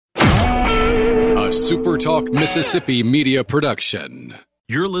a Super Talk Mississippi media production.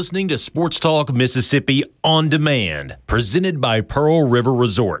 You're listening to Sports Talk Mississippi On Demand, presented by Pearl River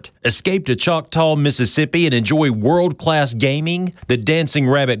Resort. Escape to Choctaw, Mississippi and enjoy world-class gaming, the Dancing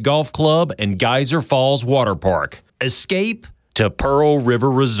Rabbit Golf Club, and Geyser Falls Water Park. Escape to Pearl River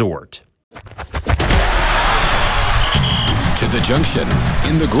Resort. To the junction,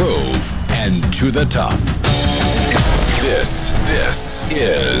 in the Grove, and to the top. This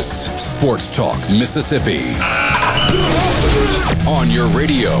is Sports Talk Mississippi. On your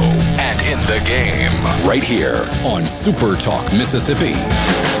radio and in the game, right here on Super Talk Mississippi.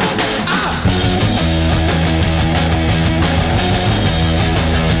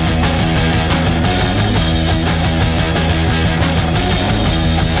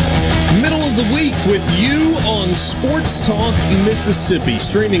 Middle of the week with you on Sports Talk Mississippi,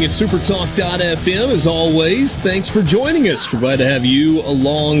 streaming at supertalk.fm. As always, thanks for joining us. We're glad to have you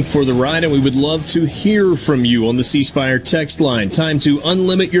along for the ride, and we would love to hear from you on the C Spire text line. Time to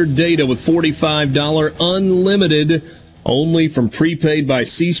unlimit your data with $45 unlimited only from prepaid by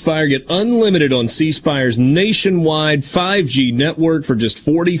C Spire. Get unlimited on C Spire's nationwide 5G network for just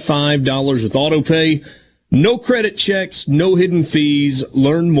 $45 with autopay. No credit checks, no hidden fees.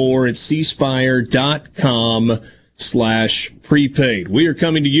 Learn more at cspire.com/prepaid. We are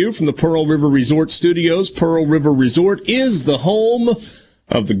coming to you from the Pearl River Resort Studios. Pearl River Resort is the home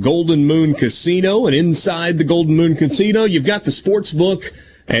of the Golden Moon Casino, and inside the Golden Moon Casino, you've got the sports book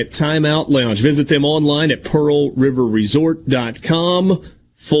at Timeout Lounge. Visit them online at pearlriverresort.com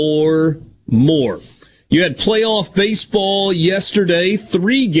for more. You had playoff baseball yesterday,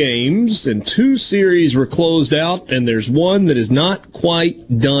 3 games, and 2 series were closed out, and there's one that is not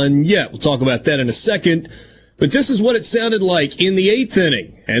quite done yet. We'll talk about that in a second. But this is what it sounded like in the 8th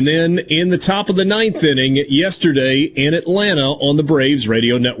inning, and then in the top of the 9th inning yesterday in Atlanta on the Braves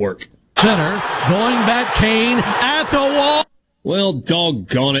Radio Network. Center, going back, Kane at the wall. Well,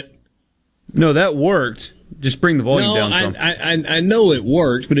 doggone it. No, that worked. Just bring the volume down some. I know it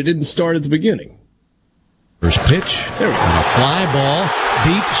worked, but it didn't start at the beginning. First pitch, and a fly ball,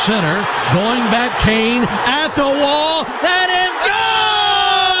 deep center, going back, Kane at the wall. That is go!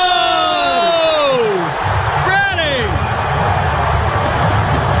 Ready!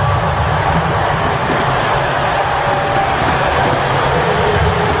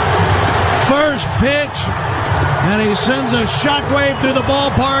 First pitch, and he sends a shockwave through the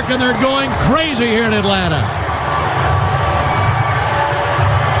ballpark, and they're going crazy here in Atlanta.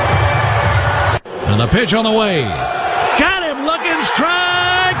 And the pitch on the way. Got him looking,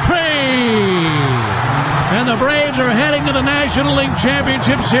 strike three. And the Braves are heading to the National League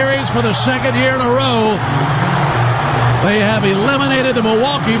Championship Series for the 2nd year in a row. They have eliminated the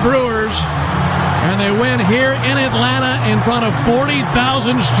Milwaukee Brewers, and they win here in Atlanta in front of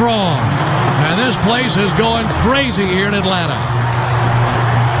 40,000 strong. And this place is going crazy here in Atlanta.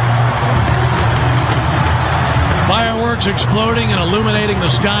 Fireworks exploding and illuminating the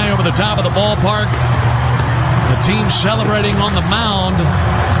sky over the top of the ballpark. The team celebrating on the mound.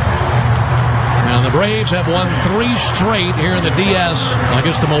 And the Braves have won 3 straight here in the DS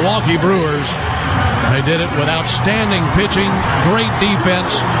against the Milwaukee Brewers. They did it with outstanding pitching, great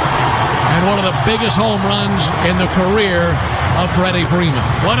defense, and one of the biggest home runs in the career of Freddie Freeman.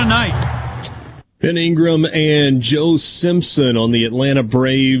 What a night. Ben Ingram and Joe Simpson on the Atlanta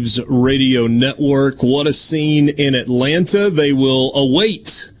Braves Radio Network. What a scene in Atlanta. They will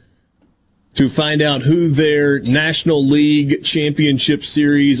await to find out who their National League Championship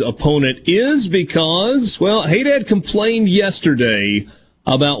Series opponent is because, well, Haydad complained yesterday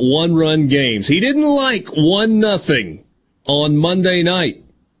about one-run games. He didn't like 1-0 on Monday night,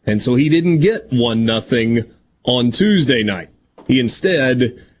 and so he didn't get 1-0 on Tuesday night. He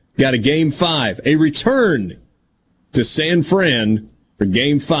instead got a Game 5, a return to San Fran for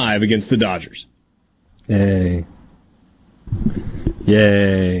Game 5 against the Dodgers.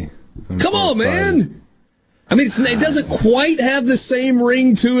 Yay. Come on, man! I mean, it doesn't quite have the same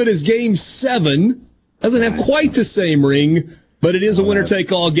ring to it as Game 7. Doesn't have quite the same ring, but it is a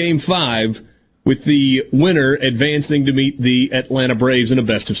winner-take-all Game 5, with the winner advancing to meet the Atlanta Braves in a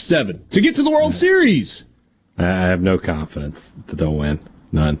best-of-7 to get to the World Series. I have no confidence that they'll win.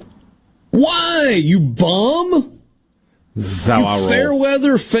 None. Why? You bum? This is how I roll.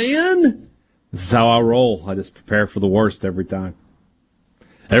 Fair-weather fan? This is how I roll. I just prepare for the worst every time.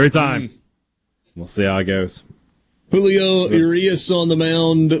 Every time. We'll see how it goes. Julio Urias on the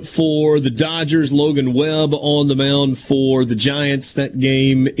mound for the Dodgers. Logan Webb on the mound for the Giants. That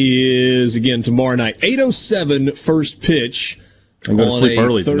game is, again, tomorrow night. 8:07 first pitch I'm going to sleep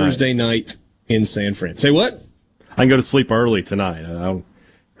early Thursday tonight. night in San Fran. Say what? I can go to sleep early tonight. I don't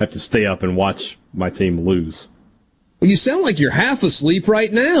have to stay up and watch my team lose. Well, you sound like you're half asleep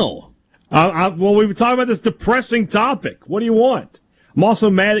right now. Well, we were talking about this depressing topic. What do you want? I'm also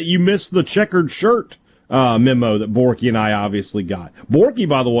mad that you missed the checkered shirt memo that Borky and I obviously got. Borky,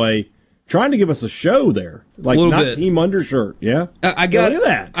 by the way, trying to give us a show there, like not bit. Team undershirt. Yeah, I got look at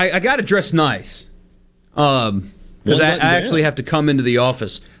that. I got to dress nice because I actually have to come into the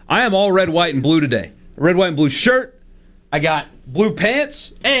office. I am all red, white, and blue today. Red, white, and blue shirt. I got blue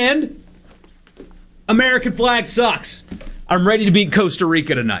pants and American flag socks. I'm ready to beat Costa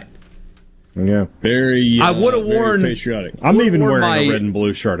Rica tonight. Yeah, very. I would have worn patriotic. I'm even wearing a red and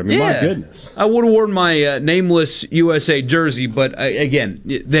blue shirt. I mean, my goodness. I would have worn my nameless USA jersey, but again,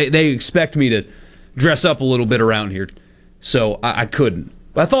 they expect me to dress up a little bit around here, so I couldn't.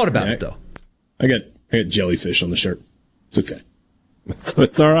 But I thought about it though. I got jellyfish on the shirt. It's okay. So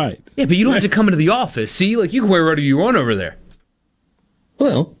it's all right. Yeah, but you don't have to come into the office. See, like you can wear whatever you want over there.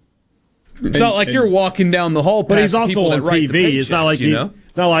 Well, it's not like you're walking down the hall. But he's also on TV. It's not like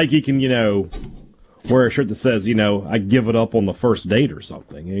It's not like he can, wear a shirt that says, I give it up on the first date or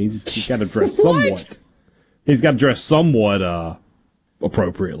something. He's got to dress somewhat. He's got to dress somewhat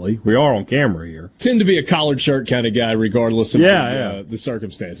appropriately. We are on camera here. Tend to be a collared shirt kind of guy, regardless of the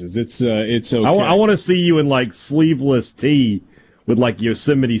circumstances. It's okay. I want to see you in like sleeveless tee with like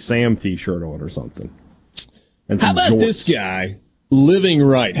Yosemite Sam T-shirt on or something. And how about this guy? Living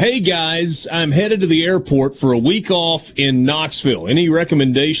right. Hey, guys, I'm headed to the airport for a week off in Knoxville. Any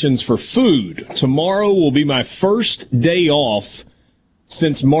recommendations for food? Tomorrow will be my first day off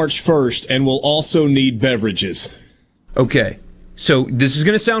since March 1st, and will also need beverages. Okay, so this is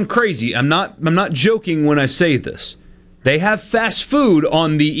going to sound crazy. I'm not joking when I say this. They have fast food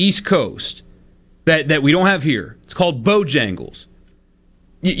on the East Coast that we don't have here. It's called Bojangles.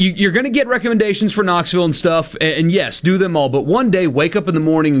 You're going to get recommendations for Knoxville and stuff, and yes, do them all. But one day, wake up in the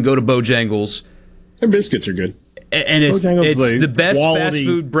morning and go to Bojangles. Their biscuits are good. And it's the best fast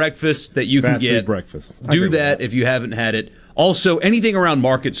food breakfast that you can get. Breakfast. Do that if you haven't had it. Also, anything around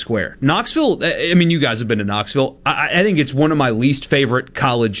Market Square. Knoxville, I mean, you guys have been to Knoxville. I think it's one of my least favorite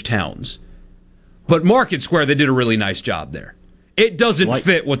college towns. But Market Square, they did a really nice job there. It doesn't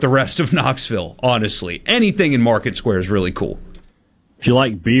fit with the rest of Knoxville, honestly. Anything in Market Square is really cool. If you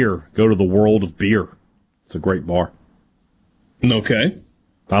like beer, go to the World of Beer. It's a great bar. Okay.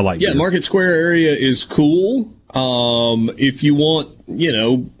 I like beer. Market Square area is cool. If you want,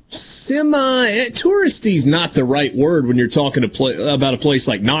 touristy is not the right word when you're talking about a place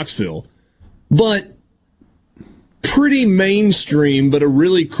like Knoxville, but pretty mainstream, but a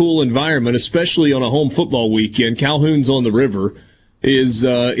really cool environment, especially on a home football weekend. Calhoun's on the river is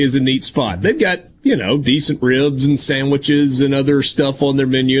a neat spot. They've got, decent ribs and sandwiches and other stuff on their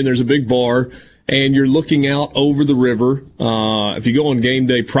menu, and there's a big bar, and you're looking out over the river. If you go on game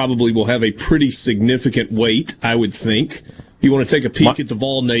day, probably will have a pretty significant wait, I would think. If you want to take a peek at the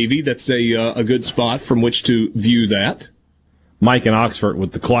Vol Navy, that's a good spot from which to view that. Mike in Oxford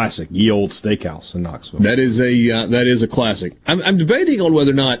with the classic Ye Old Steakhouse in Knoxville. That is a classic. I'm debating on whether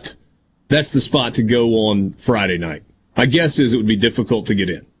or not that's the spot to go on Friday night. My guess is it would be difficult to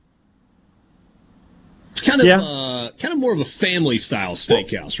get in. It's kind of more of a family style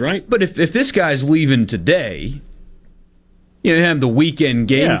steakhouse, right? But if this guy's leaving today, you don't have the weekend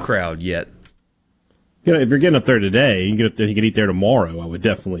game crowd yet. If you're getting up there today, you can eat there tomorrow. I would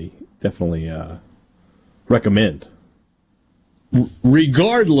definitely recommend.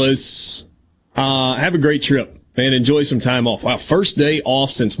 Regardless, have a great trip and enjoy some time off. Wow, first day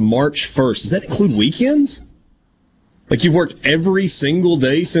off since March 1st. Does that include weekends? Like you've worked every single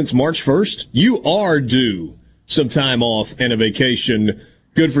day since March 1st? You are due some time off and a vacation.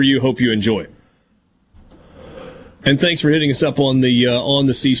 Good for you. Hope you enjoy it. And thanks for hitting us up on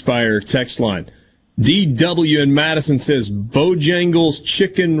the C Spire text line. DW in Madison says Bojangles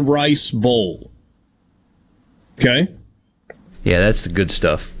Chicken Rice Bowl. Okay. Yeah, that's the good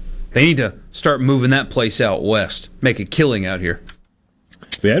stuff. They need to start moving that place out west. Make a killing out here.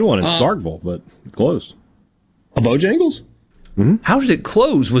 We had one in Starkville, but it closed. A Bojangles? Mm-hmm. How did it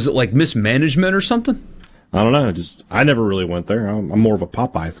close? Was it like mismanagement or something? I don't know. I never really went there. I'm more of a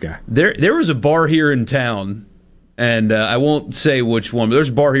Popeyes guy. There was a bar here in town, and I won't say which one, but there's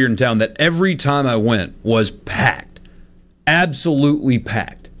a bar here in town that every time I went was packed. Absolutely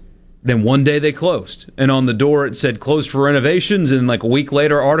packed. Then one day they closed, and on the door it said closed for renovations, and like a week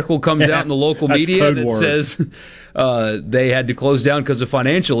later, article comes out in the local media that says they had to close down because of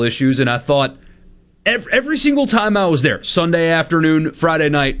financial issues, and I thought, every single time I was there, Sunday afternoon, Friday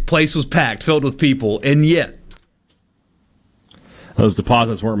night, place was packed, filled with people, and yet those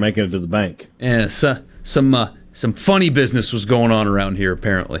deposits weren't making it to the bank. Yeah, some some funny business was going on around here,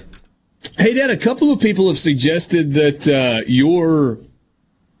 apparently. Hey, Dad, a couple of people have suggested that your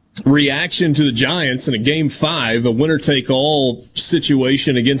reaction to the Giants in a Game 5, a winner-take-all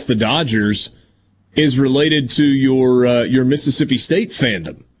situation against the Dodgers, is related to your Mississippi State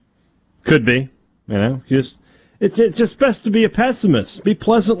fandom. Could be. It's just best to be a pessimist. Be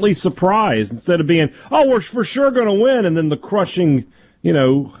pleasantly surprised instead of being, we're for sure going to win, and then the crushing,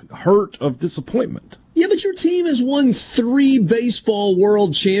 hurt of disappointment. Yeah, but your team has won 3 baseball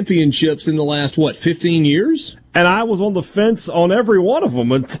world championships in the last, 15 years? And I was on the fence on every one of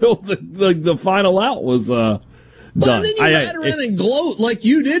them until the final out was done. But then you ride around and gloat like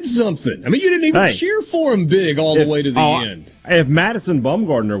you did something. I mean, you didn't even cheer for him big all the way to the end. If Madison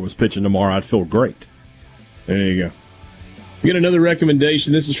Bumgarner was pitching tomorrow, I'd feel great. There you go. We got another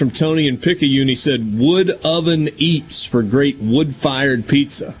recommendation. This is from Tony in Picayune. He said, Wood Oven Eats for great wood-fired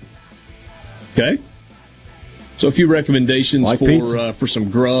pizza. Okay. So a few recommendations for some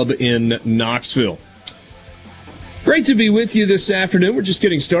grub in Knoxville. Great to be with you this afternoon. We're just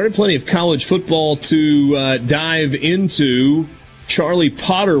getting started. Plenty of college football to dive into. Charlie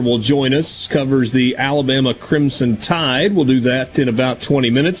Potter will join us, covers the Alabama Crimson Tide. We'll do that in about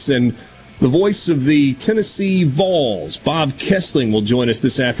 20 minutes. And the voice of the Tennessee Vols, Bob Kessling, will join us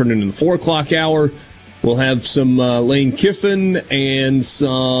this afternoon in the 4 o'clock hour. We'll have some Lane Kiffin and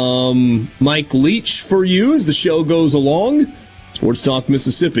some Mike Leach for you as the show goes along. Sports Talk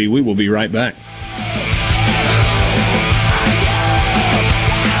Mississippi. We will be right back.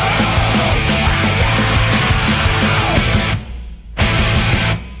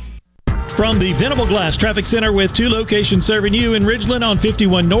 From the Venable Glass Traffic Center with 2 locations serving you in Ridgeland on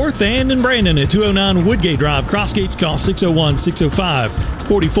 51 North and in Brandon at 209 Woodgate Drive. Crossgates call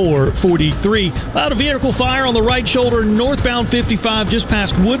 601-605-4443. Loud vehicle fire on the right shoulder, northbound 55 just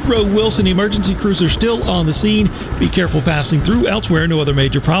past Woodrow Wilson. Emergency cruiser still on the scene. Be careful passing through. Elsewhere, no other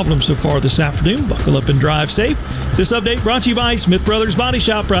major problems so far this afternoon. Buckle up and drive safe. This update brought to you by Smith Brothers Body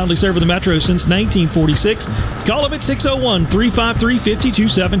Shop, proudly serving the Metro since 1946. Call them at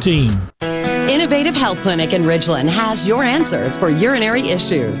 601-353-5217. Innovative Health Clinic in Ridgeland has your answers for urinary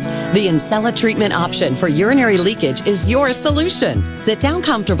issues. The Encella treatment option for urinary leakage is your solution. Sit down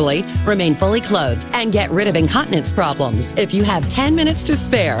comfortably, remain fully clothed, and get rid of incontinence problems. If you have 10 minutes to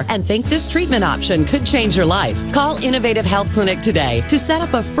spare and think this treatment option could change your life, call Innovative Health Clinic today to set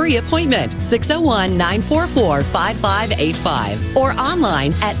up a free appointment. 601-944-5585 or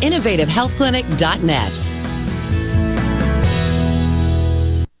online at innovativehealthclinic.net.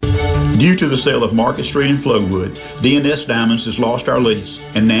 Due to the sale of Market Street and Flowood, D&S Diamonds has lost our lease,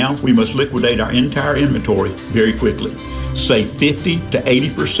 and now we must liquidate our entire inventory very quickly. Save 50 to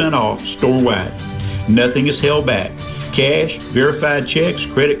 80% off store-wide. Nothing is held back. Cash, verified checks,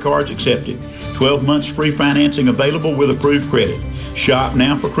 credit cards accepted. 12 months free financing available with approved credit. Shop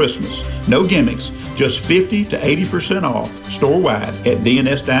now for Christmas. No gimmicks, just 50 to 80% off store-wide at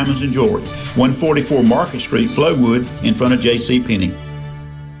D&S Diamonds and Jewelry, 144 Market Street, Flowood, in front of J.C. Penney.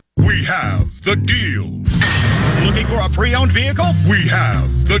 We have the deal. Looking for a pre-owned vehicle? We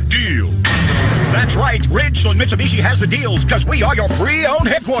have the deal. That's right, Ridgeland Mitsubishi has the deals because we are your pre-owned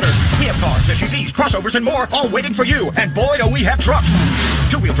headquarters. We have cars, SUVs, crossovers, and more, all waiting for you. And boy, do we have trucks.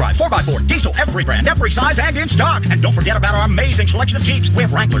 2-wheel drive, 4x4, diesel, every brand, every size, and in stock. And don't forget about our amazing selection of Jeeps. We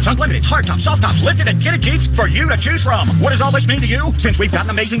have Wranglers, Unlimiteds, hardtops, soft-tops, lifted, and kitted Jeeps for you to choose from. What does all this mean to you? Since we've got an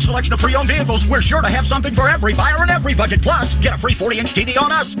amazing selection of pre-owned vehicles, we're sure to have something for every buyer and every budget. Plus, get a free 40-inch TV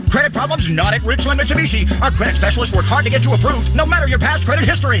on us. Credit problems? Not at Ridgeland Mitsubishi. Our credit specialists work hard to get you approved, no matter your past credit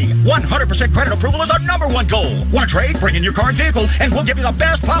history. 100% credit approval is our number one goal. Want to trade? Bring in your car and vehicle, and we'll give you the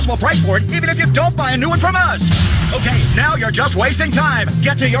best possible price for it, even if you don't buy a new one from us. Okay, now you're just wasting time.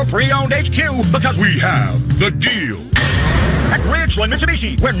 Get to your pre-owned HQ, because we have the deal. At Ridgeland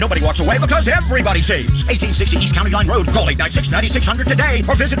Mitsubishi, where nobody walks away because everybody saves. 1860 East County Line Road. Call 896-9600 today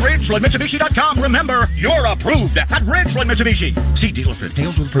or visit RidgelandMitsubishi.com. Remember, you're approved at Ridgeland Mitsubishi. See dealer for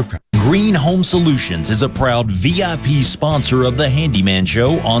details with approved. Green Home Solutions is a proud VIP sponsor of the Handyman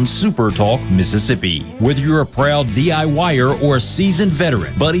Show on Super Talk Mississippi. Whether you're a proud DIYer or a seasoned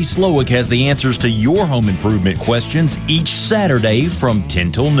veteran, Buddy Slowick has the answers to your home improvement questions each Saturday from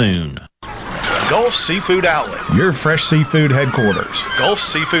 10 till noon. Gulf Seafood Outlet, your fresh seafood headquarters. Gulf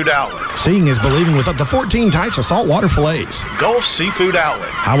Seafood Outlet. Seeing is believing with up to 14 types of saltwater fillets. Gulf Seafood Outlet.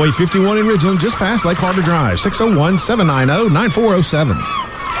 Highway 51 in Ridgeland, just past Lake Harbor Drive, 601-790-9407.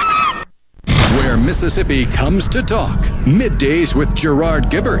 Where Mississippi comes to talk. Middays with Gerard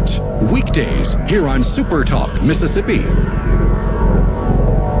Gibbert. Weekdays here on Super Talk Mississippi.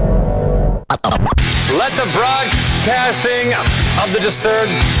 Let the broad Broadcasting of the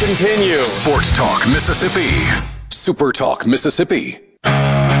Disturbed continues. Sports Talk Mississippi. Super Talk Mississippi.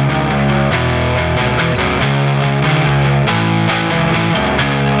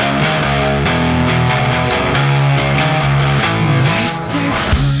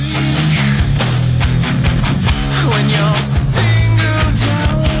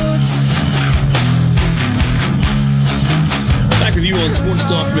 On Sports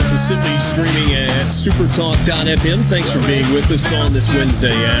Talk Mississippi, streaming at supertalk.fm. Thanks for being with us on this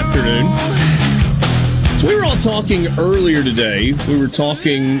Wednesday afternoon. So we were all talking earlier today. We were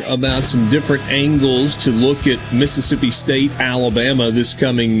talking about some different angles to look at Mississippi State, Alabama this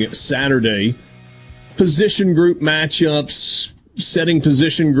coming Saturday. Position group matchups, setting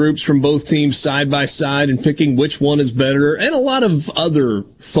position groups from both teams side by side and picking which one is better, and a lot of other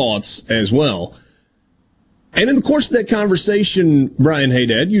thoughts as well. And in the course of that conversation, Brian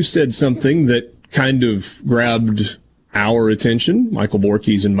Haydad, you said something that kind of grabbed our attention, Michael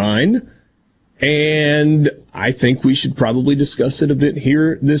Borky's and mine, and I think we should probably discuss it a bit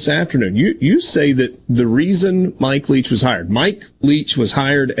here this afternoon. You say that the reason Mike Leach was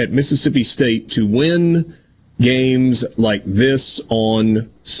hired at Mississippi State to win games like this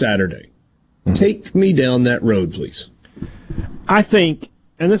on Saturday. Mm-hmm. Take me down that road, please. I think,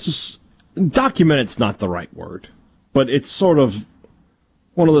 and this is... documented's not the right word, but it's sort of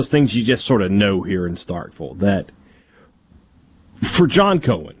one of those things you just sort of know here in Starkville, that for John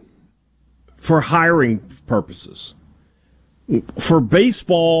Cohen, for hiring purposes, for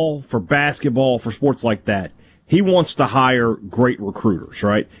baseball, for basketball, for sports like that, he wants to hire great recruiters,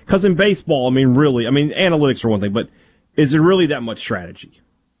 right? Because in baseball, analytics are one thing, but is there really that much strategy?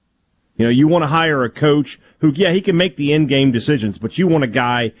 You know, you want to hire a coach who, he can make the in-game decisions, but you want a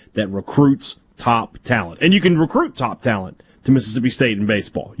guy that recruits top talent. And you can recruit top talent to Mississippi State in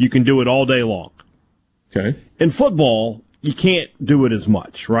baseball. You can do it all day long. Okay. In football, you can't do it as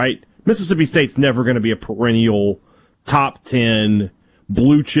much, right? Mississippi State's never going to be a perennial top 10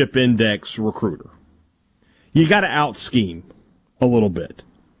 blue chip index recruiter. You got to out-scheme a little bit.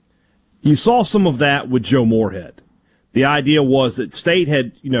 You saw some of that with Joe Moorhead. The idea was that State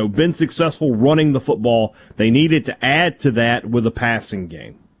had, been successful running the football. They needed to add to that with a passing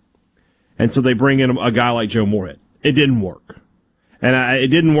game. And so they bring in a guy like Joe Moorhead. It didn't work. And it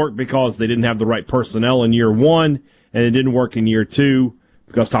didn't work because they didn't have the right personnel in year one, and it didn't work in year two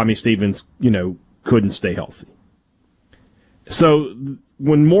because Tommy Stevens, couldn't stay healthy. So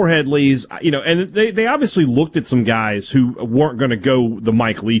when Moorhead leaves, and they obviously looked at some guys who weren't going to go the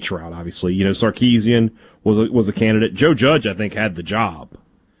Mike Leach route, obviously. Sarkisian was a candidate. Joe Judge, I think, had the job,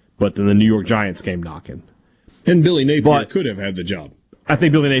 but then the New York Giants came knocking. And Billy Napier could have had the job. I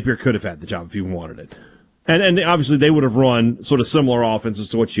think Billy Napier could have had the job if he wanted it. And obviously they would have run sort of similar offenses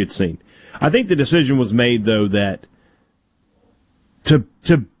to what you had seen. I think the decision was made, though, that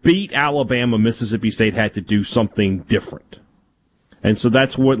to beat Alabama, Mississippi State had to do something different. And so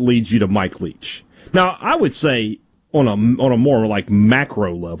that's what leads you to Mike Leach. Now, I would say on a more like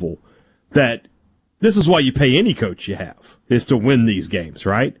macro level that this is why you pay any coach you have, is to win these games,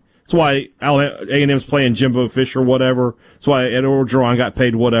 right? That's why A&M's playing Jimbo Fisher, whatever. That's why Ed Orgeron got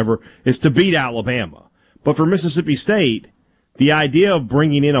paid whatever, is to beat Alabama. But for Mississippi State, the idea of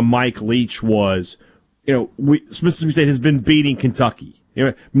bringing in a Mike Leach was, Mississippi State has been beating Kentucky.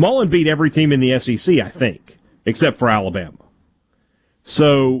 Mullen beat every team in the SEC, I think, except for Alabama.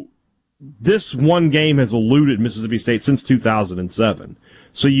 So this one game has eluded Mississippi State since 2007.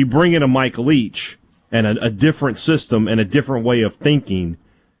 So you bring in a Mike Leach and a different system and a different way of thinking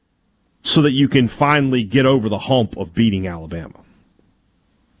so that you can finally get over the hump of beating Alabama.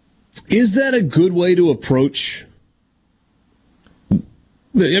 Is that a good way to approach?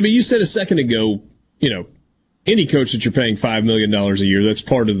 You said a second ago, any coach that you're paying $5 million a year, that's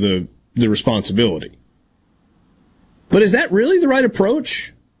part of the responsibility. But is that really the right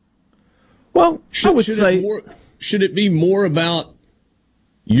approach? Well, should it be more about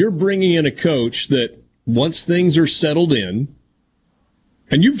you're bringing in a coach that once things are settled in,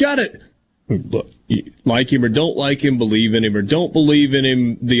 and you've got to look, like him or don't like him, believe in him or don't believe in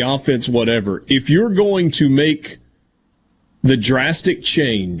him, the offense, whatever. If you're going to make the drastic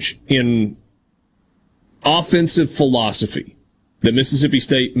change in offensive philosophy that Mississippi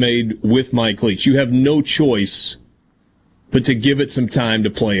State made with Mike Leach, you have no choice but to give it some time to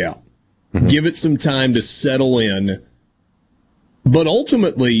play out. Mm-hmm. Give it some time to settle in. But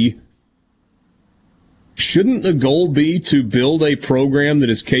ultimately, shouldn't the goal be to build a program that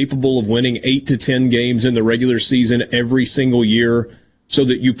is capable of winning 8 to 10 games in the regular season every single year so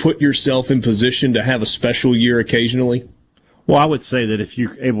that you put yourself in position to have a special year occasionally? Well, I would say that if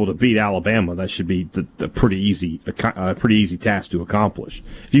you're able to beat Alabama, that should be the pretty easy task to accomplish.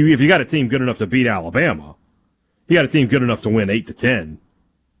 If you got a team good enough to beat Alabama, you got a team good enough to win 8-10.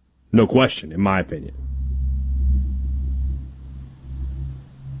 No question, in my opinion.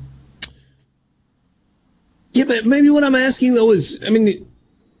 Yeah, but maybe what I'm asking though is, I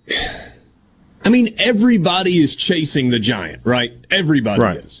mean, everybody is chasing the giant, right?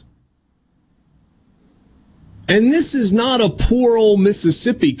 Everybody is. And this is not a poor old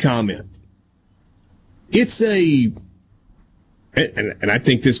Mississippi comment. It's and I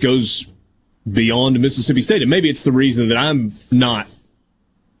think this goes beyond Mississippi State, and maybe it's the reason that I'm not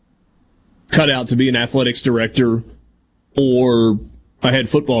cut out to be an athletics director or a head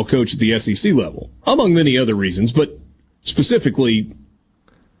football coach at the SEC level, among many other reasons, but specifically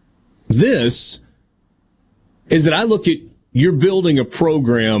this is that I look at you're building a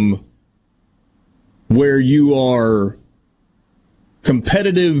program where you are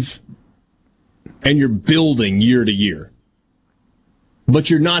competitive and you're building year to year,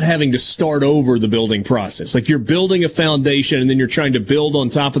 but you're not having to start over the building process. Like you're building a foundation and then you're trying to build on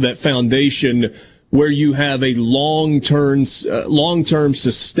top of that foundation where you have a long-term,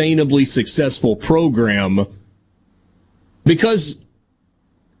 sustainably successful program. Because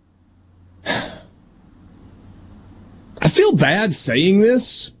I feel bad saying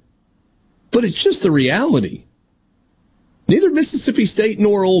this, but it's just the reality. Neither Mississippi State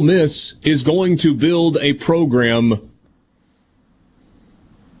nor Ole Miss is going to build a program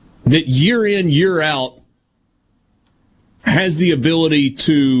that year in, year out has the ability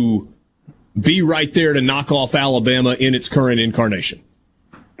to be right there to knock off Alabama in its current incarnation.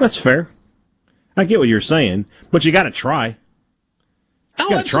 That's fair. I get what you're saying, but you got to try.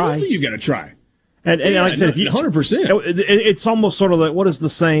 Absolutely, you got to try. And like I said, if you 100%, it's almost sort of like, what is the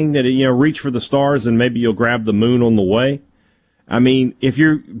saying that reach for the stars and maybe you'll grab the moon on the way. I mean, if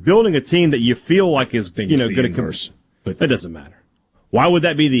you're building a team that you feel like is going to converse, but that doesn't matter. Why would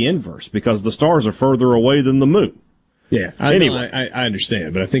that be the inverse? Because the stars are further away than the moon. Yeah, anyway. I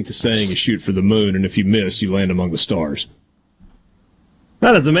understand, but I think the saying is shoot for the moon, and if you miss, you land among the stars.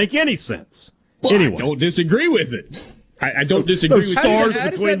 That doesn't make any sense. Well, anyway. I don't disagree with it. I don't disagree with stars how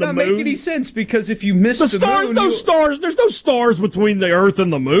between does that not make any sense? Because if you miss the stars, moon, there's no stars between the Earth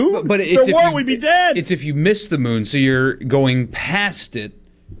and the moon. But it's we'd be dead. It's if you miss the moon, so you're going past it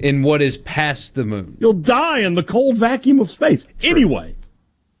in what is past the moon. You'll die in the cold vacuum of space. Sure. Anyway.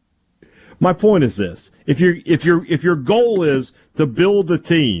 My point is this: if your goal is to build a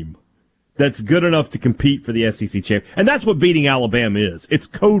team that's good enough to compete for the SEC championship, and that's what beating Alabama is. It's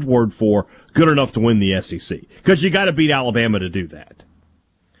code word for good enough to win the SEC, because you got to beat Alabama to do that.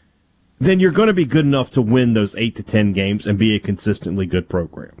 Then you're going to be good enough to win those 8-10 games and be a consistently good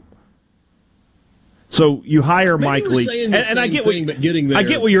program. So you hire Mike Leach, and I get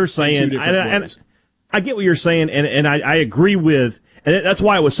what you're saying. I get what you're saying, and I agree with. And that's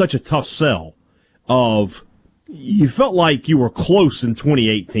why it was such a tough sell. You felt like you were close in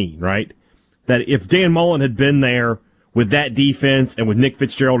 2018, right? That if Dan Mullen had been there with that defense and with Nick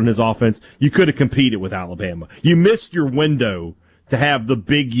Fitzgerald and his offense, you could have competed with Alabama. You missed your window to have the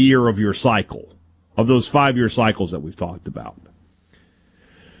big year of your cycle, of those 5-year cycles that we've talked about.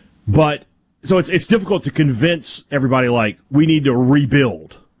 But so it's difficult to convince everybody like we need to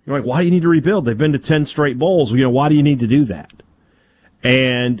rebuild. You're like, why do you need to rebuild? They've been to 10 straight bowls. Why do you need to do that?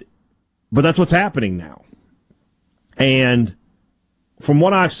 But that's what's happening now. And from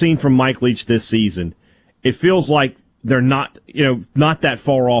what I've seen from Mike Leach this season, it feels like they're not that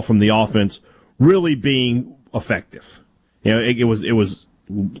far off from the offense really being effective. It was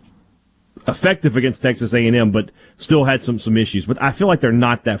effective against Texas A&M, but still had some issues. But I feel like they're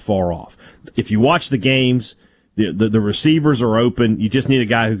not that far off. If you watch the games, the receivers are open. You just need a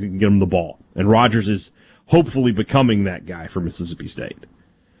guy who can get them the ball. And Rogers is hopefully becoming that guy for Mississippi State.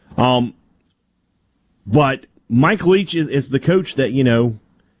 But Mike Leach is the coach that,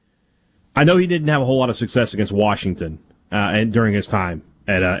 I know he didn't have a whole lot of success against Washington and during his time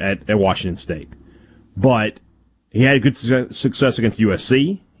at Washington State. But he had good success against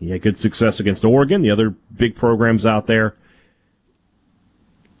USC. He had good success against Oregon, the other big programs out there.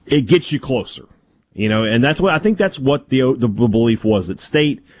 It gets you closer, and that's what I think. That's what the belief was, that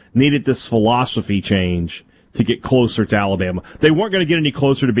State needed this philosophy change to get closer to Alabama. They weren't going to get any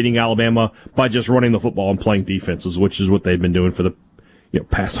closer to beating Alabama by just running the football and playing defenses, which is what they've been doing for the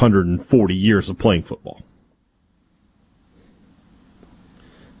past 140 years of playing football.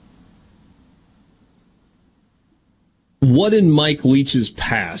 What in Mike Leach's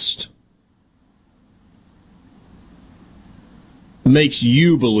past makes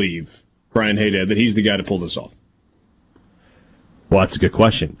you believe, Brian Haydad, that he's the guy to pull this off? Well, that's a good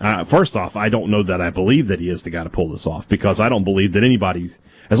question. First off, I don't know that I believe that he is the guy to pull this off, because I don't believe that anybody's,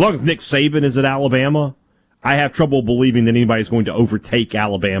 as long as Nick Saban is at Alabama, I have trouble believing that anybody's going to overtake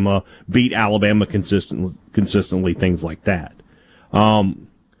Alabama, beat Alabama consistently, things like that.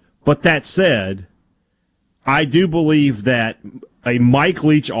 But that said, I do believe that a Mike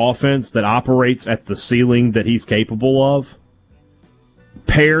Leach offense that operates at the ceiling that he's capable of,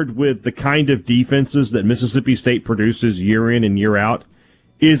 paired with the kind of defenses that Mississippi State produces year in and year out,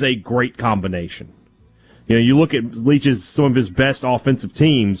 is a great combination. You know, you look at Leach's, some of his best offensive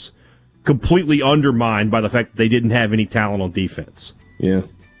teams completely undermined by the fact that they didn't have any talent on defense. Yeah.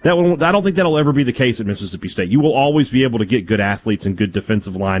 I don't think that'll ever be the case at Mississippi State. You will always be able to get good athletes and good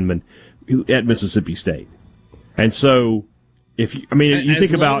defensive linemen at Mississippi State. And so, you think about,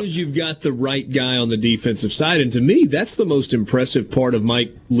 as long as you've got the right guy on the defensive side, and to me, that's the most impressive part of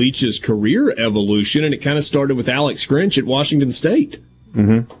Mike Leach's career evolution, and it kind of started with Alex Grinch at Washington State.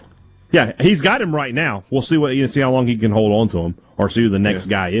 Mm-hmm. Yeah, he's got him right now. We'll see see how long he can hold on to him, or see who the next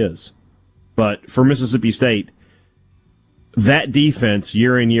guy is. But for Mississippi State, that defense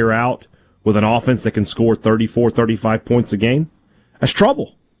year in, year out, with an offense that can score 34, 35 points a game, that's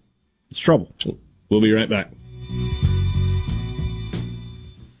trouble. It's trouble. We'll be right back.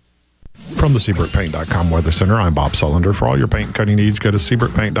 From the SeabrookPaint.com Weather Center, I'm Bob Sullender. For all your paint and coating needs, go to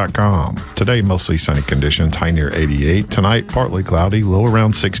SeabrookPaint.com. Today, mostly sunny conditions, high near 88. Tonight, partly cloudy, low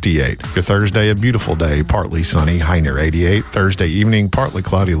around 68. Your Thursday, a beautiful day, partly sunny, high near 88. Thursday evening, partly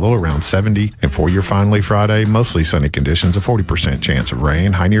cloudy, low around 70. And for your finally Friday, mostly sunny conditions, a 40% chance of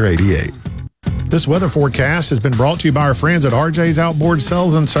rain, high near 88. This weather forecast has been brought to you by our friends at RJ's Outboard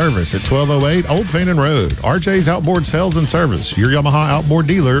Sales and Service at 1208 Old Fannin Road. RJ's Outboard Sales and Service, your Yamaha outboard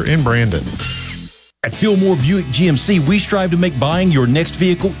dealer in Brandon. At Fillmore Buick GMC, we strive to make buying your next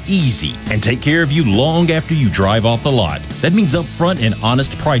vehicle easy and take care of you long after you drive off the lot. That means upfront and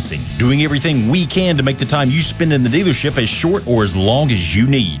honest pricing, doing everything we can to make the time you spend in the dealership as short or as long as you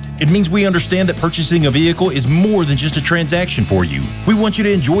need. It means we understand that purchasing a vehicle is more than just a transaction for you. We want you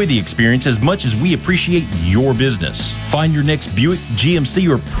to enjoy the experience as much as we appreciate your business. Find your next Buick, GMC,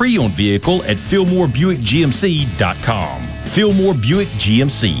 or pre-owned vehicle at FillmoreBuickGMC.com. Fillmore Buick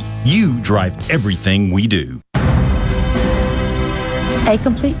GMC. You drive everything we do. A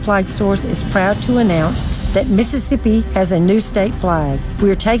Complete Flag Source is proud to announce that Mississippi has a new state flag. We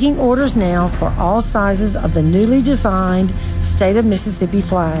are taking orders now for all sizes of the newly designed State of Mississippi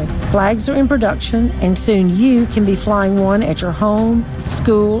flag. Flags are in production, and soon you can be flying one at your home,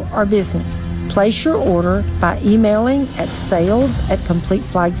 school, or business. Place your order by emailing at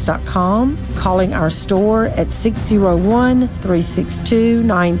sales@completeflags.com, calling our store at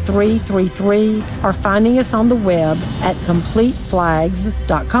 601-362-9333, or finding us on the web at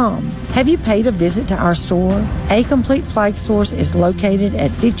completeflags.com. Have you paid a visit to our store? A Complete Flag Source is located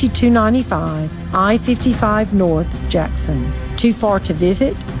at 5295 I-55 North, Jackson. Too far to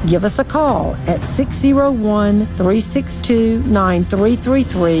visit? Give us a call at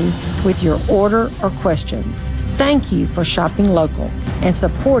 601-362-9333 with your order or questions. Thank you for shopping local and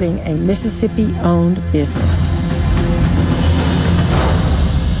supporting a Mississippi-owned business.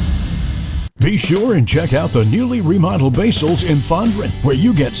 Be sure and check out the newly remodeled Basil's in Fondren, where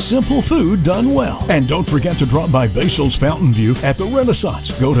you get simple food done well. And don't forget to drop by Basil's Fountain View at the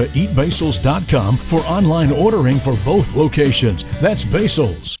Renaissance. Go to eatbasils.com for online ordering for both locations. That's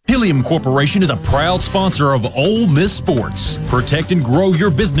Basil's. Pilium Corporation is a proud sponsor of Ole Miss Sports. Protect and grow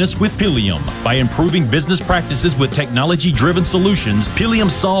your business with Pilium. By improving business practices with technology-driven solutions, Pilium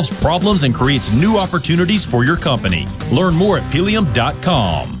solves problems and creates new opportunities for your company. Learn more at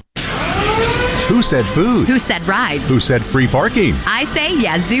Pilium.com. Who said food? Who said rides? Who said free parking? I say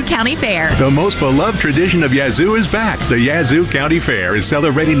Yazoo County Fair. The most beloved tradition of Yazoo is back. The Yazoo County Fair is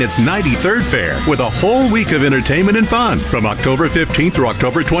celebrating its 93rd fair with a whole week of entertainment and fun. From October 15th through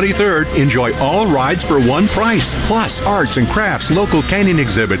October 23rd, enjoy all rides for one price. Plus, arts and crafts, local canning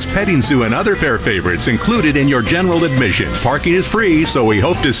exhibits, petting zoo, and other fair favorites included in your general admission. Parking is free, so we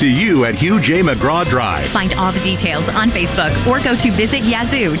hope to see you at Hugh J. McGraw Drive. Find all the details on Facebook or go to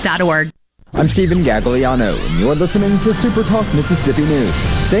visityazoo.org. I'm Stephen Gagliano, and you're listening to Super Talk Mississippi News.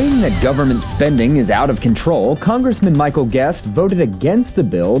 Saying that government spending is out of control, Congressman Michael Guest voted against the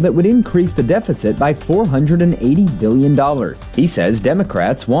bill that would increase the deficit by $480 billion. He says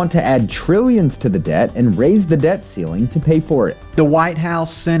Democrats want to add trillions to the debt and raise the debt ceiling to pay for it. The White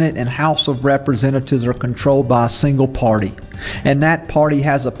House, Senate, and House of Representatives are controlled by a single party, and that party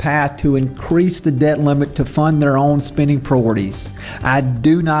has a path to increase the debt limit to fund their own spending priorities. I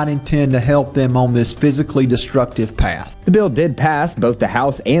do not intend to help help them on this physically destructive path. The bill did pass both the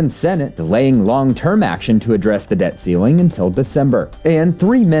House and Senate, delaying long-term action to address the debt ceiling until December. And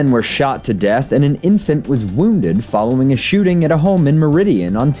 3 men were shot to death and an infant was wounded following a shooting at a home in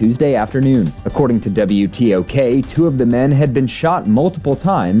Meridian on Tuesday afternoon. According to WTOK, 2 of the men had been shot multiple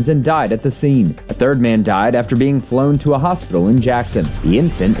times and died at the scene. A third man died after being flown to a hospital in Jackson. The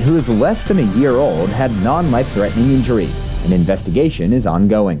infant, who is less than a year old, had non-life-threatening injuries. An investigation is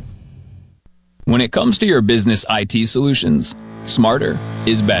ongoing. When it comes to your business IT solutions, smarter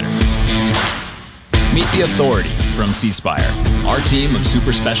is better. Meet the authority from C Spire. Our team of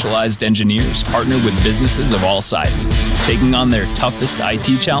super specialized engineers partner with businesses of all sizes, taking on their toughest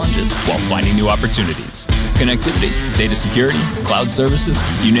IT challenges while finding new opportunities. Connectivity, data security, cloud services,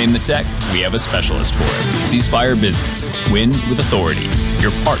 you name the tech, we have a specialist for it. C Spire Business. Win with authority.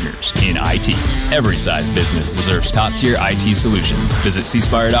 Your partners in IT. Every size business deserves top-tier IT solutions. Visit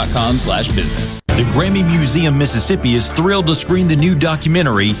cspire.com/business. The Grammy Museum Mississippi is thrilled to screen the new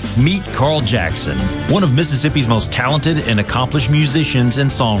documentary, Meet Carl Jackson, one of Mississippi's most talented and accomplished musicians and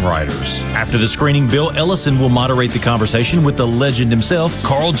songwriters. After the screening, Bill Ellison will moderate the conversation with the legend himself,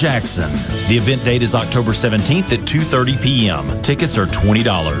 Carl Jackson. The event date is October 17th at 2:30 p.m. Tickets are $20.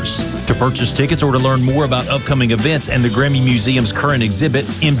 To purchase tickets or to learn more about upcoming events and the Grammy Museum's current exhibit,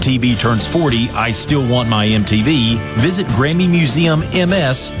 MTV Turns 40, I Still Want My MTV, visit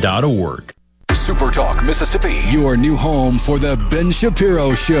GrammyMuseumMS.org. Super Talk Mississippi, your new home for the Ben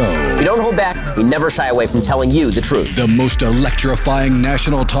Shapiro Show. We don't hold back. We never shy away from telling you the truth. The most electrifying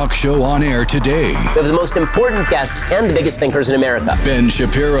national talk show on air today. We have the most important guests and the biggest thinkers in America. Ben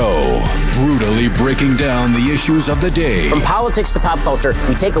Shapiro, brutally breaking down the issues of the day. From politics to pop culture,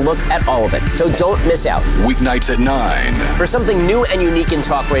 we take a look at all of it. So don't miss out. Weeknights at 9. For something new and unique in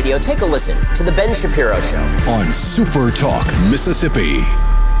talk radio, take a listen to The Ben Shapiro Show. On Super Talk Mississippi.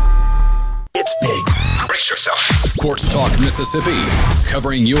 It's big. Brace yourself. Sports Talk Mississippi,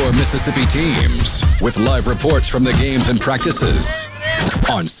 covering your Mississippi teams with live reports from the games and practices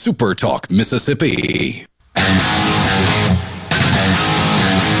on Super Talk Mississippi.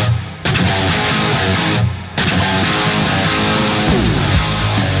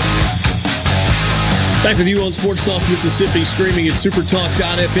 Back with you on Sports Talk Mississippi, streaming at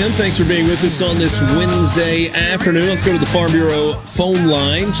supertalk.fm. Thanks for being with us on this Wednesday afternoon. Let's go to the Farm Bureau phone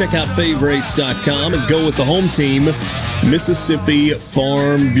line. Check out favorites.com and go with the home team, Mississippi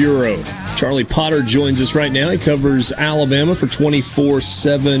Farm Bureau. Charlie Potter joins us right now. He covers Alabama for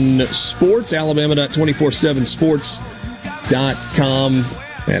 24/7 Sports, alabama.247sports.com,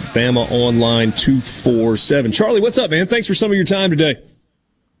 at Bama Online 247. Charlie, what's up, man? Thanks for some of your time today.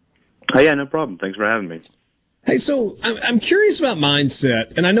 Oh, yeah, no problem. Thanks for having me. Hey, so I'm curious about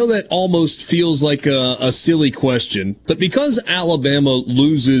mindset, and I know that almost feels like a silly question, but because Alabama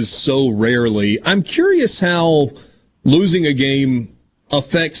loses so rarely, I'm curious how losing a game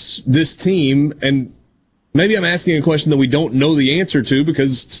affects this team, and maybe I'm asking a question that we don't know the answer to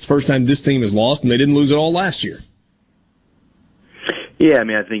because it's the first time this team has lost, and they didn't lose it all last year. Yeah, I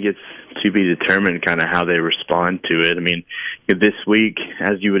mean, I think it's to be determined kind of how they respond to it. I mean, this week,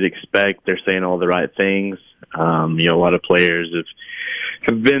 as you would expect, they're saying all the right things. A lot of players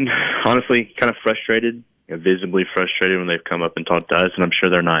have been honestly kind of frustrated, visibly frustrated when they've come up and talked to us, and I'm sure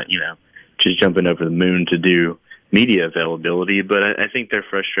they're not, just jumping over the moon to do media availability, but I think they're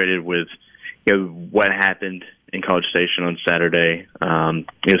frustrated with, what happened in College Station on Saturday. Some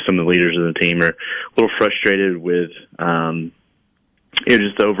of the leaders of the team are a little frustrated with,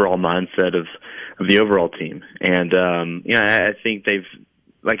 just the overall mindset of the overall team. And, I think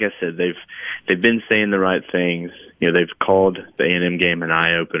like I said, they've been saying the right things. They've called the A&M game an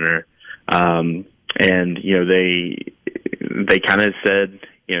eye-opener. And, they kind of said,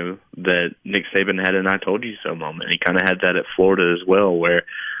 that Nick Saban had an I told you so moment. He kind of had that at Florida as well, where,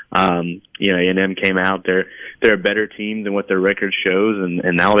 A&M came out, they're a better team than what their record shows,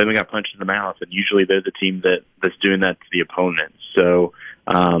 and Alabama got punched in the mouth, and usually they're the team that's doing that to the opponent. So,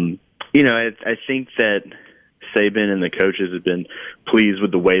 I think that Saban and the coaches have been pleased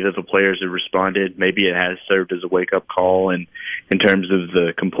with the way that the players have responded. Maybe it has served as a wake-up call in terms of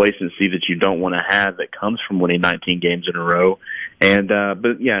the complacency that you don't want to have that comes from winning 19 games in a row. And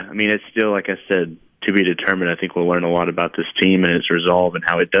but yeah, I mean, it's still, like I said, to be determined. I think we'll learn a lot about this team and its resolve and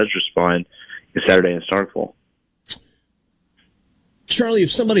how it does respond Saturday in Starkville. Charlie,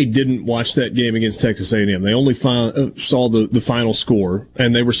 if somebody didn't watch that game against Texas A&M, they only saw the final score,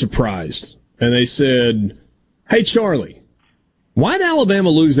 and they were surprised. And they said, hey, Charlie, why did Alabama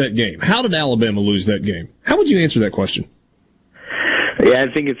lose that game? How did Alabama lose that game? How would you answer that question? Yeah,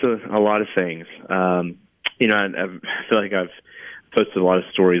 I think it's a lot of things. I feel like I've posted a lot of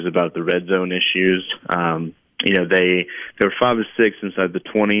stories about the red zone issues. They were 5 of 6 inside the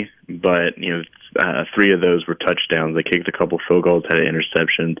 20, but 3 of those were touchdowns. They kicked a couple field goals, had an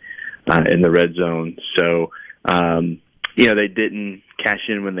interception in the red zone. So they didn't cash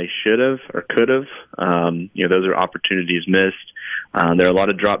in when they should have or could have. Those are opportunities missed. There are a lot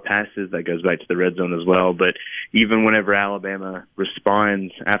of drop passes. That goes back to the red zone as well. But even whenever Alabama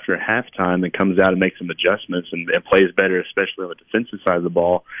responds after halftime and comes out and makes some adjustments and plays better, especially on the defensive side of the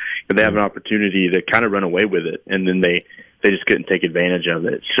ball, they have an opportunity to kind of run away with it, and then they just couldn't take advantage of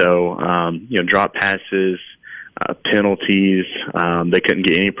it. So, drop passes, penalties, they couldn't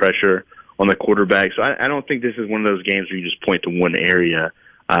get any pressure on the quarterback. So I don't think this is one of those games where you just point to one area.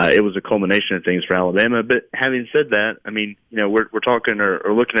 It was a culmination of things for Alabama. But having said that, I mean, we're talking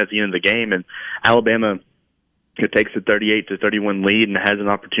or looking at the end of the game, and Alabama takes a 38-31 lead and has an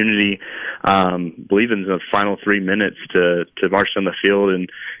opportunity, believe in the final 3 minutes to march on the field and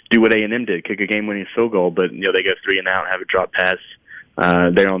do what A&M did, kick a game-winning field goal. But they go 3 and out, have a drop pass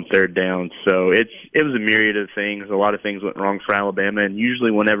there on 3rd down. So it was a myriad of things. A lot of things went wrong for Alabama, and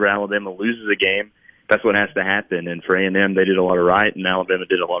usually whenever Alabama loses a game, that's what has to happen. And for A&M, they did a lot of right, and Alabama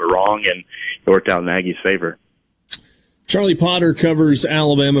did a lot of wrong, and it worked out in Aggie's favor. Charlie Potter covers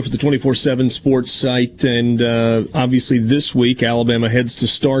Alabama for the 24/7 sports site, and obviously this week Alabama heads to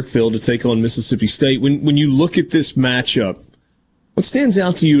Starkville to take on Mississippi State. When you look at this matchup, what stands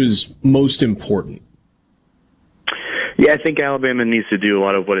out to you as most important? Yeah, I think Alabama needs to do a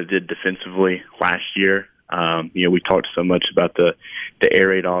lot of what it did defensively last year. We talked so much about the air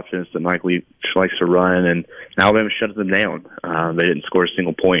raid offense that Mike Leach likes to run, and Alabama shut them down. They didn't score a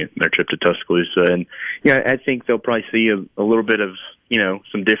single point in their trip to Tuscaloosa. And, I think they'll probably see a little bit of,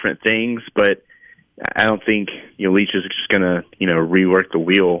 some different things, but I don't think Leach is just going to rework the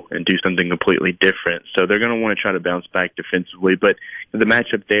wheel and do something completely different. So they're going to want to try to bounce back defensively. But the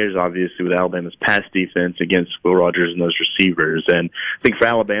matchup there is obviously with Alabama's pass defense against Will Rogers and those receivers. And I think for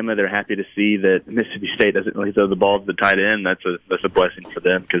Alabama, they're happy to see that Mississippi State doesn't really throw the ball to the tight end. That's a blessing for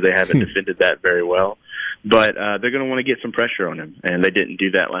them because they haven't defended that very well. But they're going to want to get some pressure on him, and they didn't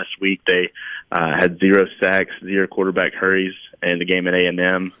do that last week. They had 0 sacks, 0 quarterback hurries in the game at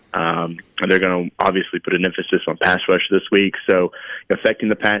A&M. They're going to obviously put an emphasis on pass rush this week. So affecting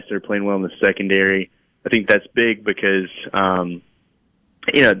the passer, playing well in the secondary, I think that's big because, the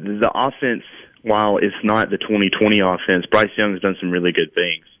offense, while it's not the 2020 offense, Bryce Young has done some really good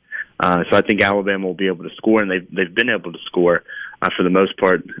things. So I think Alabama will be able to score, and they've been able to score for the most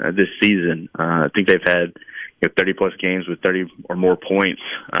part this season. I think they've had 30-plus games with 30 or more points,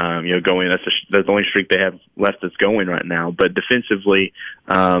 going. That's the only streak they have left that's going right now. But defensively,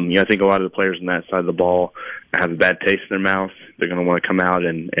 I think a lot of the players on that side of the ball have a bad taste in their mouth. They're going to want to come out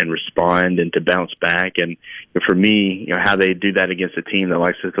and respond and to bounce back. And for me, how they do that against a team that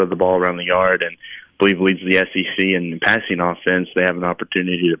likes to throw the ball around the yard and believe leads the SEC in passing offense, they have an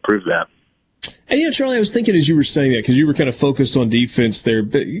opportunity to prove that. And Charlie, I was thinking as you were saying that, because you were kind of focused on defense there,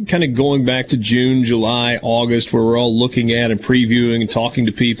 but kind of going back to June, July, August, where we're all looking at and previewing and talking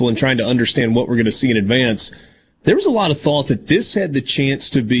to people and trying to understand what we're going to see in advance, there was a lot of thought that this had the chance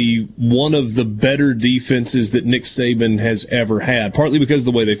to be one of the better defenses that Nick Saban has ever had, partly because of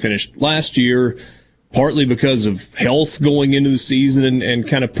the way they finished last year, partly because of health going into the season and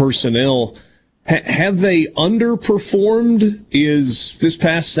kind of personnel. Have they underperformed? Is this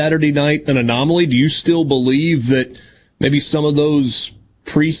past Saturday night an anomaly? Do you still believe that maybe some of those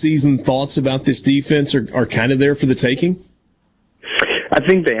preseason thoughts about this defense are kind of there for the taking? I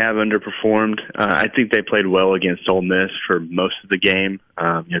think they have underperformed. I think they played well against Ole Miss for most of the game.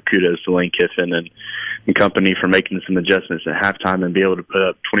 Kudos to Lane Kiffin and company for making some adjustments at halftime and be able to put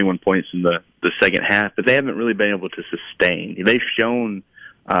up 21 points in the second half. But they haven't really been able to sustain. They've shown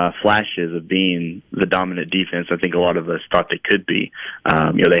flashes of being the dominant defense I think a lot of us thought they could be.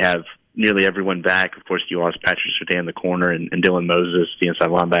 They have nearly everyone back. Of course, you lost Patrick Surtain in the corner and Dylan Moses, the inside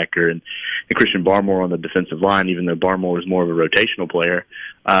linebacker, and Christian Barmore on the defensive line, even though Barmore was more of a rotational player.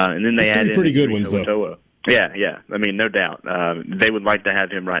 And then they added pretty good ones, though. Yeah. I mean, no doubt. They would like to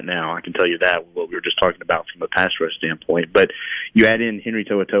have him right now. I can tell you that, what we were just talking about from a pass rush standpoint. But you add in Henry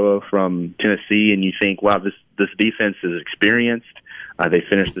To'oTo'o from Tennessee, and you think, wow, this defense is experienced. They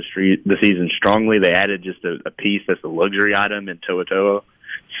finished the season strongly. They added just a piece that's a luxury item in To'oTo'o.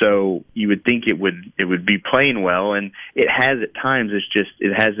 So you would think it would be playing well, and it has at times. It's just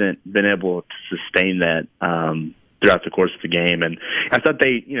it hasn't been able to sustain that throughout the course of the game. And I thought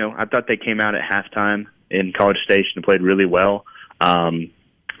they came out at halftime in College Station and played really well. And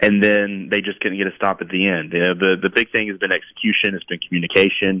then they just couldn't get a stop at the end. The big thing has been execution. It's been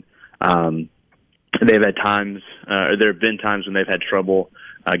communication. they've had times, or there have been times when they've had trouble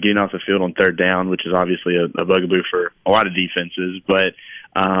getting off the field on third down, which is obviously a bugaboo for a lot of defenses. But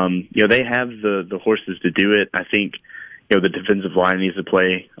they have the horses to do it. I think the defensive line needs to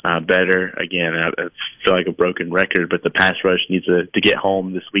play better. Again, I feel like a broken record, but the pass rush needs to get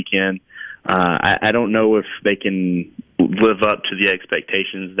home this weekend. I don't know if they can live up to the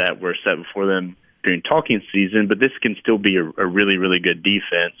expectations that were set before them during talking season, but this can still be a really, really good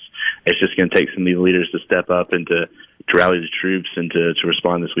defense. It's just going to take some of these leaders to step up and to rally the troops and to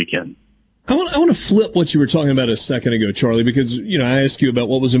respond this weekend. I want to flip what you were talking about a second ago, Charlie, because, I asked you about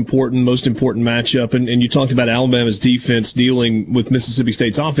what was most important matchup, and you talked about Alabama's defense dealing with Mississippi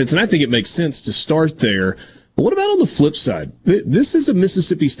State's offense, and I think it makes sense to start there. But what about on the flip side? This is a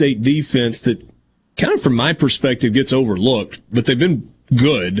Mississippi State defense that kind of, from my perspective, gets overlooked, but they've been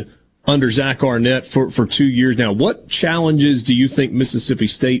good under Zach Arnett for 2 years now. What challenges do you think Mississippi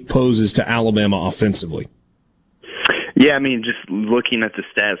State poses to Alabama offensively? Yeah, just looking at the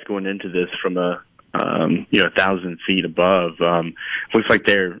stats going into this from 1,000 feet above, looks like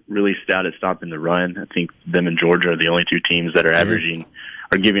they're really stout at stopping the run. I think them and Georgia are the only two teams that are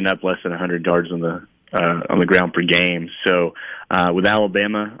giving up less than 100 yards on the ground per game. So with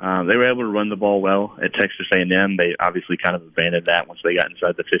Alabama, they were able to run the ball well at Texas A&M. They obviously kind of abandoned that once they got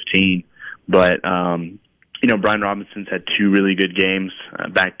inside the 15. But Brian Robinson's had two really good games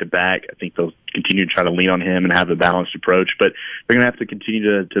back to back. I think they'll continue to try to lean on him and have a balanced approach. But they're going to have to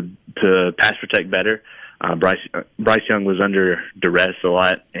continue to pass protect better. Bryce Young was under duress a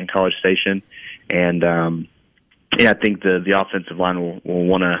lot in College Station, and I think the offensive line will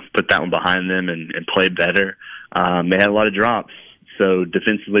want to put that one behind them and play better. They had a lot of drops, so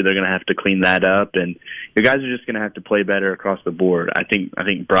defensively they're going to have to clean that up, and the guys are just going to have to play better across the board. I think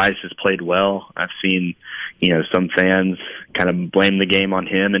Bryce has played well. I've seen some fans kind of blame the game on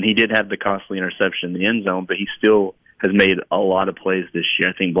him, and he did have the costly interception in the end zone, but he still has made a lot of plays this year.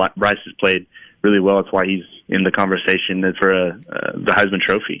 I think Bryce has played really well. That's why he's in the conversation for the Heisman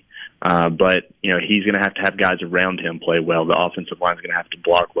Trophy. But he's going to have guys around him play well. The offensive line is going to have to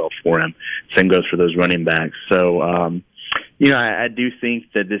block well for him. Same goes for those running backs. So, I do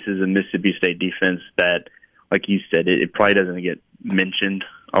think that this is a Mississippi State defense that, like you said, it probably doesn't get mentioned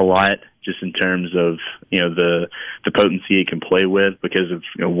a lot, just in terms of the potency it can play with because of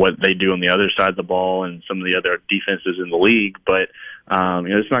what they do on the other side of the ball and some of the other defenses in the league. But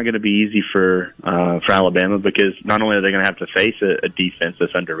it's not going to be easy for Alabama because not only are they going to have to face a defense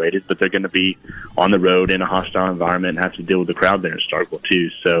that's underrated, but they're going to be on the road in a hostile environment and have to deal with the crowd there in Starkville too.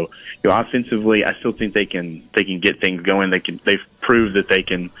 So offensively, I still think they can get things going. They've proved that they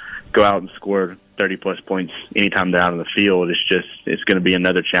can go out and score 30-plus points anytime they're out on the field. It's going to be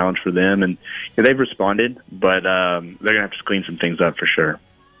another challenge for them, and they've responded, but they're going to have to clean some things up for sure.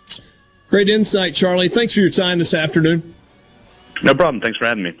 Great insight, Charlie. Thanks for your time this afternoon. No problem. Thanks for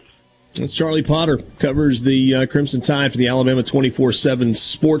having me. That's Charlie Potter, covers the Crimson Tide for the Alabama 24/7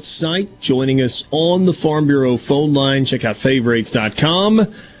 sports site, joining us on the Farm Bureau phone line. Check out favorites.com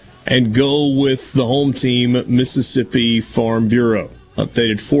and go with the home team, Mississippi Farm Bureau.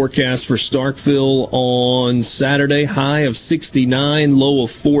 Updated forecast for Starkville on Saturday, high of 69, low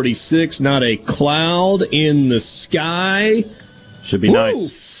of 46. Not a cloud in the sky. Should be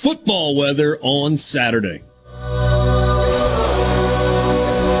nice. Football weather on Saturday.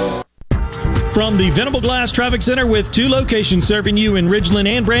 From the Venable Glass Traffic Center with two locations serving you in Ridgeland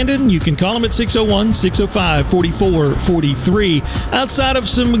and Brandon, you can call them at 601-605-4443. Outside of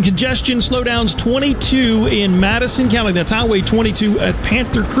some congestion slowdowns, 22 in Madison County. That's Highway 22 at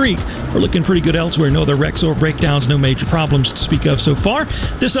Panther Creek. We're looking pretty good elsewhere. No other wrecks or breakdowns, no major problems to speak of so far.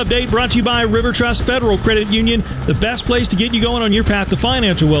 This update brought to you by River Trust Federal Credit Union, the best place to get you going on your path to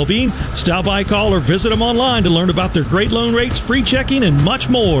financial well-being. Stop by, call, or visit them online to learn about their great loan rates, free checking, and much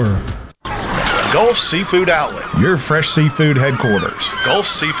more. Gulf Seafood Outlet. Your fresh seafood headquarters. Gulf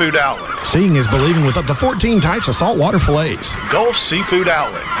Seafood Outlet. Seeing is believing with up to 14 types of saltwater fillets. Gulf Seafood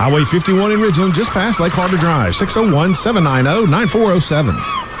Outlet. Highway 51 in Ridgeland, just past Lake Harbor Drive, 601-790-9407.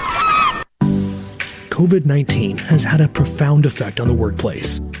 COVID-19 has had a profound effect on the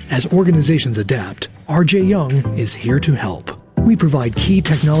workplace. As organizations adapt, RJ Young is here to help. We provide key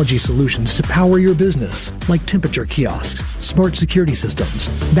technology solutions to power your business, like temperature kiosks, smart security systems,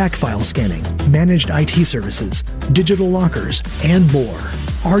 backfile scanning, managed IT services, digital lockers, and more.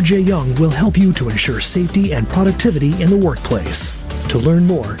 RJ Young will help you to ensure safety and productivity in the workplace. To learn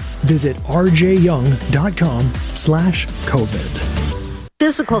more, visit rjyoung.com/COVID.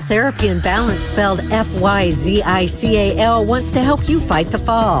 Physical Therapy and Balance, spelled FYZICAL, wants to help you fight the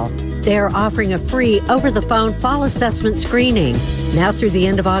fall. They are offering a free over-the-phone fall assessment screening. Now through the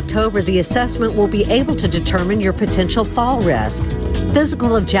end of October, the assessment will be able to determine your potential fall risk.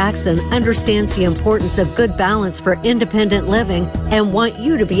 Physical of Jackson understands the importance of good balance for independent living and want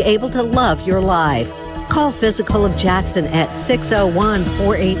you to be able to love your life. Call Physical of Jackson at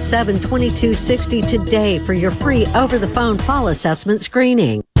 601-487-2260 today for your free over-the-phone fall assessment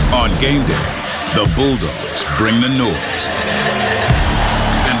screening. On game day, the Bulldogs bring the noise.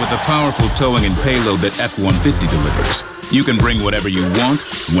 And with the powerful towing and payload that F-150 delivers, you can bring whatever you want,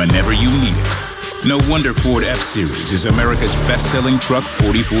 whenever you need it. No wonder Ford F-Series is America's best-selling truck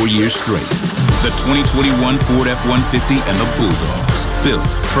 44 years straight. The 2021 Ford F-150 and the Bulldogs,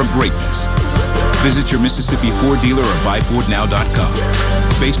 built for greatness. Visit your Mississippi Ford dealer or buyfordnow.com.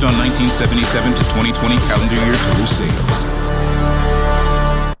 Based on 1977 to 2020 calendar year total sales.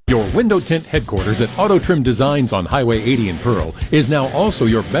 Your window tint headquarters at Auto Trim Designs on Highway 80 in Pearl is now also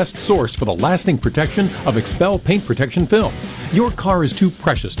your best source for the lasting protection of Expel paint protection film. Your car is too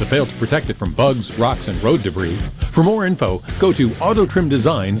precious to fail to protect it from bugs, rocks, and road debris. For more info, go to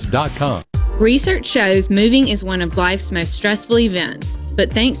autotrimdesigns.com. Research shows moving is one of life's most stressful events,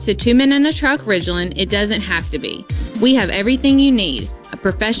 but thanks to Two Men and a Truck Ridgeland, it doesn't have to be. We have everything you need. A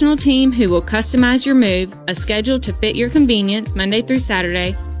professional team who will customize your move, a schedule to fit your convenience Monday through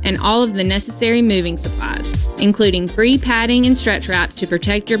Saturday, and all of the necessary moving supplies, including free padding and stretch wrap to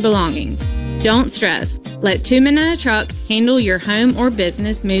protect your belongings. Don't stress. Let Two Men and a Truck handle your home or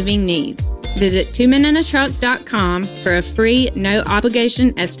business moving needs. Visit twomenandatruck.com for a free,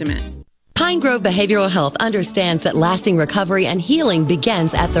 no-obligation estimate. Pine Grove Behavioral Health understands that lasting recovery and healing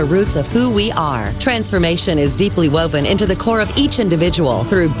begins at the roots of who we are. Transformation is deeply woven into the core of each individual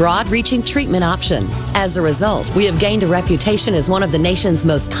through broad-reaching treatment options. As a result, we have gained a reputation as one of the nation's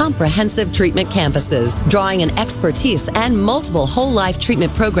most comprehensive treatment campuses, drawing an expertise and multiple whole-life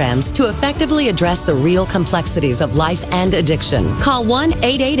treatment programs to effectively address the real complexities of life and addiction. Call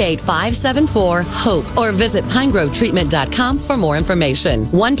 1-888-574-HOPE or visit pinegrovetreatment.com for more information.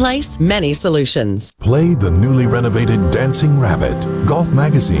 One place, many solutions. Play the newly renovated Dancing Rabbit. Golf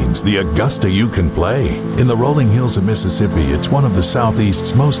Magazine's The Augusta You Can Play. In the rolling hills of Mississippi, it's one of the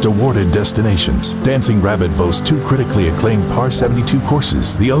Southeast's most awarded destinations. Dancing Rabbit boasts two critically acclaimed par 72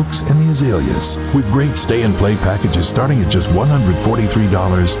 courses, the Oaks and the Azaleas. With great stay and play packages starting at just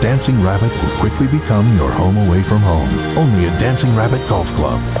 $143, Dancing Rabbit will quickly become your home away from home. Only at Dancing Rabbit Golf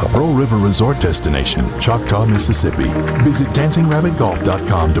Club, a Pearl River resort destination, Choctaw, Mississippi. Visit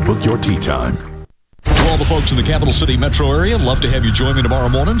DancingRabbitGolf.com to book your tee time. To all the folks in the Capital City metro area, love to have you join me tomorrow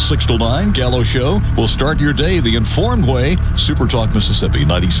morning, 6 till 9, Gallo Show. We'll start your day the informed way. Super Talk Mississippi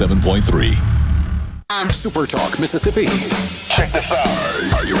 97.3. Super Talk Mississippi. Check this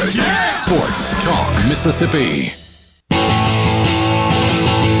out. Are you ready? Yeah! Sports Talk Mississippi.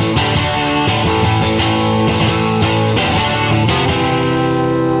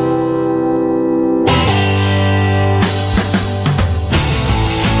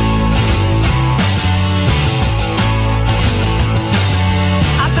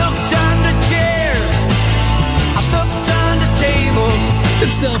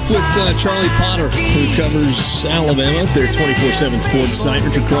 Good stuff with Charlie Potter, who covers Alabama at their 24/7 sports site.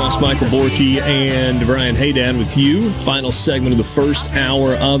 Richard Cross, Michael Borky, and Brian Haydad with you. Final segment of the first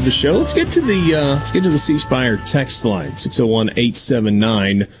hour of the show. Let's get to the C Spire text line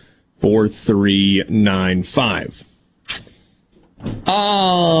 601-879-4395.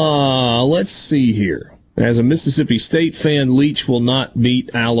 Let's see here. As a Mississippi State fan, Leach will not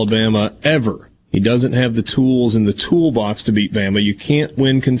beat Alabama ever. He doesn't have the tools in the toolbox to beat Bama. You can't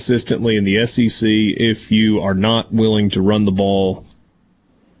win consistently in the SEC if you are not willing to run the ball.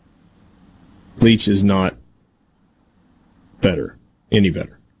 Leach is not any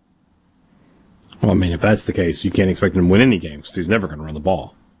better. Well, I mean, if that's the case, you can't expect him to win any games because he's never going to run the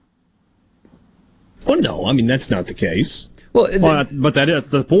ball. Well, no, I mean, that's not the case. But that's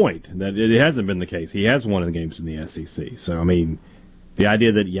the point. That it hasn't been the case. He has won the games in the SEC. So, I mean, the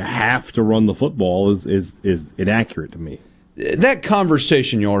idea that you have to run the football is inaccurate to me. That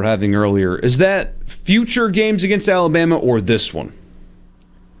conversation you were having earlier, is that future games against Alabama or this one?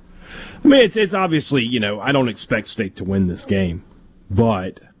 I mean, it's obviously, I don't expect State to win this game.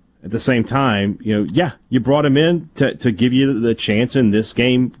 But at the same time, you brought him in to give you the chance in this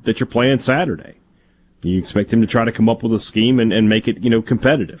game that you're playing Saturday. You expect him to try to come up with a scheme and make it,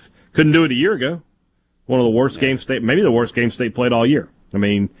 competitive. Couldn't do it a year ago. One of the worst games maybe the worst game State played all year. I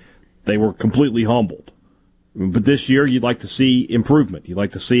mean, they were completely humbled. But this year, you'd like to see improvement. You'd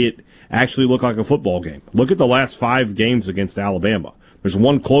like to see it actually look like a football game. Look at the last 5 games against Alabama. There's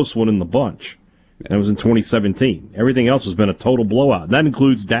one close one in the bunch. And it was in 2017. Everything else has been a total blowout. And that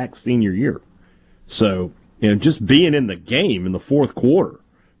includes Dak's senior year. So, just being in the game in the fourth quarter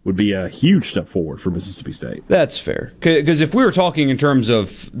would be a huge step forward for Mississippi State. That's fair. Because if we were talking in terms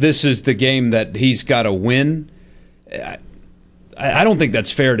of this is the game that he's got to win, I don't think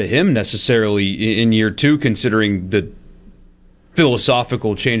that's fair to him necessarily in year two, considering the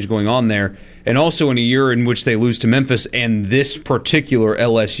philosophical change going on there. And also in a year in which they lose to Memphis and this particular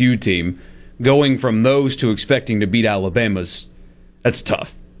LSU team, going from those to expecting to beat Alabama's, that's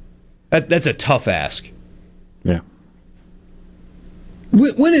tough. That's a tough ask. Yeah.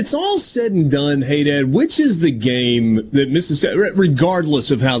 When it's all said and done, hey, Dad, which is the game that Mississippi,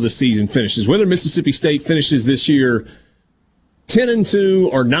 regardless of how the season finishes, whether Mississippi State finishes this year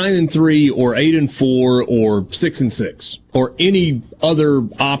 10-2 or 9-3 or 8-4 or 6-6 or any other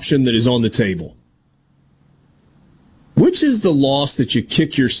option that is on the table, which is the loss that you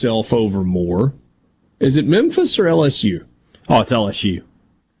kick yourself over more? Is it Memphis or LSU? Oh, it's LSU.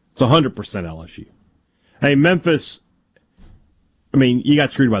 It's 100% LSU. Hey, Memphis, you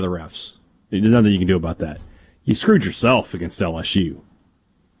got screwed by the refs. There's nothing you can do about that. You screwed yourself against LSU.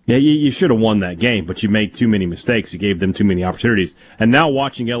 Yeah, you should have won that game, but you made too many mistakes. You gave them too many opportunities. And now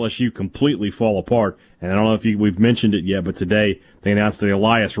watching LSU completely fall apart, and I don't know if we've mentioned it yet, but today they announced that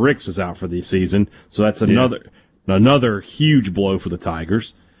Elias Ricks is out for the season, so that's another huge blow for the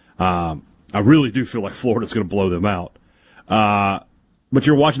Tigers. I really do feel like Florida's going to blow them out. But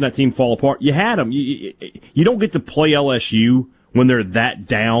you're watching that team fall apart. You had them. You don't get to play LSU when they're that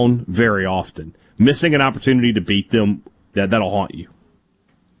down very often. Missing an opportunity to beat them, that'll haunt you.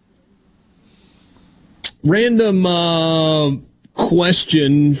 Random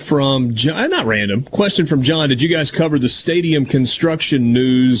question from John. Not random. Question from John. Did you guys cover the stadium construction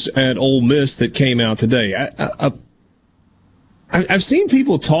news at Ole Miss that came out today? I've seen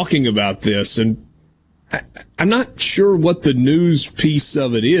people talking about this, and I'm not sure what the news piece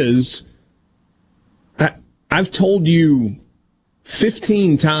of it is. I've told you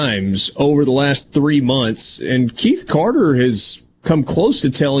 15 times over the last 3 months, and Keith Carter has come close to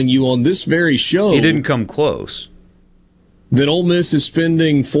telling you on this very show. He didn't come close. That Ole Miss is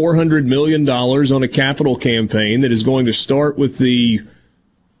spending $400 million on a capital campaign that is going to start with the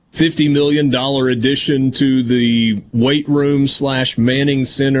 $50 million addition to the weight room / Manning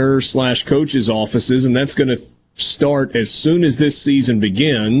Center / coaches' offices, and that's going to start as soon as this season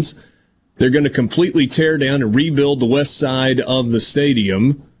begins. They're going to completely tear down and rebuild the west side of the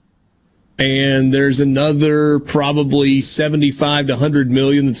stadium. And there's another probably $75 to $100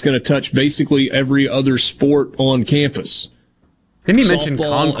 million that's going to touch basically every other sport on campus. Didn't he mention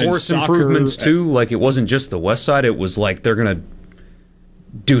concourse improvements too? Like it wasn't just the west side; it was like they're going to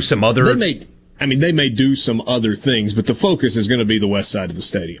do some other. They may do some other things, but the focus is going to be the west side of the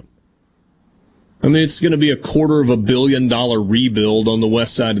stadium. It's going to be a $250 million rebuild on the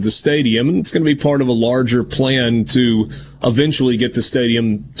west side of the stadium, and it's going to be part of a larger plan to eventually get the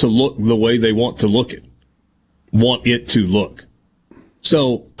stadium to look the way they want to look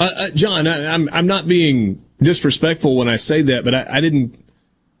So, John, I'm not being disrespectful when I say that, but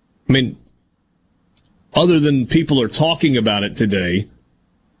other than people are talking about it today,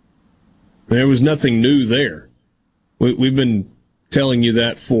 there was nothing new there. We've been telling you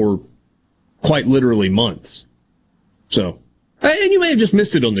that for quite literally months. So, and you may have just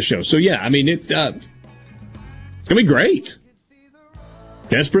missed it on the show. So, yeah, it's going to be great.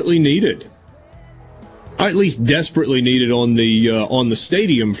 Desperately needed. Or at least desperately needed on the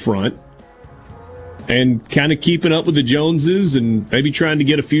stadium front. And kind of keeping up with the Joneses and maybe trying to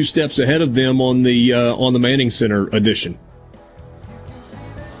get a few steps ahead of them on the Manning Center addition.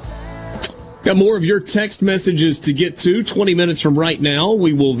 Got more of your text messages to get to. 20 minutes from right now,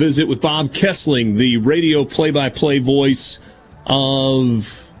 we will visit with Bob Kessling, the radio play-by-play voice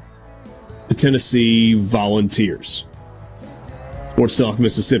of the Tennessee Volunteers. Sports Talk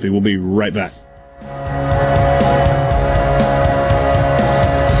Mississippi. We'll be right back.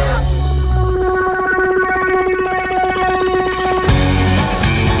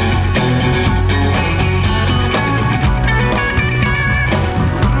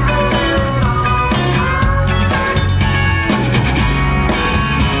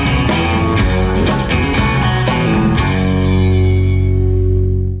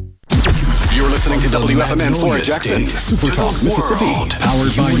 WFMN Florida Jackson, Super Talk Mississippi,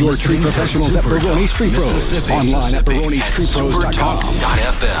 powered by your tree professionals at Barone's Tree Pros. Online at baronestreepros.com.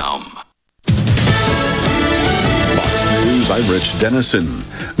 you by Rich Dennison.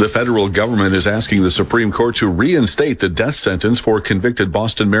 The federal government is asking the Supreme Court to reinstate the death sentence for convicted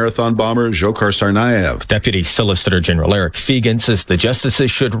Boston Marathon bomber Dzhokhar Tsarnaev. Deputy Solicitor General Eric Fegan says the justices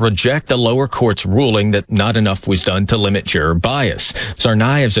should reject the lower court's ruling that not enough was done to limit juror bias.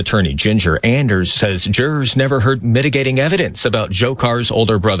 Tsarnaev's attorney Ginger Anders says jurors never heard mitigating evidence about Dzhokhar's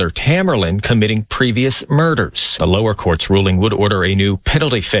older brother Tamerlan committing previous murders. The lower court's ruling would order a new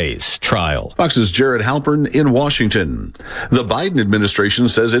penalty phase trial. Fox's Jared Halpern in Washington. The Biden administration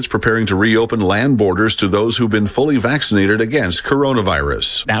says it's preparing to reopen land borders to those who've been fully vaccinated against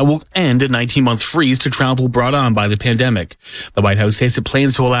coronavirus. That will end a 19-month freeze to travel brought on by the pandemic. The White House says it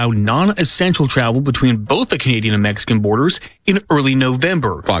plans to allow non-essential travel between both the Canadian and Mexican borders in early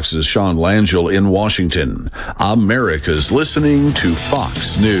November. Fox's Sean Langell in Washington. America's listening to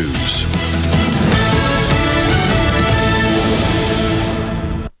Fox News.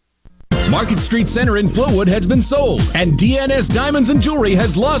 Market Street Center in Flowood has been sold, and DNS Diamonds and Jewelry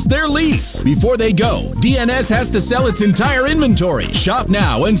has lost their lease. Before they go, DNS has to sell its entire inventory. Shop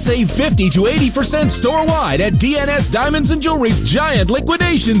now and save 50 to 80% store-wide at DNS Diamonds and Jewelry's giant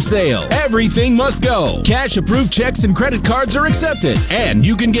liquidation sale. Everything must go. Cash-approved checks and credit cards are accepted, and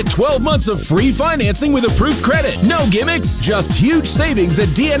you can get 12 months of free financing with approved credit. No gimmicks, just huge savings at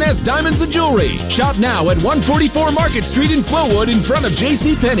DNS Diamonds and Jewelry. Shop now at 144 Market Street in Flowood in front of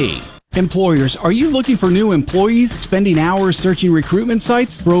JCPenney. Employers, are you looking for new employees, spending hours searching recruitment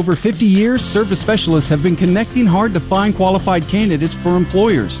sites? For over 50 years, service specialists have been connecting hard to find qualified candidates for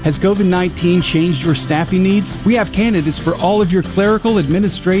employers. Has COVID-19 changed your staffing needs? We have candidates for all of your clerical,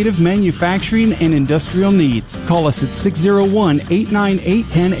 administrative, manufacturing, and industrial needs. Call us at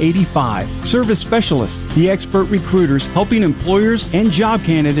 601-898-1085. Service Specialists, the expert recruiters helping employers and job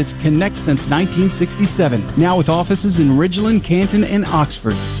candidates connect since 1967. Now with offices in Ridgeland, Canton, and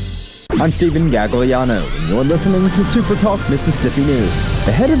Oxford. I'm Stephen Gagliano, and you're listening to Super Talk Mississippi News.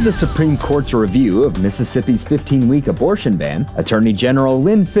 Ahead of the Supreme Court's review of Mississippi's 15-week abortion ban, Attorney General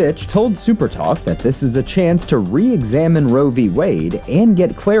Lynn Fitch told Super Talk that this is a chance to re-examine Roe v. Wade and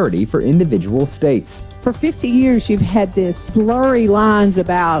get clarity for individual states. For 50 years, you've had this blurry lines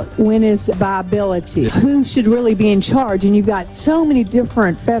about when is viability, who should really be in charge, and you've got so many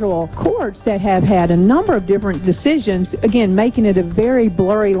different federal courts that have had a number of different decisions, again, making it a very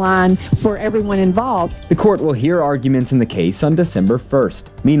blurry line for everyone involved. The court will hear arguments in the case on December 1st.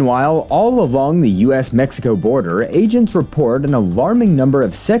 Meanwhile, all along the U.S.-Mexico border, agents report an alarming number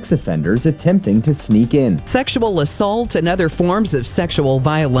of sex offenders attempting to sneak in. Sexual assault and other forms of sexual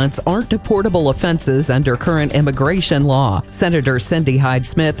violence aren't deportable offenses under current immigration law. Senator Cindy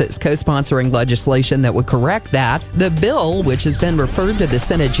Hyde-Smith is co-sponsoring legislation that would correct that. The bill, which has been referred to the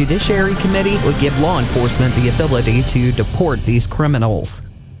Senate Judiciary Committee, would give law enforcement the ability to deport these criminals.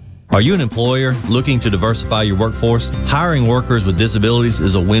 Are you an employer looking to diversify your workforce? Hiring workers with disabilities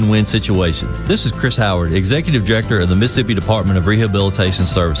is a win-win situation. This is Chris Howard, Executive Director of the Mississippi Department of Rehabilitation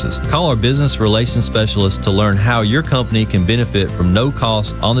Services. Call our Business Relations Specialist to learn how your company can benefit from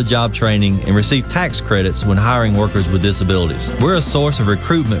no-cost, on-the-job training and receive tax credits when hiring workers with disabilities. We're a source of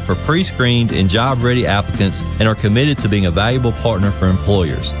recruitment for pre-screened and job-ready applicants and are committed to being a valuable partner for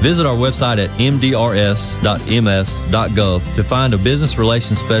employers. Visit our website at mdrs.ms.gov to find a business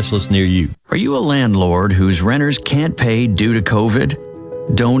relations specialist near you. Are you a landlord whose renters can't pay due to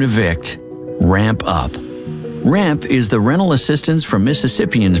COVID? Don't evict. Ramp up. RAMP is the Rental Assistance for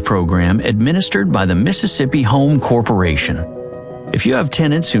Mississippians program administered by the Mississippi Home Corporation. If you have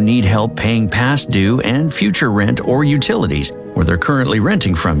tenants who need help paying past due and future rent or utilities, or they're currently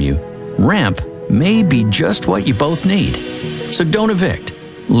renting from you, RAMP may be just what you both need. So don't evict.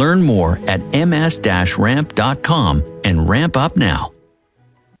 Learn more at ms-ramp.com and ramp up now.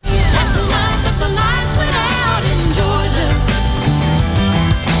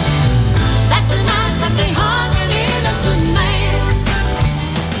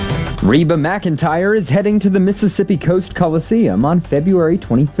 Reba McEntire is heading to the Mississippi Coast Coliseum on February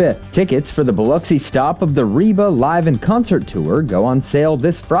 25th. Tickets for the Biloxi stop of the Reba Live and Concert Tour go on sale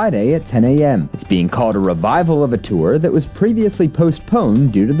this Friday at 10 a.m. It's being called a revival of a tour that was previously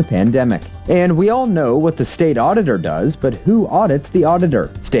postponed due to the pandemic. And we all know what the state auditor does, but who audits the auditor?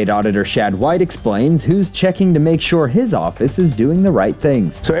 State Auditor Shad White explains who's checking to make sure his office is doing the right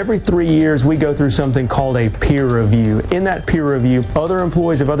things. So every 3 years we go through something called a peer review. In that peer review, other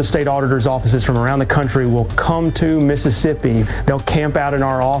employees of other state auditors' offices from around the country will come to Mississippi. They'll camp out in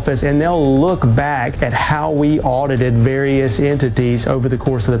our office and they'll look back at how we audited various entities over the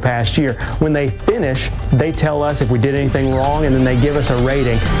course of the past year. When they finish, they tell us if we did anything wrong and then they give us a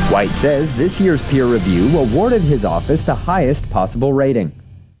rating. White says this year's peer review awarded his office the highest possible rating.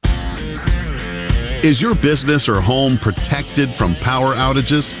 Is your business or home protected from power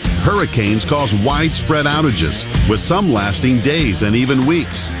outages? Hurricanes cause widespread outages, with some lasting days and even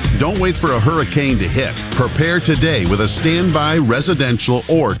weeks. Don't wait for a hurricane to hit. Prepare today with a standby residential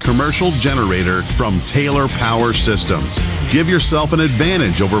or commercial generator from Taylor Power Systems. Give yourself an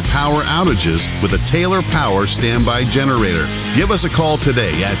advantage over power outages with a Taylor Power standby generator. Give us a call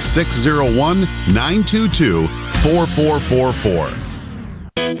today at 601-922-4444.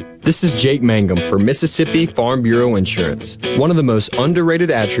 This is Jake Mangum for Mississippi Farm Bureau Insurance. One of the most underrated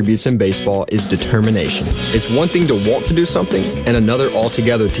attributes in baseball is determination. It's one thing to want to do something and another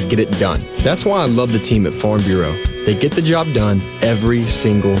altogether to get it done. That's why I love the team at Farm Bureau. They get the job done every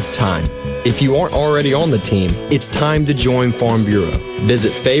single time. If you aren't already on the team, it's time to join Farm Bureau.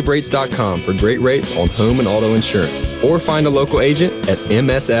 Visit favrates.com for great rates on home and auto insurance, or find a local agent at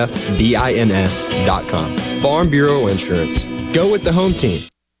msfbins.com. Farm Bureau Insurance. Go with the home team.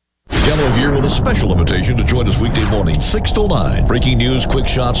 Gallo here with a special invitation to join us weekday morning, 6 till 9. Breaking news, quick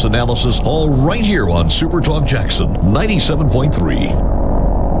shots, analysis, all right here on Super Talk Jackson 97.3.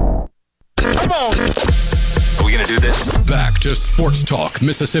 Come on. Are we going to do this? Back to Sports Talk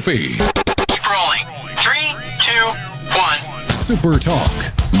Mississippi. Keep rolling. 3, 2, 1. Super Talk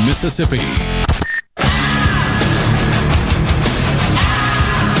Mississippi.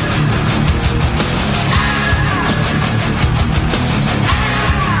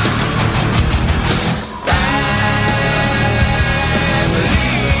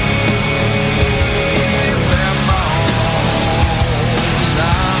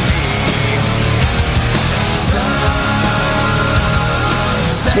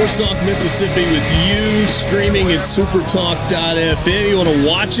 Sports Talk Mississippi with you, streaming at supertalk.fm. You want to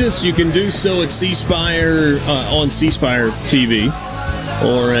watch us? You can do so at C-Spire, on C-Spire TV,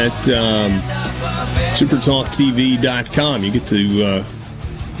 or at supertalktv.com. You get to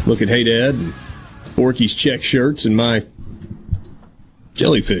look at Hey Dad and Borky's check shirts and my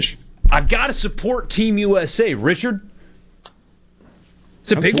jellyfish. I've got to support Team USA, Richard.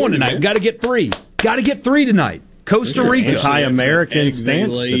 It's a big one tonight. We've got to get 3. Got to get 3 tonight. Costa Rica. Anti-American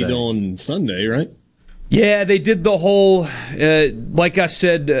stance laid today. on Sunday, right? Yeah, they did the whole, like I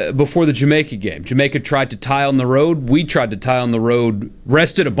said before the Jamaica game. Jamaica tried to tie on the road. We tried to tie on the road.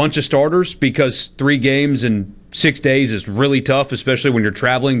 Rested a bunch of starters because 3 games in 6 days is really tough, especially when you're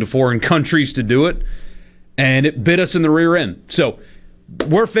traveling to foreign countries to do it. And it bit us in the rear end. So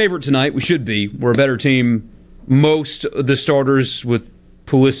we're favored tonight. We should be. We're a better team. Most of the starters, with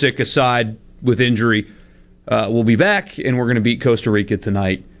Pulisic aside with injury, we'll be back, and we're going to beat Costa Rica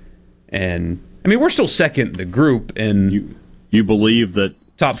tonight. And I mean, we're still second in the group, and you believe that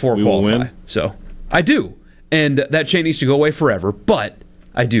top 4 we qualify. will win? So I do, and that chain needs to go away forever. But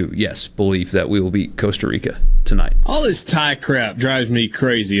I do, yes, believe that we will beat Costa Rica tonight. All this tie crap drives me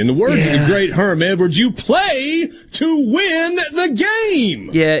crazy. In the words of the great Herm Edwards, you play to win the game.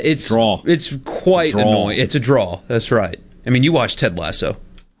 Yeah, it's quite annoying. It's a draw. That's right. I mean, you watch Ted Lasso.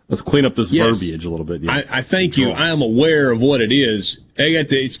 Let's clean up this verbiage a little bit. Yeah. I thank you. I am aware of what it is.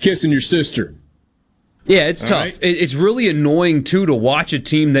 It's kissing your sister. Yeah, it's tough. Right. It's really annoying, too, to watch a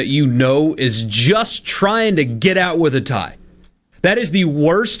team that you know is just trying to get out with a tie. That is the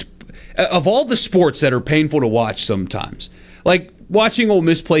worst of all the sports that are painful to watch sometimes. Like watching Ole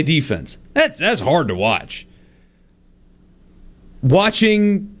Miss play defense. That's hard to watch.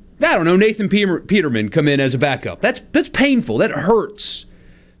 Watching, I don't know, Nathan Peterman come in as a backup. That's painful. That hurts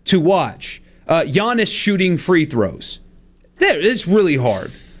to watch. Giannis shooting free throws. It's really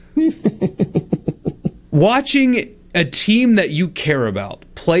hard. Watching a team that you care about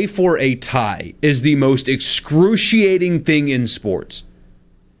play for a tie is the most excruciating thing in sports.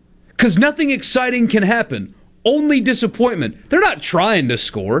 Because nothing exciting can happen. Only disappointment. They're not trying to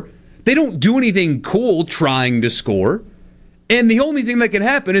score. They don't do anything cool trying to score. And the only thing that can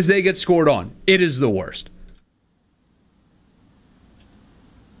happen is they get scored on. It is the worst.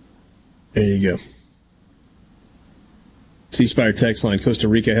 There you go. C-Spire text line, Costa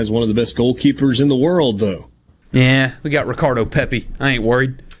Rica has one of the best goalkeepers in the world, though. Yeah, we got Ricardo Pepi. I ain't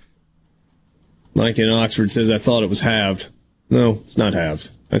worried. Mike in Oxford says, I thought it was halved. No, it's not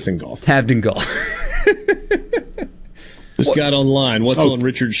halved. That's in golf. Halved in golf. Just got online. What's on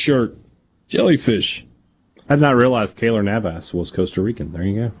Richard's shirt? Jellyfish. I did not realize Keylor Navas was Costa Rican. There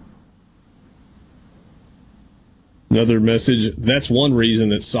you go. Another message. That's one reason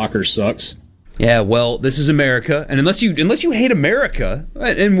that soccer sucks. Yeah, well, this is America, and unless you hate America,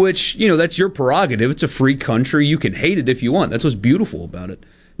 in which, that's your prerogative, it's a free country, you can hate it if you want. That's what's beautiful about it.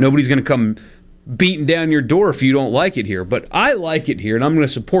 Nobody's going to come beating down your door if you don't like it here, but I like it here, and I'm going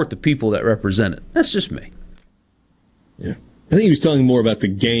to support the people that represent it. That's just me. Yeah. I think he was talking more about the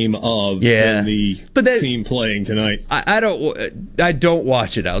game of than the team playing tonight. I don't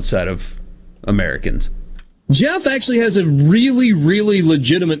watch it outside of Americans. Jeff actually has a really, really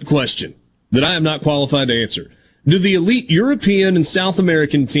legitimate question that I am not qualified to answer. Do the elite European and South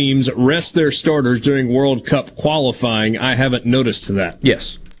American teams rest their starters during World Cup qualifying? I haven't noticed that.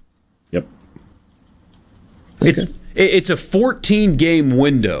 Yes. Yep. Okay. It's a 14-game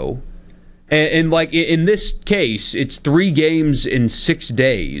window. And like in this case, it's 3 games in 6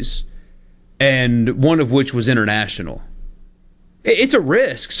 days, and one of which was international. It's a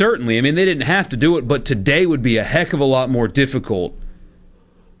risk, certainly. I mean, they didn't have to do it, but today would be a heck of a lot more difficult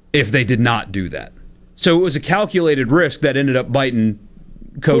if they did not do that. So it was a calculated risk that ended up biting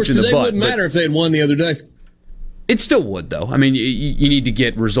Coach in the butt. Today wouldn't matter if they had won the other day. It still would, though. I mean, you need to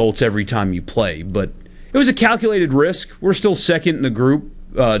get results every time you play, but it was a calculated risk. We're still second in the group.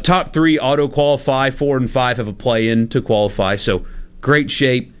 Top 3 auto-qualify, 4 and 5 have a play-in to qualify, so great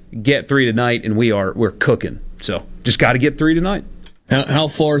shape. Get 3 tonight, and we're cooking. So just got to get 3 tonight. How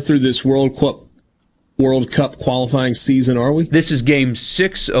far through this World Cup qualifying season are we? This is game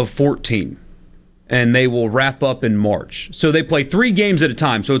 6 of 14, and they will wrap up in March. So they play 3 games at a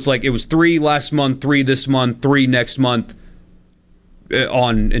time. So it's like it was 3 last month, 3 this month, 3 next month,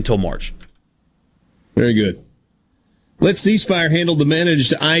 on until March. Very good. Let C Spire handle the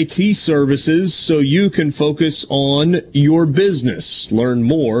managed IT services so you can focus on your business. Learn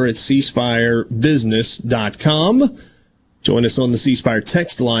more at cspirebusiness.com. Join us on the C Spire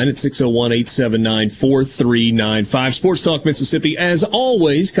text line at 601-879-4395. Sports Talk Mississippi, as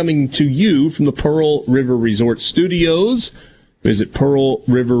always, coming to you from the Pearl River Resort Studios. Visit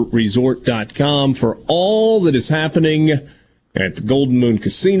pearlriverresort.com for all that is happening at the Golden Moon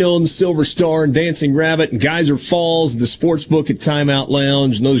Casino and the Silver Star and Dancing Rabbit and Geyser Falls, the Sportsbook at Timeout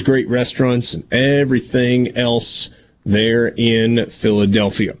Lounge, and those great restaurants and everything else there in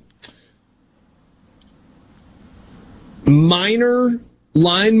Philadelphia. Minor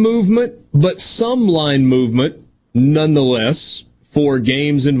line movement, but some line movement nonetheless for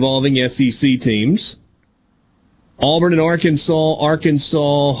games involving SEC teams. Auburn and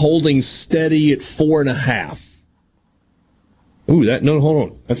Arkansas holding steady at 4.5. Ooh, hold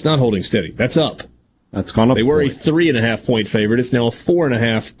on. That's not holding steady. That's up. That's gone up. They were a 3.5 point favorite. It's now a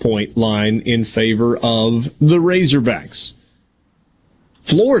 4.5 point line in favor of the Razorbacks.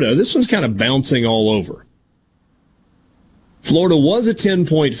 Florida, this one's kind of bouncing all over. Florida was a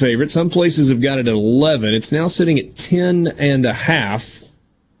 10-point favorite. Some places have got it at 11. It's now sitting at 10.5. A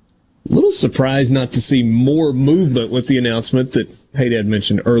little surprised not to see more movement with the announcement that Haydad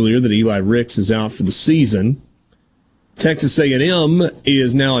mentioned earlier that Eli Ricks is out for the season. Texas A&M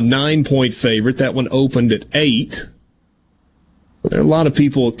is now a 9-point favorite. That one opened at 8. There are a lot of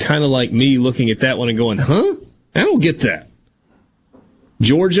people kind of like me looking at that one and going, huh? I don't get that.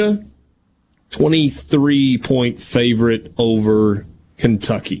 Georgia, 23-point favorite over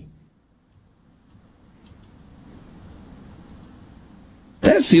Kentucky.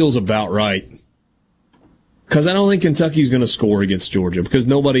 That feels about right. Because I don't think Kentucky's going to score against Georgia because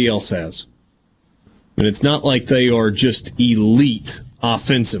nobody else has. And it's not like they are just elite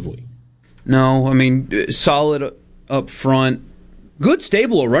offensively. No, I mean, solid up front. Good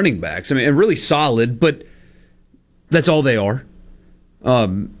stable of running backs. I mean, really solid, but that's all they are.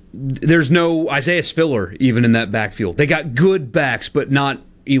 There's no Isaiah Spiller even in that backfield. They got good backs, but not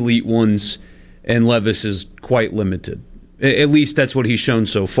elite ones, and Levis is quite limited. At least that's what he's shown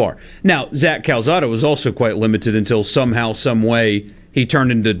so far. Now, Zach Calzada was also quite limited until somehow, some way, he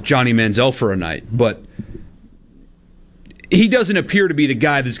turned into Johnny Manziel for a night. But he doesn't appear to be the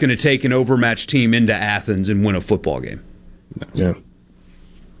guy that's going to take an overmatched team into Athens and win a football game. Yeah.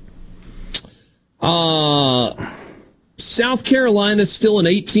 South Carolina still an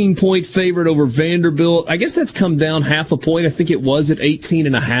 18-point favorite over Vanderbilt. I guess that's come down half a point. I think it was at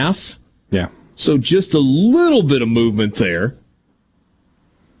 18.5. Yeah. So just a little bit of movement there.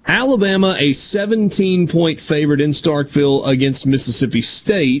 Alabama, a 17-point favorite in Starkville against Mississippi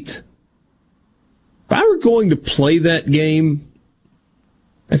State. If I were going to play that game,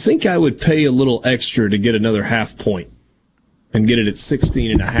 I think I would pay a little extra to get another half point and get it at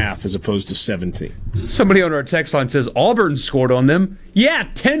 16.5 as opposed to 17. Somebody on our text line says Auburn scored on them. Yeah,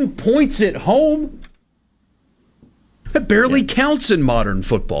 10 points at home. That barely counts in modern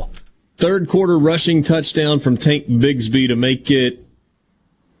football. Third quarter rushing touchdown from Tank Bigsby to make it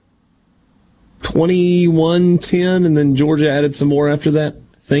 21-10, and then Georgia added some more after that,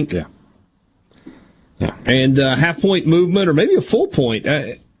 I think. Yeah. And half-point movement, or maybe a full point.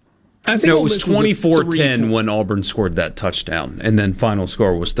 I think it was 24-10 when Auburn scored that touchdown, and then final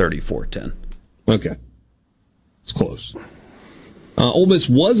score was 34-10. Okay. It's close. Ole Miss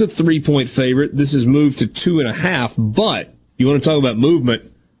was a 3-point favorite. This has moved to 2.5. But you want to talk about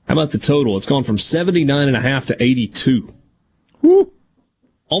movement? How about the total? It's gone from 79.5 to 82. Woo.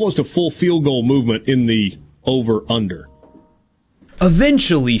 Almost a full field goal movement in the over-under.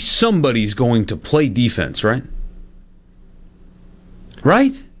 Eventually, somebody's going to play defense, right?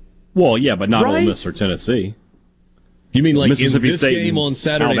 Right? Well, yeah, but not Ole Miss or Tennessee. You mean like Mississippi in this State game on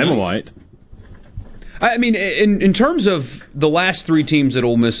Saturday Alabama night? Might. I mean, in terms of the last 3 teams that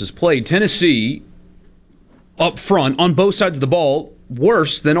Ole Miss has played, Tennessee, up front, on both sides of the ball,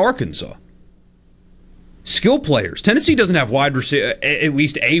 worse than Arkansas. Skill players. Tennessee doesn't have at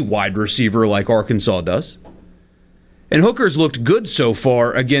least a wide receiver like Arkansas does. And Hooker's looked good so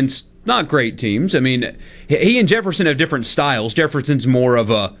far against not great teams. I mean, he and Jefferson have different styles. Jefferson's more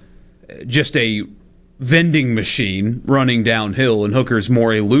of just a vending machine running downhill, and Hooker's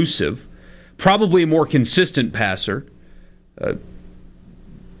more elusive. Probably a more consistent passer.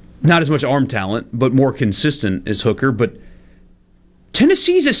 Not as much arm talent, but more consistent is Hooker. But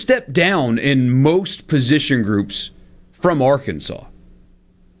Tennessee's a step down in most position groups from Arkansas.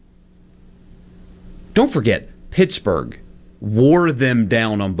 Don't forget, Pittsburgh wore them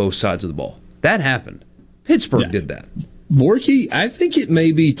down on both sides of the ball. That happened. Pittsburgh did that. Borky, I think it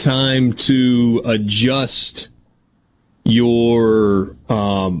may be time to adjust your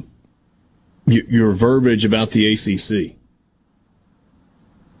verbiage about the ACC.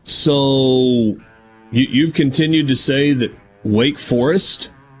 So you've continued to say that Wake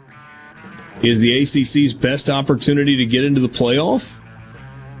Forest is the ACC's best opportunity to get into the playoff?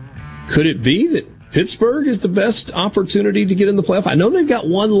 Could it be that Pittsburgh is the best opportunity to get in the playoff? I know they've got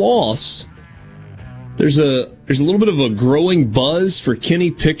one loss. There's a little bit of a growing buzz for Kenny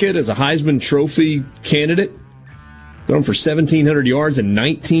Pickett as a Heisman Trophy candidate. Going for 1,700 yards and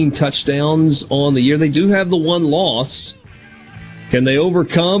 19 touchdowns on the year. They do have the one loss. Can they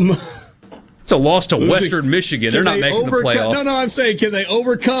overcome? It's a loss to Western Michigan. They're not making the playoff. No, I'm saying, can they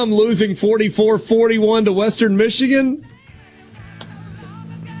overcome losing 44-41 to Western Michigan?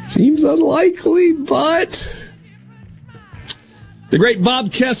 Seems unlikely, but the great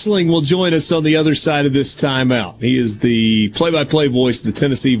Bob Kessling will join us on the other side of this timeout. He is the play-by-play voice of the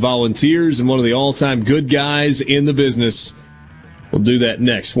Tennessee Volunteers and one of the all-time good guys in the business. We'll do that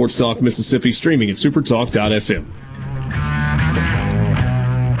next. Sports Talk Mississippi, streaming at supertalk.fm.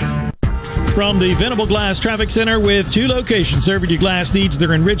 From the Venable Glass Traffic Center with 2 locations serving your glass needs.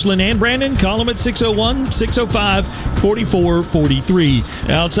 They're in Ridgeland and Brandon. Call them at 601-605-4443.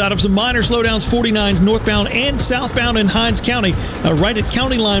 Outside of some minor slowdowns, 49s northbound and southbound in Hinds County. Right at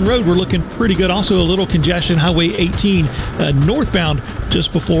County Line Road, we're looking pretty good. Also a little congestion, Highway 18 northbound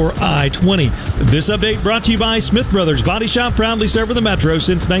just before I-20. This update brought to you by Smith Brothers Body Shop, proudly serving the Metro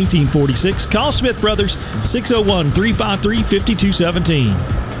since 1946. Call Smith Brothers, 601-353-5217.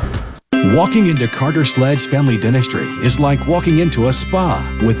 Walking into Carter Sledge Family Dentistry is like walking into a spa.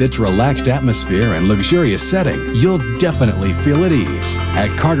 With its relaxed atmosphere and luxurious setting, you'll definitely feel at ease.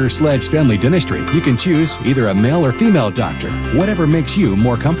 At Carter Sledge Family Dentistry, you can choose either a male or female doctor, whatever makes you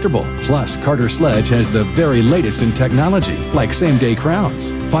more comfortable. Plus, Carter Sledge has the very latest in technology, like same-day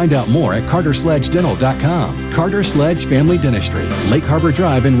crowns. Find out more at cartersledgedental.com. Carter Sledge Family Dentistry, Lake Harbor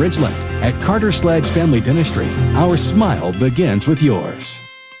Drive in Ridgeland. At Carter Sledge Family Dentistry, our smile begins with yours.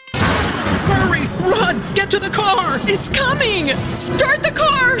 Hurry! Run! Get to the car! It's coming! Start the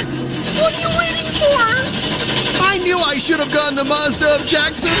car! What are you waiting for? I knew I should have gone to Mazda of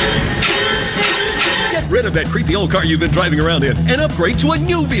Jackson! Get rid of that creepy old car you've been driving around in and upgrade to a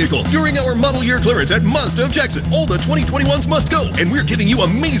new vehicle during our model year clearance at Mazda of Jackson. All the 2021s must go, and we're giving you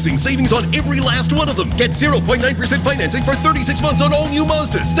amazing savings on every last one of them. Get 0.9% financing for 36 months on all new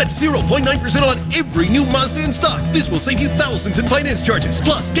Mazdas. That's 0.9% on every new Mazda in stock. This will save you thousands in finance charges.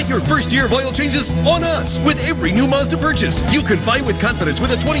 Plus, get your first year of oil changes on us with every new Mazda purchase. You can buy with confidence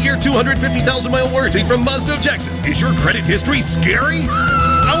with a 20-year, 250,000-mile warranty from Mazda of Jackson. Is your credit history scary?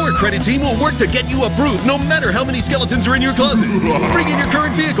 Our credit team will work to get you approved no matter how many skeletons are in your closet. Bring in your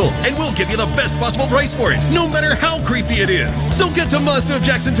current vehicle and we'll give you the best possible price for it, no matter how creepy it is. So get to Mazda of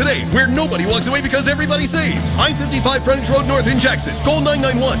Jackson today, where nobody walks away because everybody saves. I-55 Frontage Road North in Jackson. Call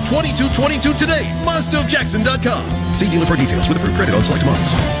 991-2222 today. MazdaofJackson.com. See dealer for details with approved credit on select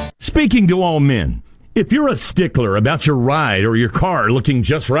models. Speaking to all men, if you're a stickler about your ride or your car looking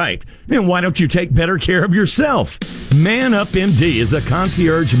just right, then why don't you take better care of yourself? Man Up MD is a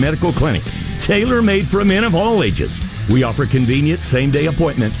concierge medical clinic, tailor-made for men of all ages. We offer convenient same-day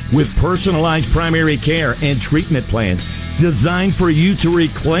appointments with personalized primary care and treatment plans designed for you to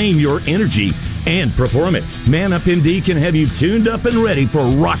reclaim your energy and performance. Man Up MD can have you tuned up and ready for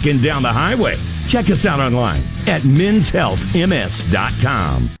rocking down the highway. Check us out online at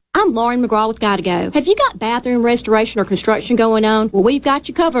menshealthms.com. I'm Lauren McGraw with Gotta Go. Have you got bathroom restoration or construction going on? Well, we've got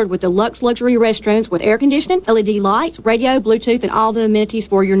you covered with the Luxe Luxury Restrooms with air conditioning, LED lights, radio, Bluetooth, and all the amenities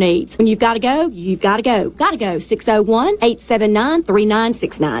for your needs. When you've got to go, you've got to go. Gotta Go,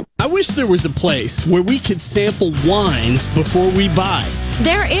 601-879-3969. I wish there was a place where we could sample wines before we buy.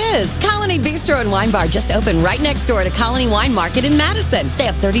 There is. Colony Bistro and Wine Bar just opened right next door to Colony Wine Market in Madison. They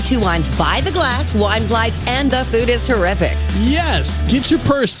have 32 wines by the glass, wine flights, and the food is terrific. Yes, get your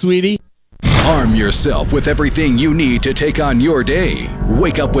purse, sweetie. Arm yourself with everything you need to take on your day.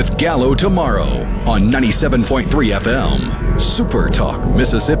 Wake up with Gallo tomorrow on 97.3 FM. Super Talk,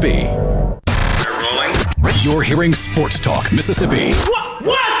 Mississippi. You're hearing Sports Talk, Mississippi.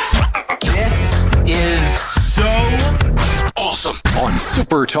 What? This is so awesome on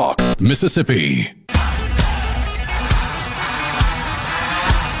Super Talk, Mississippi.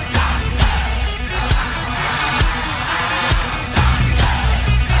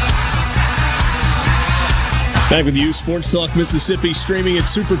 Back with you, Sports Talk Mississippi, streaming at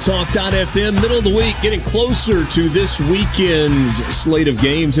supertalk.fm. Middle of the week, getting closer to this weekend's slate of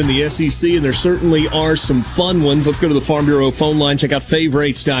games in the SEC, and there certainly are some fun ones. Let's go to the Farm Bureau phone line, check out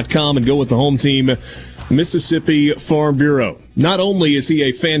favorites.com, and go with the home team, Mississippi Farm Bureau. Not only is he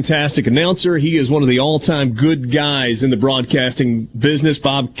a fantastic announcer, he is one of the all-time good guys in the broadcasting business.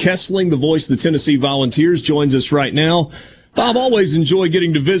 Bob Kessling, the voice of the Tennessee Volunteers, joins us right now. Bob, always enjoy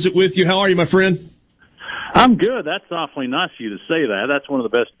getting to visit with you. How are you, my friend? I'm good. That's awfully nice of you to say that. That's one of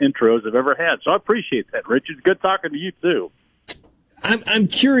the best intros I've ever had. So I appreciate that, Rich. It's good talking to you, too. I'm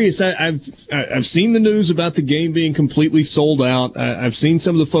curious. I've seen the news about the game being completely sold out. I've seen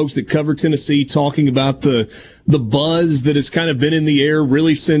some of the folks that cover Tennessee talking about the buzz that has kind of been in the air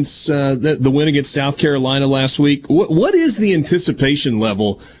really since the win against South Carolina last week. What is the anticipation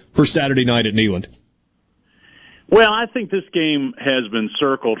level for Saturday night at Neyland? Well, I think this game has been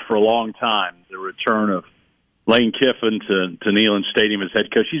circled for a long time. The return of Lane Kiffin to Neyland Stadium as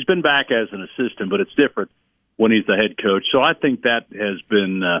head coach. He's been back as an assistant, but it's different when he's the head coach. So I think that has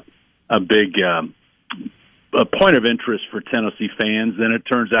been a big a point of interest for Tennessee fans. Then it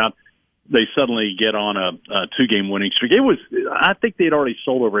turns out they suddenly get on a two-game winning streak. I think they'd already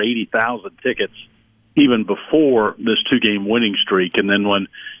sold over 80,000 tickets even before this two-game winning streak. And then when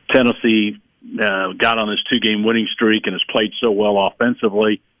Tennessee got on this two-game winning streak and has played so well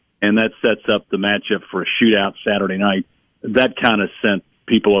offensively, and that sets up the matchup for a shootout Saturday night, that kind of sent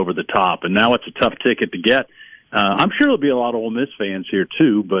people over the top. And now it's a tough ticket to get. I'm sure there'll be a lot of Ole Miss fans here,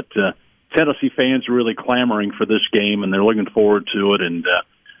 too, but Tennessee fans are really clamoring for this game, and they're looking forward to it, and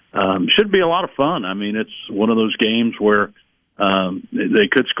should be a lot of fun. I mean, it's one of those games where they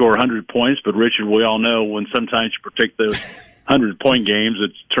could score 100 points, but, Richard, we all know when sometimes you predict those 100-point games,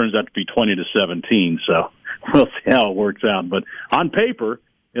 it turns out to be 20-17, so we'll see how it works out. But on paper,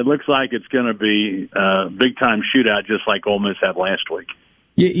 it looks like it's going to be a big-time shootout just like Ole Miss had last week.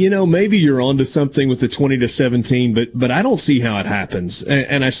 You know, maybe you're onto something with the 20-17, but I don't see how it happens.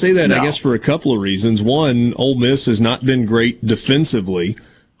 And I say that, I guess, for a couple of reasons. One, Ole Miss has not been great defensively.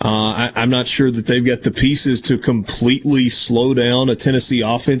 I'm not sure that they've got the pieces to completely slow down a Tennessee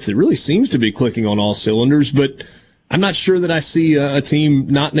offense that really seems to be clicking on all cylinders, but I'm not sure that I see a team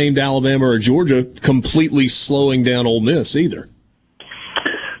not named Alabama or Georgia completely slowing down Ole Miss either.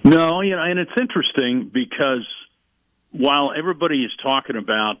 No, and it's interesting because while everybody is talking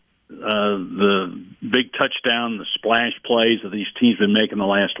about the big touchdown, the splash plays that these teams have been making the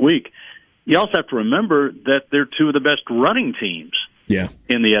last week, you also have to remember that they're two of the best running teams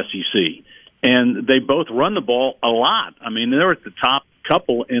in the SEC. And they both run the ball a lot. I mean, they're at the top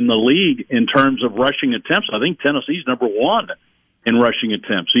couple in the league in terms of rushing attempts. I think Tennessee's number one in rushing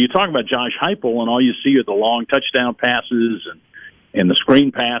attempts. So you talk about Josh Heupel, and all you see are the long touchdown passes and the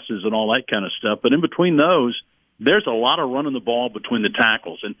screen passes and all that kind of stuff. But in between those, there's a lot of running the ball between the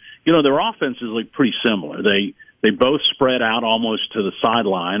tackles. And, their offenses look pretty similar. They both spread out almost to the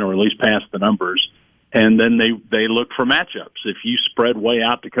sideline, or at least past the numbers, and then they look for matchups. If you spread way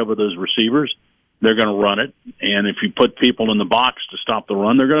out to cover those receivers, they're going to run it. And if you put people in the box to stop the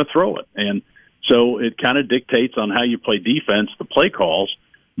run, they're going to throw it. And so it kind of dictates on how you play defense, the play calls.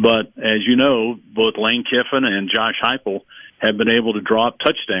 But as you know, both Lane Kiffin and Josh Heupel have been able to draw up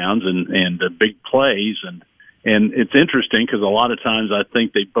touchdowns and big plays. And it's interesting because a lot of times I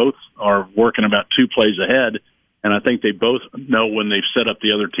think they both are working about two plays ahead, and I think they both know when they've set up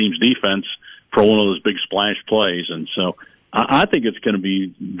the other team's defense for one of those big splash plays. And so I think it's going to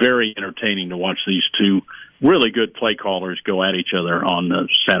be very entertaining to watch these two really good play callers go at each other on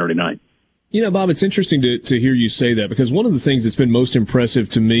Saturday night. You know, Bob, it's interesting to hear you say that, because one of the things that's been most impressive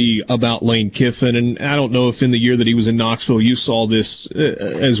to me about Lane Kiffin, and I don't know if in the year that he was in Knoxville you saw this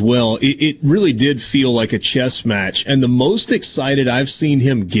as well, it really did feel like a chess match. And the most excited I've seen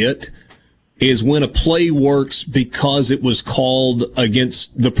him get is when a play works because it was called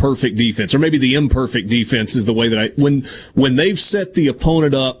against the perfect defense, or maybe the imperfect defense is the way that when they've set the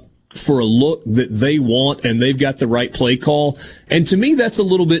opponent up for a look that they want and they've got the right play call. And to me, that's a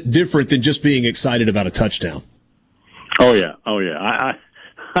little bit different than just being excited about a touchdown. Oh yeah.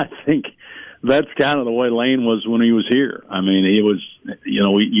 I think that's kind of the way Lane was when he was here. I mean, he was,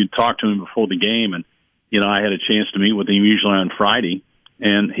 you talked to him before the game, and, I had a chance to meet with him usually on Friday,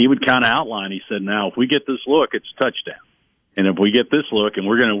 and he would kind of outline. He said, now, if we get this look, it's a touchdown. And if we get this look, and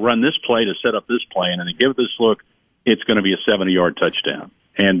we're going to run this play to set up this play, and then give this look, it's going to be a 70-yard touchdown.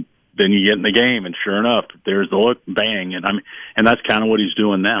 And then you get in the game, and sure enough, there's the look, bang, and that's kind of what he's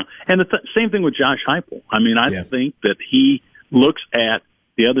doing now. And the same thing with Josh Heupel. I mean, I think that he looks at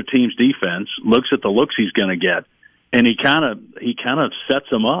the other team's defense, looks at the looks he's going to get, and he kind of sets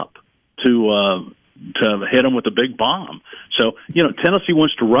them up to hit them with a big bomb. So Tennessee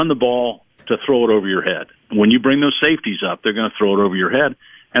wants to run the ball to throw it over your head. When you bring those safeties up, they're going to throw it over your head.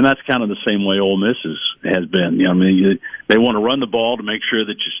 And that's kind of the same way Ole Miss has been. They want to run the ball to make sure that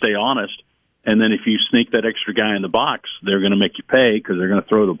you stay honest, and then if you sneak that extra guy in the box, they're going to make you pay because they're going to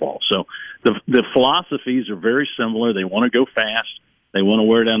throw the ball. So the philosophies are very similar. They want to go fast. They want to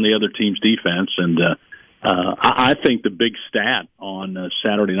wear down the other team's defense. And I think the big stat on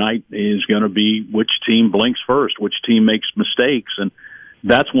Saturday night is going to be which team blinks first, which team makes mistakes. And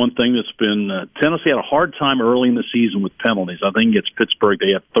that's one thing that's been Tennessee had a hard time early in the season with penalties. I think against Pittsburgh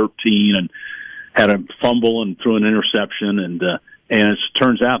they had 13 and had a fumble and threw an interception, and it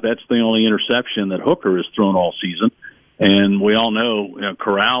turns out that's the only interception that Hooker has thrown all season. And we all know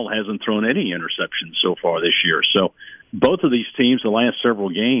Corral hasn't thrown any interceptions so far this year. So both of these teams, the last several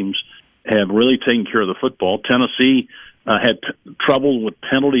games, have really taken care of the football. Tennessee had trouble with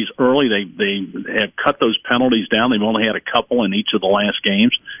penalties early. They have cut those penalties down. They've only had a couple in each of the last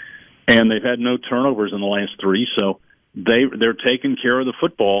games, and they've had no turnovers in the last three. So they're taking care of the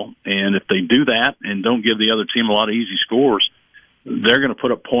football, and if they do that and don't give the other team a lot of easy scores, they're going to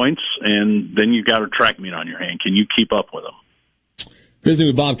put up points, and then you've got a track meet on your hand. Can you keep up with them? Visiting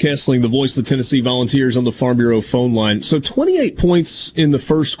with Bob Kessling, the voice of the Tennessee Volunteers, on the Farm Bureau phone line. So 28 points in the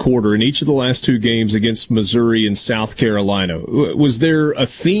first quarter in each of the last two games against Missouri and South Carolina. Was there a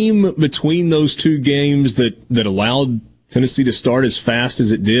theme between those two games that allowed Tennessee to start as fast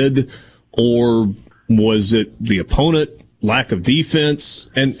as it did? Or was it the opponent, lack of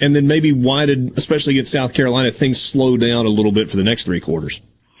defense? And then maybe why did, especially against South Carolina, things slow down a little bit for the next three quarters?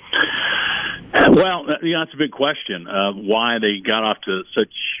 Well, that's a big question. Why they got off to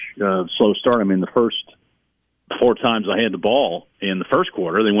such a slow start. I mean, the first four times I had the ball in the first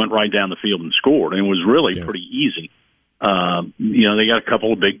quarter, they went right down the field and scored, and it was really pretty easy. They got a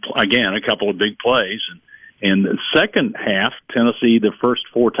couple of big plays, and the second half, Tennessee, the first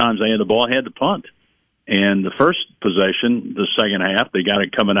four times they had the ball, had to punt. And the first possession, the second half, they got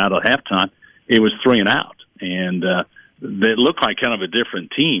it coming out of halftime. It was 3-and-out, and they looked like kind of a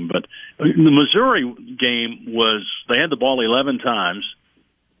different team. But the Missouri game was they had the ball 11 times,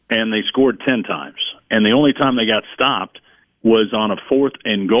 and they scored 10 times. And the only time they got stopped was on a 4th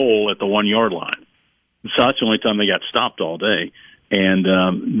and goal at the 1-yard line. So that's the only time they got stopped all day. And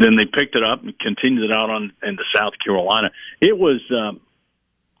then they picked it up and continued it out into South Carolina. It was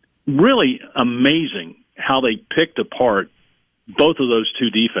really amazing how they picked apart both of those two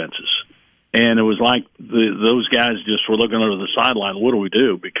defenses. And it was like those guys just were looking over the sideline, what do we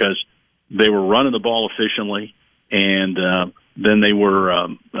do? Because they were running the ball efficiently, and then they were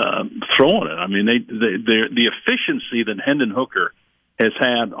throwing it. I mean, the efficiency that Hendon Hooker has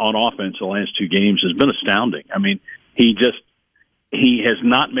had on offense the last two games has been astounding. I mean, he has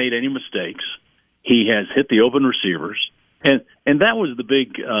not made any mistakes. He has hit the open receivers. And that was the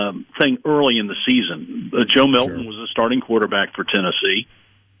big thing early in the season. Joe Milton was the starting quarterback for Tennessee,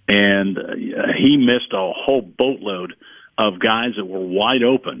 and he missed a whole boatload of guys that were wide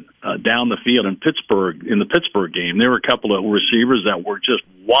open down the field in Pittsburgh. In the Pittsburgh game, there were a couple of receivers that were just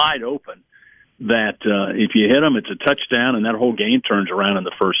wide open that if you hit them, it's a touchdown, and that whole game turns around in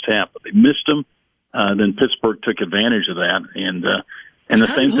the first half. But they missed them. Then Pittsburgh took advantage of that, and the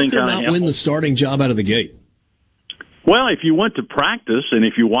same thing kind of happened. Win the starting job out of the gate. Well, if you went to practice and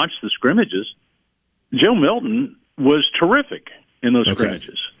if you watched the scrimmages, Joe Milton was terrific in those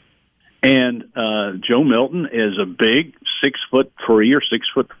scrimmages. And Joe Milton is a big 6'3"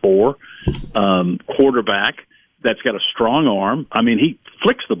 or 6'4" quarterback that's got a strong arm. I mean, he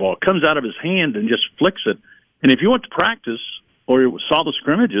flicks the ball, comes out of his hand and just flicks it. And if you went to practice or saw the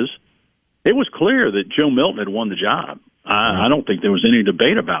scrimmages, it was clear that Joe Milton had won the job. I don't think there was any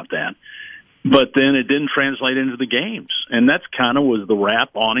debate about that. But then it didn't translate into the games. And that's kind of was the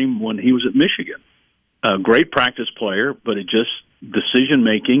rap on him when he was at Michigan. A great practice player, but it just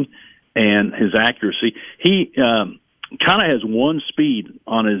decision-making and his accuracy. He kind of has one speed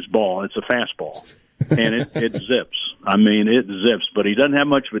on his ball. It's a fastball. And it zips. I mean, it zips. But he doesn't have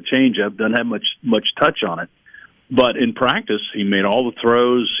much of a changeup, doesn't have much touch on it. But in practice, he made all the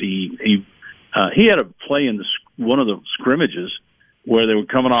throws. He had a play in one of the scrimmages where they were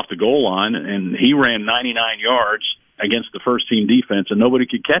coming off the goal line, and he ran 99 yards against the first-team defense, and nobody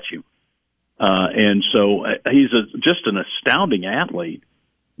could catch him. And so he's just an astounding athlete,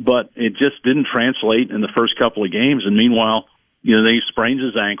 but it just didn't translate in the first couple of games. And meanwhile, he sprains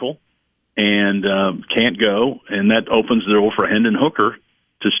his ankle and can't go, and that opens the door for Hendon Hooker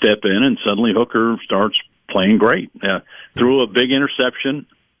to step in, and suddenly Hooker starts playing great. Threw a big interception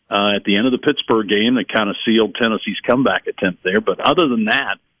at the end of the Pittsburgh game that kind of sealed Tennessee's comeback attempt there. But other than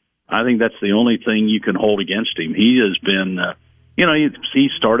that, I think that's the only thing you can hold against him. He has been, he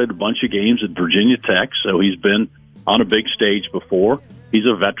started a bunch of games at Virginia Tech, so he's been on a big stage before. He's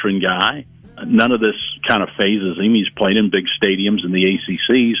a veteran guy. None of this kind of phases him. He's played in big stadiums in the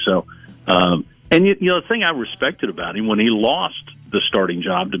ACC. So, and the thing I respected about him when he lost the starting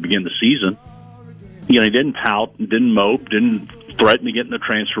job to begin the season, he didn't pout, didn't mope, didn't threaten to get in the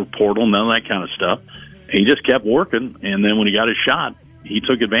transfer portal, none of that kind of stuff. He just kept working, and then when he got his shot, he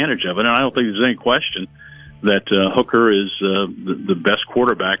took advantage of it. And I don't think there's any question that Hooker is the best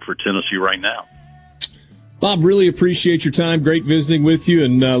quarterback for Tennessee right now. Bob, really appreciate your time. Great visiting with you,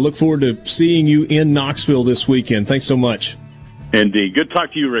 and look forward to seeing you in Knoxville this weekend. Thanks so much. Indeed. Good to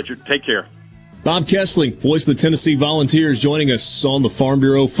talk to you, Richard. Take care. Bob Kessling, voice of the Tennessee Volunteers, joining us on the Farm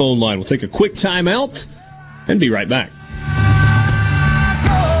Bureau phone line. We'll take a quick time out and be right back.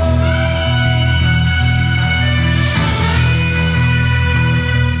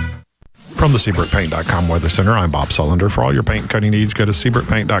 From the SeabrookPaint.com Weather Center, I'm Bob Sullender. For all your paint and coating needs, go to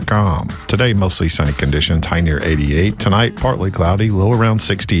SeabrookPaint.com. Today, mostly sunny conditions, high near 88. Tonight, partly cloudy, low around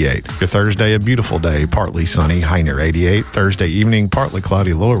 68. Your Thursday, a beautiful day, partly sunny, high near 88. Thursday evening, partly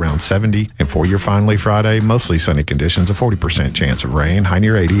cloudy, low around 70. And for your finally Friday, mostly sunny conditions, a 40% chance of rain, high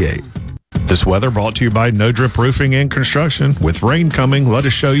near 88. This weather brought to you by No Drip Roofing and Construction. With rain coming, let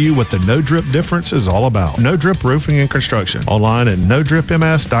us show you what the No Drip difference is all about. No Drip Roofing and Construction. Online at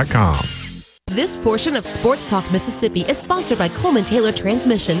NoDripMS.com. This portion of Sports Talk Mississippi is sponsored by Coleman Taylor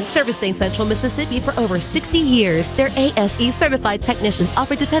Transmission, servicing Central Mississippi for over 60 years. Their ASE certified technicians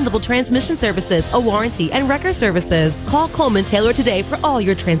offer dependable transmission services, a warranty, and wrecker services. Call Coleman Taylor today for all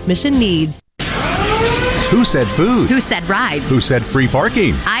your transmission needs. Who said food? Who said rides? Who said free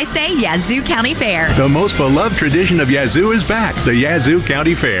parking? I say Yazoo County Fair. The most beloved tradition of Yazoo is back. The Yazoo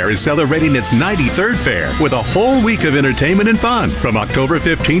County Fair is celebrating its 93rd fair with a whole week of entertainment and fun. From October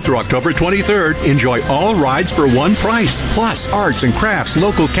 15th through October 23rd, enjoy all rides for one price. Plus, arts and crafts,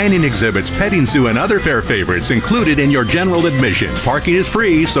 local canning exhibits, petting zoo, and other fair favorites included in your general admission. Parking is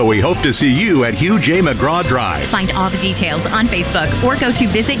free, so we hope to see you at Hugh J. McGraw Drive. Find all the details on Facebook or go to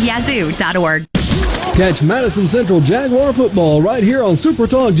visityazoo.org. Catch Madison Central Jaguar football right here on Super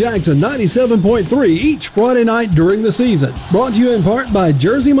Talk Jackson 97.3 each Friday night during the season. Brought to you in part by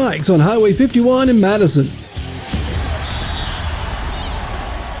Jersey Mike's on Highway 51 in Madison.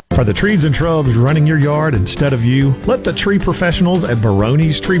 Are the trees and shrubs running your yard instead of you? Let the tree professionals at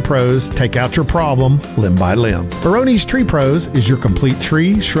Barone's Tree Pros take out your problem limb by limb. Barone's Tree Pros is your complete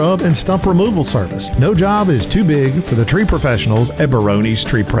tree, shrub, and stump removal service. No job is too big for the tree professionals at Barone's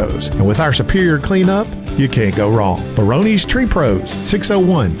Tree Pros. And with our superior cleanup, you can't go wrong. Barone's Tree Pros,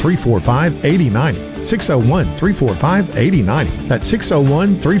 601-345-8090. 601-345-8090. That's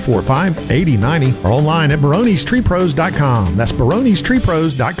 601-345-8090. Or online at baronestreepros.com. That's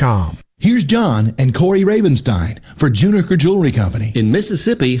baronestreepros.com. Here's John and Corey Ravenstein for Juniker Jewelry Company. In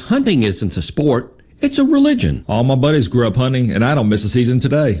Mississippi, hunting isn't a sport, it's a religion. All my buddies grew up hunting, and I don't miss a season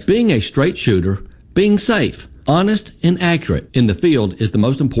today. Being a straight shooter, being safe, honest, and accurate in the field is the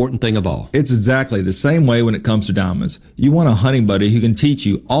most important thing of all. It's exactly the same way when it comes to diamonds. You want a hunting buddy who can teach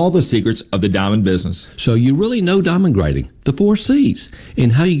you all the secrets of the diamond business. So you really know diamond grading, the 4 C's,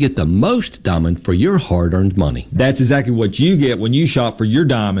 and how you get the most diamond for your hard-earned money. That's exactly what you get when you shop for your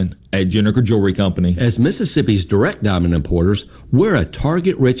diamond at Juniker Jewelry Company. As Mississippi's direct diamond importers, we're a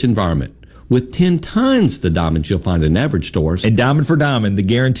target-rich environment. with 10 times the diamonds you'll find in average stores. And diamond for diamond, the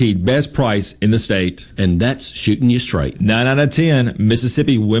guaranteed best price in the state. And that's shooting you straight. 9 out of 10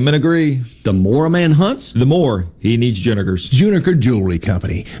 Mississippi women agree. The more a man hunts, the more he needs Junikers. Juniker Jewelry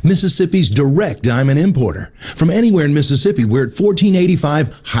Company, Mississippi's direct diamond importer. From anywhere in Mississippi, we're at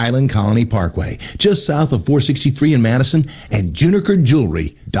 1485 Highland Colony Parkway, just south of 463 in Madison, and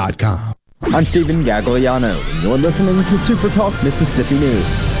JunikerJewelry.com. I'm Stephen Gagliano, and you're listening to Super Talk Mississippi News.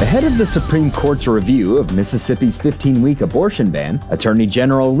 Ahead of the Supreme Court's review of Mississippi's 15-week abortion ban, Attorney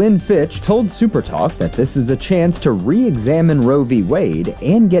General Lynn Fitch told Super Talk that this is a chance to re-examine Roe v. Wade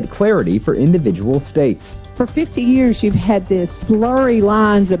and get clarity for individual states. For 50 years, you've had this blurry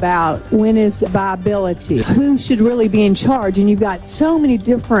lines about when is viability, who should really be in charge, and you've got so many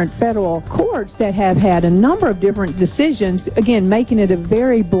different federal courts that have had a number of different decisions, again, making it a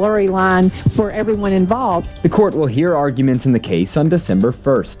very blurry line for everyone involved. The court will hear arguments in the case on December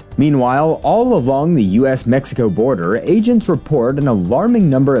 1st. Meanwhile, all along the U.S.-Mexico border, agents report an alarming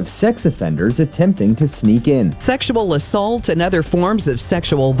number of sex offenders attempting to sneak in. Sexual assault and other forms of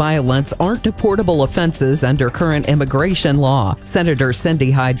sexual violence aren't deportable offenses under current immigration law. Senator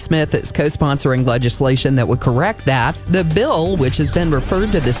Cindy Hyde-Smith is co-sponsoring legislation that would correct that. The bill, which has been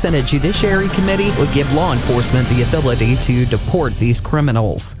referred to the Senate Judiciary Committee, would give law enforcement the ability to deport these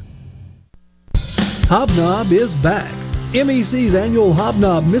criminals. Hobnob is back. MEC's annual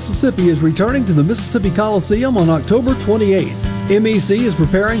Hobnob Mississippi is returning to the Mississippi Coliseum on October 28th. MEC is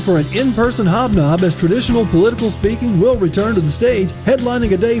preparing for an in-person Hobnob as traditional political speaking will return to the stage,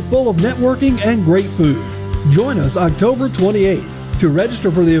 headlining a day full of networking and great food. Join us October 28th. To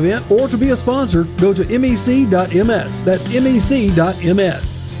register for the event or to be a sponsor, go to mec.ms. That's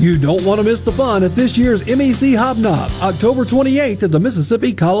mec.ms. You don't want to miss the fun at this year's MEC Hobnob, October 28th at the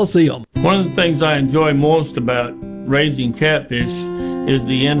Mississippi Coliseum. One of the things I enjoy most about raising catfish is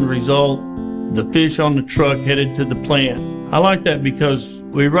the end result, the fish on the truck headed to the plant. I like that because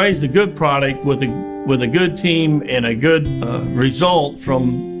we raised a good product with a good team and a good result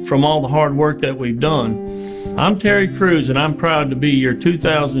from all the hard work that we've done. I'm Terry Cruz, and I'm proud to be your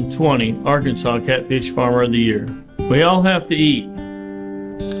 2020 Arkansas Catfish Farmer of the Year. We all have to eat.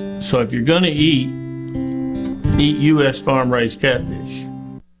 So if you're going to eat U.S. farm-raised catfish.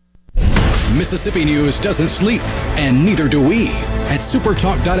 Mississippi news doesn't sleep, and neither do we. At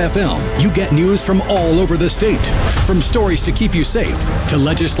supertalk.fm, you get news from all over the state. From stories to keep you safe, to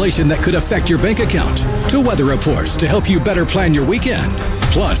legislation that could affect your bank account, to weather reports to help you better plan your weekend.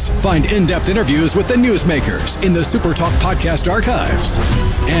 Plus, find in-depth interviews with the newsmakers in the Supertalk podcast archives.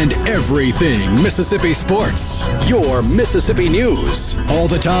 And everything Mississippi sports. Your Mississippi news. All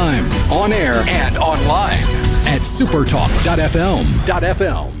the time, on air and online. At supertalk.fm.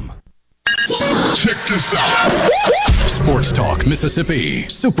 Check this out. Sports Talk Mississippi.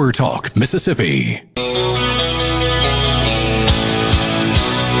 Super Talk Mississippi.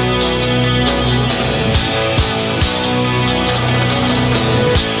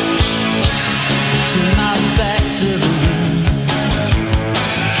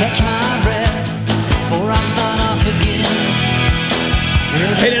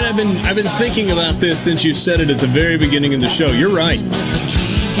 Hey, Dan, I've been thinking about this since you said it at the very beginning of the show. You're right.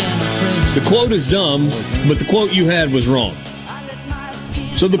 The quote is dumb, but the quote you had was wrong.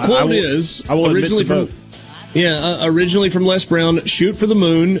 So the quote originally from Les Brown, shoot for the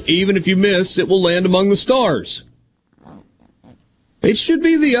moon. Even if you miss, it will land among the stars. It should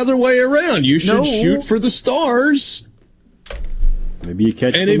be the other way around. You should shoot for the stars. Maybe you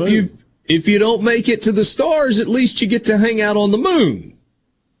catch the moon. And if you don't make it to the stars, at least you get to hang out on the moon.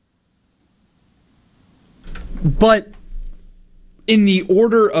 But in the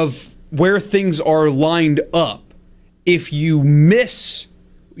order of where things are lined up, if you miss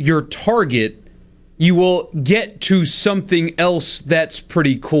your target, you will get to something else that's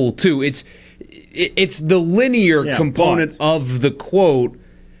pretty cool too. It's the linear component of the quote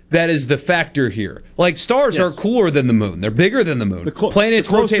that is the factor here. Like, stars are cooler than the moon. They're bigger than the moon.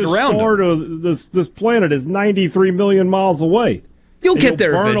 Planets rotate around them. This planet is 93 million miles away. You'll get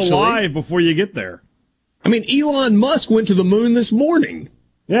there eventually. Burn alive before you get there. I mean, Elon Musk went to the moon this morning.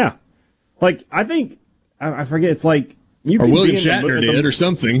 Yeah. Like, I think, I forget, it's like... Or William Shatner did, or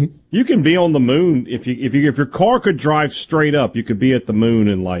something. You can be on the moon, if your car could drive straight up, you could be at the moon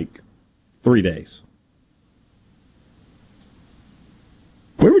in, like, 3 days.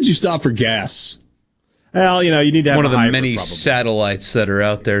 Where would you stop for gas? Well, you need to have one of the hybrid, many probably. satellites that are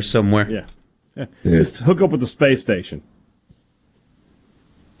out there somewhere. Yeah. Just hook up with the space station.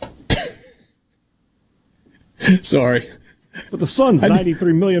 Sorry. But the sun's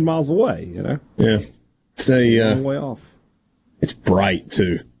 93 million miles away, Yeah. It's a long way off. It's bright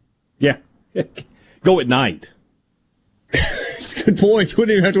too. Yeah. Go at night. That's a good point.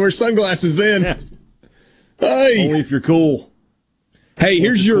 Wouldn't even have to wear sunglasses then. Yeah. Hey. Only if you're cool. Hey,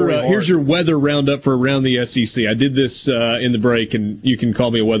 here's your weather roundup for around the SEC. I did this in the break, and you can call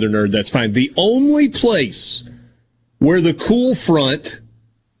me a weather nerd. That's fine. The only place where the cool front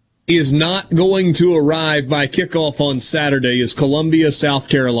is not going to arrive by kickoff on Saturday is Columbia, South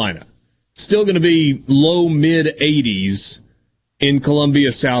Carolina. It's still going to be low mid 80s in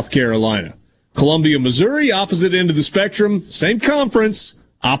Columbia, South Carolina. Columbia, Missouri, opposite end of the spectrum, same conference,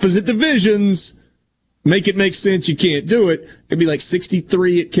 opposite divisions. Make it make sense. You can't do it. It'd be like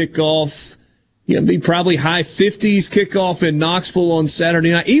 63 at kickoff. It'd be probably high 50s kickoff in Knoxville on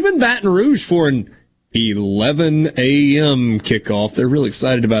Saturday night. Even Baton Rouge for an 11 a.m. kickoff. They're really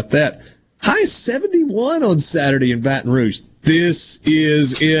excited about that. High 71 on Saturday in Baton Rouge. This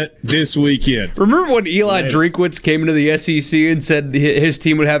is it this weekend. Remember when Eli Drinkwitz came into the SEC and said his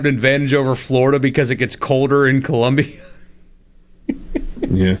team would have an advantage over Florida because it gets colder in Columbia?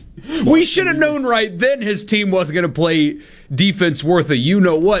 Yeah. We should have known right then his team wasn't going to play defense worth a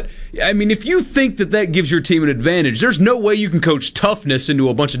you-know-what. I mean, if you think that gives your team an advantage, there's no way you can coach toughness into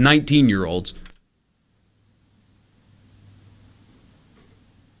a bunch of 19-year-olds.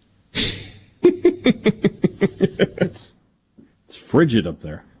 It's frigid up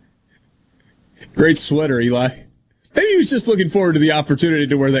there. Great sweater, Eli. Maybe he was just looking forward to the opportunity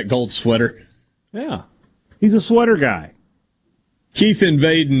to wear that gold sweater. Yeah. He's a sweater guy. Keith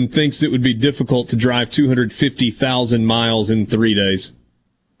Invaden thinks it would be difficult to drive 250,000 miles in 3 days.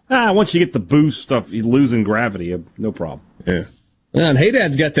 Once you get the boost of losing gravity, no problem. Yeah. And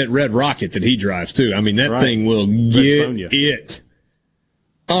Haydad's got that red rocket that he drives, too. I mean, that thing will get it.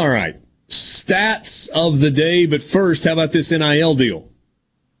 All right. Stats of the day, but first, how about this NIL deal?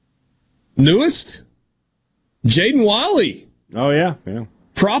 Newest? Jaden Wiley. Oh, yeah.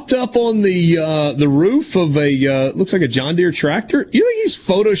 Propped up on the roof of a looks like a John Deere tractor. You think he's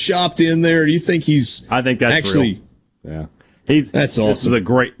photoshopped in there? Or do you think he's? I think that's actually real. Yeah, that's awesome. This is a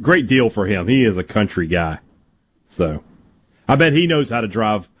great deal for him. He is a country guy, so I bet he knows how to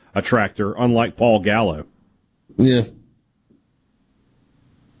drive a tractor, unlike Paul Gallo. Yeah.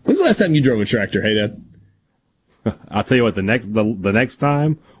 When's the last time you drove a tractor? Hey, Dad. I'll tell you what. The next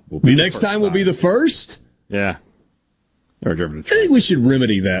time will be the first. Yeah. I think we should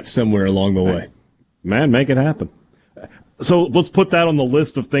remedy that somewhere along the way. Man, make it happen. So let's put that on the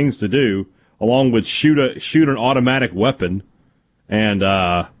list of things to do, along with shoot an automatic weapon and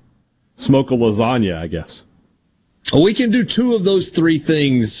smoke a lasagna, I guess. We can do 2 of those 3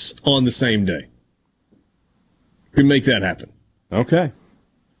 things on the same day. We can make that happen. Okay.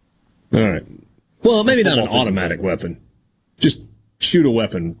 All right. Well, maybe not an automatic weapon. Just shoot a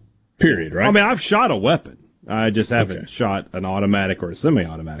weapon, period, right? I mean, I've shot a weapon. I just haven't shot an automatic or a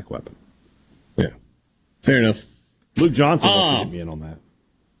semi-automatic weapon. Yeah. Fair enough. Luke Johnson wants to get me in on that.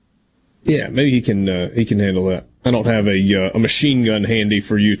 Yeah, maybe he can handle that. I don't have a machine gun handy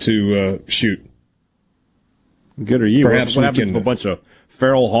for you to shoot. Good or you? Perhaps what happens if a bunch of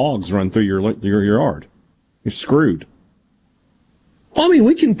feral hogs run through your yard? You're screwed. Well, I mean,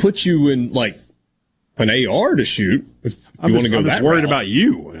 we can put you in like an AR to shoot if you want to go that route. I'm just worried about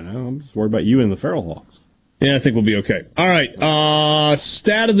you. I'm just worried about you and the feral hogs. Yeah, I think we'll be okay. All right,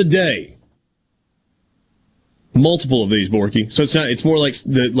 stat of the day. Multiple of these, Borky. So it's more like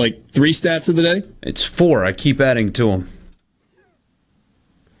 3 stats of the day? It's 4. I keep adding to them.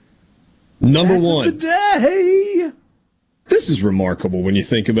 Number 1. Of the day. This is remarkable when you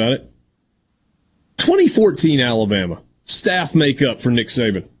think about it. 2014 Alabama. Staff makeup for Nick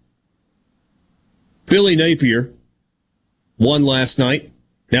Saban. Billy Napier won last night.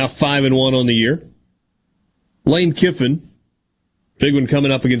 Now 5-1 on the year. Lane Kiffin, big one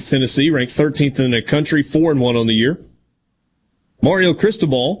coming up against Tennessee, ranked 13th in the country, 4-1 on the year. Mario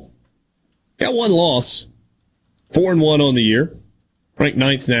Cristobal, got 1 loss, 4-1 on the year, ranked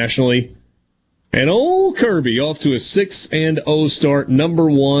 9th nationally. And old Kirby off to a 6-0 start, number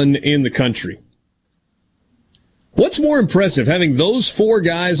 1 in the country. What's more impressive, having those 4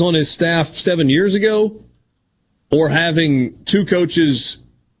 guys on his staff 7 years ago, or having 2 coaches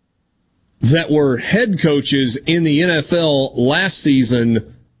that were head coaches in the NFL last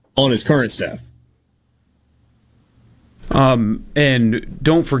season on his current staff? And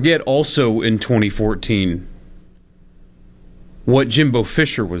don't forget also in 2014 what Jimbo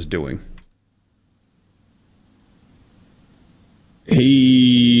Fisher was doing.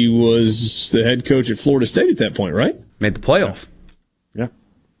 He was the head coach at Florida State at that point, right? Made the playoff. Yeah.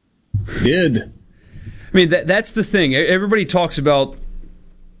 Did. I mean, that's the thing. Everybody talks about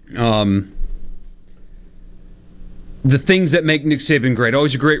the things that make Nick Saban great. Oh,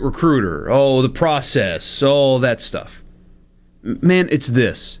 he's a great recruiter. Oh, the process. All that stuff. Man, it's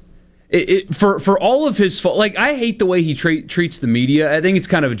this. For all of his fault, like, I hate the way he treats the media. I think it's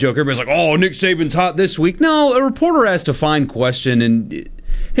kind of a joke. Everybody's like, oh, Nick Saban's hot this week. No, a reporter asked a fine question, and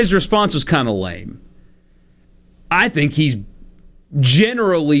his response was kind of lame. I think he's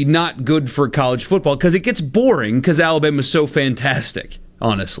generally not good for college football because it gets boring because Alabama's so fantastic,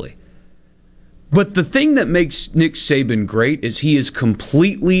 honestly. But the thing that makes Nick Saban great is he is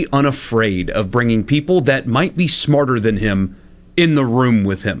completely unafraid of bringing people that might be smarter than him in the room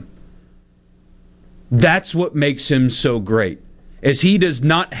with him. That's what makes him so great, is he does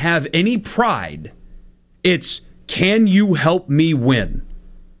not have any pride. It's, can you help me win?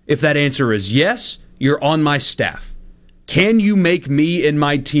 If that answer is yes, you're on my staff. Can you make me and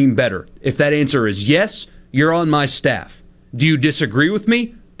my team better? If that answer is yes, you're on my staff. Do you disagree with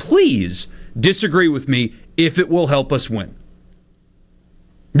me? Please disagree with me if it will help us win.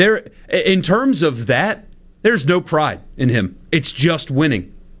 In terms of that, there's no pride in him. It's just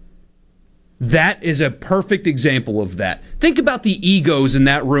winning. That is a perfect example of that. Think about the egos in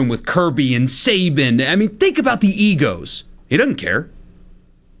that room with Kirby and Saban. I mean, think about the egos. He doesn't care.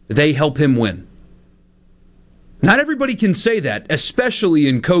 They help him win. Not everybody can say that, especially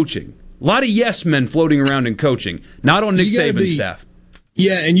in coaching. A lot of yes men floating around in coaching, not on Nick Saban's staff.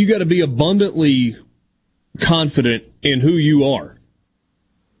 Yeah, and you got to be abundantly confident in who you are.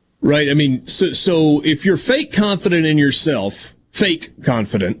 Right? I mean, so if you're fake confident in yourself, fake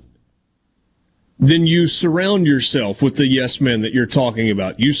confident, then you surround yourself with the yes men that you're talking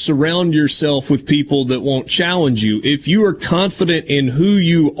about. You surround yourself with people that won't challenge you. If you are confident in who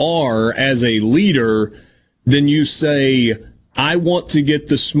you are as a leader, then you say, I want to get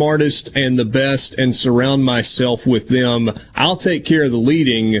the smartest and the best and surround myself with them. I'll take care of the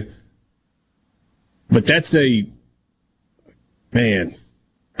leading. But that's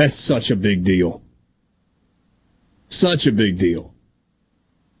such a big deal. Such a big deal.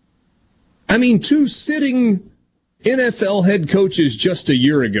 I mean, 2 sitting NFL head coaches just a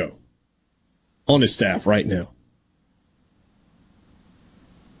year ago on his staff right now.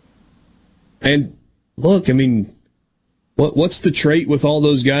 And look, I mean, what's the trait with all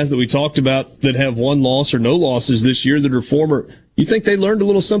those guys that we talked about that have 1 loss or no losses this year that are former? You think they learned a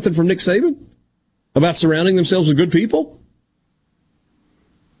little something from Nick Saban about surrounding themselves with good people?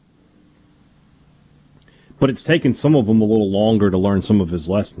 But it's taken some of them a little longer to learn some of his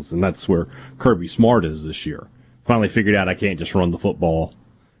lessons, and that's where Kirby Smart is this year. Finally figured out I can't just run the football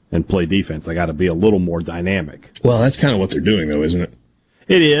and play defense. I got to be a little more dynamic. Well, that's kind of what they're doing, though, isn't it?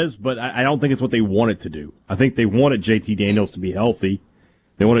 It is, but I don't think it's what they wanted to do. I think they wanted JT Daniels to be healthy.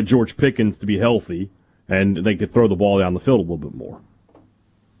 They wanted George Pickens to be healthy, and they could throw the ball down the field a little bit more.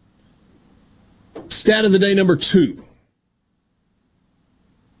 Stat of the day number 2.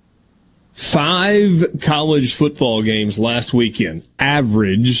 5 college football games last weekend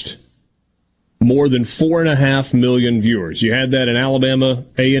averaged more than 4.5 million viewers. You had that in Alabama,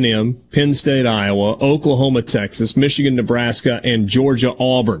 A&M, Penn State, Iowa, Oklahoma, Texas, Michigan, Nebraska, and Georgia,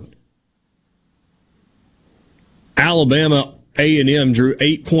 Auburn. Alabama, A&M drew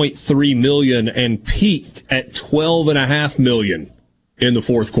 8.3 million and peaked at 12.5 million in the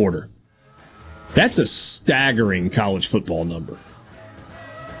fourth quarter. That's a staggering college football number.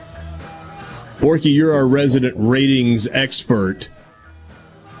 Borky, you're our resident ratings expert.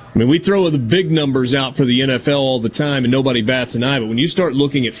 I mean, we throw the big numbers out for the NFL all the time and nobody bats an eye, but when you start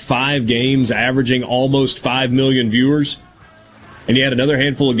looking at 5 games averaging almost 5 million viewers, and you had another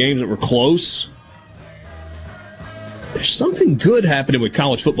handful of games that were close, there's something good happening with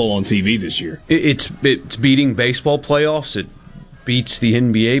college football on TV this year. It's beating baseball playoffs. It beats the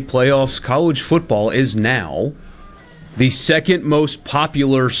NBA playoffs. College football is now the second most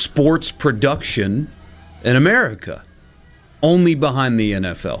popular sports production in America, only behind the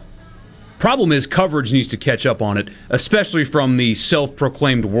NFL. Problem is, coverage needs to catch up on it, especially from the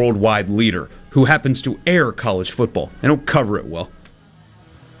self-proclaimed worldwide leader who happens to air college football. They don't cover it well.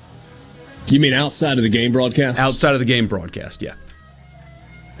 You mean outside of the game broadcast? Outside of the game broadcast, yeah.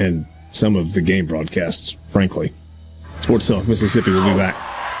 And some of the game broadcasts, frankly. Sports Talk Mississippi will be back.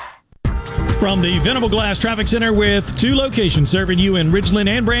 From the Venable Glass Traffic Center with 2 locations serving you in Ridgeland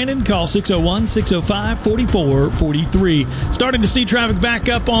and Brandon. Call 601-605-4443. Starting to see traffic back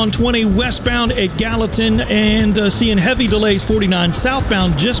up on 20 westbound at Gallatin and seeing heavy delays 49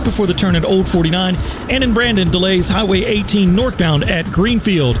 southbound just before the turn at Old 49. And in Brandon, delays Highway 18 northbound at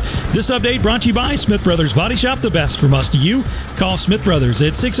Greenfield. This update brought to you by Smith Brothers Body Shop, the best from us to you. Call Smith Brothers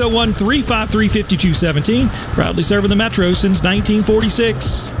at 601-353-5217. Proudly serving the Metro since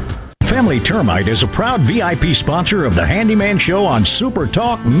 1946. Family Termite is a proud VIP sponsor of the Handyman Show on Super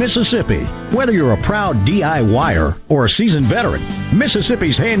Talk, Mississippi. Whether you're a proud DIYer or a seasoned veteran,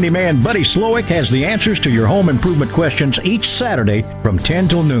 Mississippi's handyman Buddy Slowick has the answers to your home improvement questions each Saturday from 10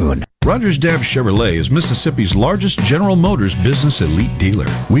 till noon. Rogers Dabbs Chevrolet is Mississippi's largest General Motors business elite dealer.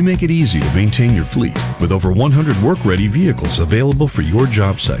 We make it easy to maintain your fleet with over 100 work-ready vehicles available for your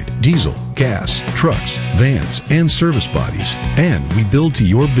job site. Diesel, gas, trucks, vans, and service bodies. And we build to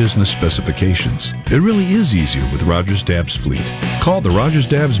your business specifications. It really is easier with Rogers Dabbs Fleet. Call the Rogers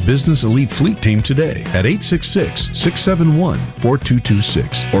Dabbs Business Elite Fleet Team today at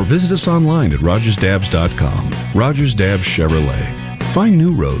 866-671-4226 or visit us online at rogersdabbs.com. Rogers Dabbs Chevrolet. Find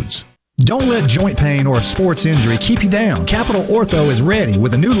new roads. Don't let joint pain or a sports injury keep you down. Capital Ortho is ready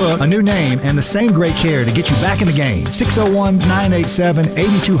with a new look, a new name, and the same great care to get you back in the game.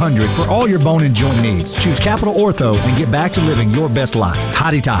 601-987-8200 for all your bone and joint needs. Choose Capital Ortho and get back to living your best life.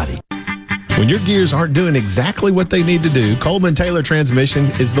 Hotty toddy. When your gears aren't doing exactly what they need to do, Coleman Taylor Transmission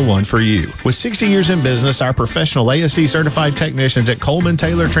is the one for you. With 60 years in business, our professional ASE certified technicians at Coleman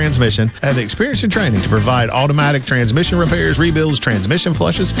Taylor Transmission have the experience and training to provide automatic transmission repairs, rebuilds, transmission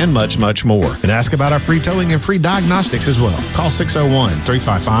flushes, and much, much more. And ask about our free towing and free diagnostics as well. Call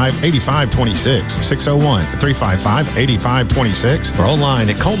 601-355-8526, 601-355-8526, or online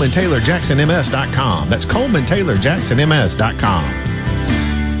at ColemanTaylorJacksonMS.com. That's ColemanTaylorJacksonMS.com.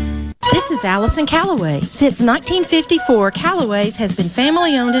 This is Allison Callaway. Since 1954, Callaway's has been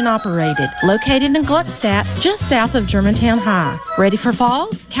family owned and operated, located in Gluckstadt, just south of Germantown High. Ready for fall?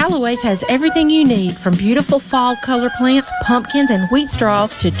 Callaway's has everything you need, from beautiful fall color plants, pumpkins, and wheat straw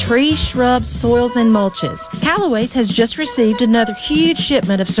to trees, shrubs, soils, and mulches. Callaway's has just received another huge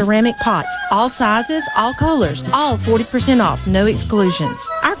shipment of ceramic pots, all sizes, all colors, all 40% off, no exclusions.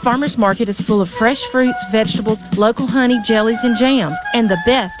 Our farmers market is full of fresh fruits, vegetables, local honey, jellies, and jams, and the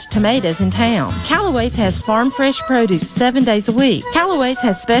best tomatoes in town. Callaway's has farm fresh produce 7 days a week. Callaway's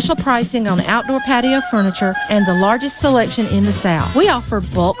has special pricing on outdoor patio furniture and the largest selection in the South. We offer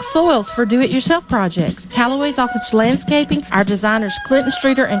bulk soils for do-it-yourself projects. Callaway's offers landscaping. Our designers Clinton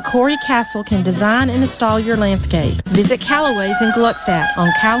Streeter and Corey Castle can design and install your landscape. Visit Callaway's in Gluckstadt on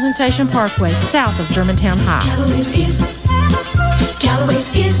Calhoun Station Parkway, south of Germantown High.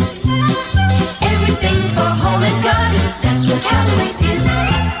 Callaway's is everything for home and garden. That's what Callaway's is.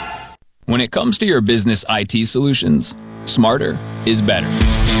 When it comes to your business IT solutions, smarter is better.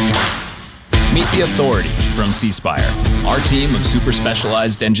 Meet the authority from C Spire. Our team of super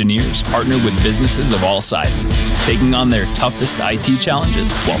specialized engineers partner with businesses of all sizes, taking on their toughest IT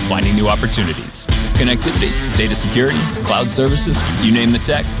challenges while finding new opportunities. Connectivity, data security, cloud services, you name the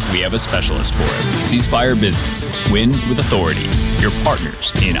tech, we have a specialist for it. C Spire Business. Win with authority. Your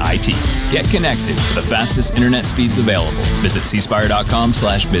partners in IT. Get connected to the fastest internet speeds available. Visit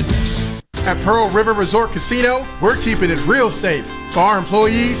cspire.com/business. At Pearl River Resort Casino, we're keeping it real safe for our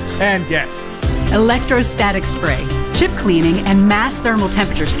employees and guests. Electrostatic spray, chip cleaning, and mass thermal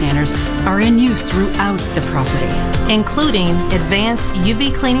temperature scanners are in use throughout the property, including advanced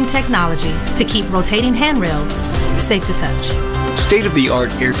UV cleaning technology to keep rotating handrails safe to touch.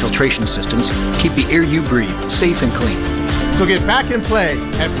 State-of-the-art air filtration systems keep the air you breathe safe and clean. So get back and play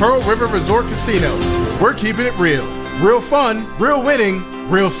at Pearl River Resort Casino. We're keeping it real. Real fun, real winning,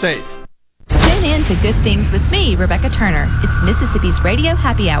 real safe. Tune in to Good Things with me, Rebecca Turner. It's Mississippi's Radio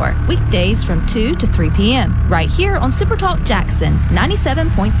Happy Hour, weekdays from 2 to 3 p.m. right here on Super Talk Jackson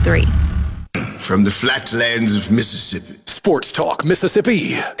 97.3. From the flatlands of Mississippi. Sports Talk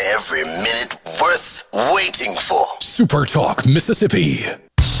Mississippi. Every minute worth waiting for. Super Talk Mississippi.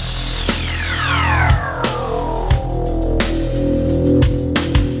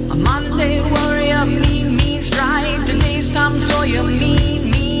 A Monday warrior, mean strike. Today's Tom Sawyer,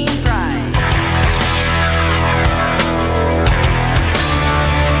 mean pride.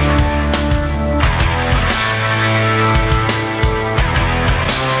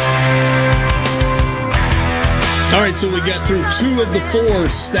 All right, so we got through 2 of the 4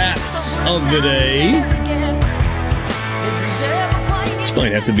 stats of the day. This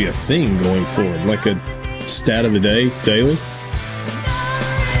might have to be a thing going forward, like a stat of the day daily.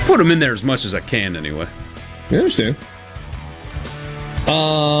 Put them in there as much as I can, anyway. I understand.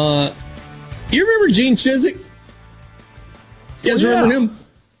 You remember Gene Chizik? You guys remember him?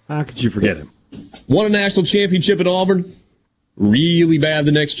 How could you forget him? Won a national championship at Auburn. Really bad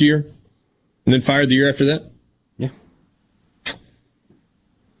the next year. And then fired the year after that. Yeah.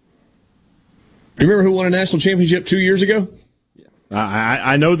 You remember who won a national championship 2 years ago?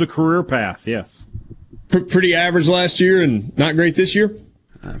 I know the career path, yes. Pretty average last year and not great this year?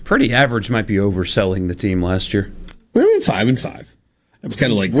 Pretty average might be overselling the team last year. We went 5-5. It's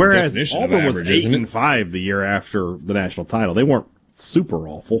kind of like the Whereas definition Auburn of average, was isn't it? 8-5 the year after the national title. They weren't super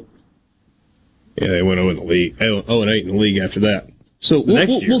awful. Yeah, they went 0 in the league, 0-8 in the league after that. So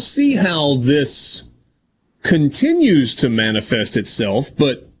we'll see how this continues to manifest itself.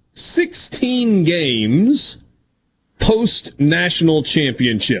 But 16 games post national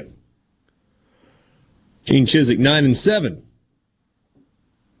championship. Gene Chizik 9-7.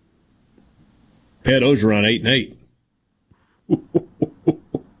 Ed Ogeron 8-8.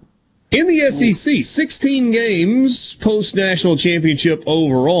 In the SEC, 16 games post-national championship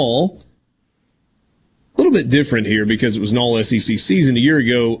overall. A little bit different here because it was an all-SEC season a year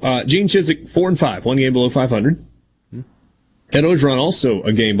ago. Gene Chizik, 4-5, one game below 500. Ed Ogeron also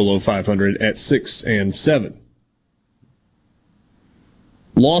a game below 500 at 6-7.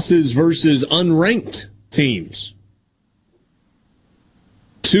 Losses versus unranked teams.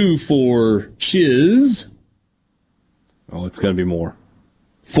 2 for Chiz. Oh, it's going to be more.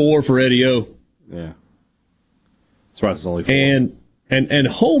 4 for Eddie O. Yeah. Surprised it's only 4. And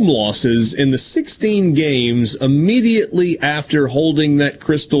home losses in the 16 games immediately after holding that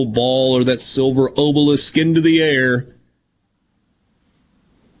crystal ball or that silver obelisk into the air.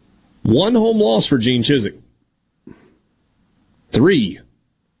 1 home loss for Gene Chizik. 3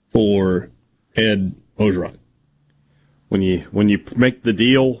 for Ed Ogeron. When you make the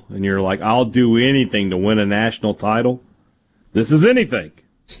deal and you're like, I'll do anything to win a national title, this is anything.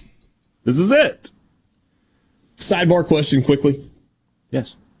 This is it. Sidebar question quickly.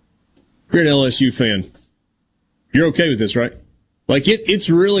 Yes. You're an LSU fan. You're okay with this, right? Like, it's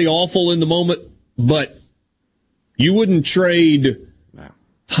really awful in the moment, but you wouldn't trade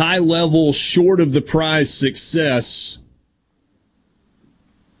high-level, short-of-the-prize success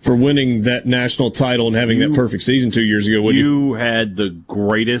for winning that national title and having that perfect season 2 years ago, would you? You had the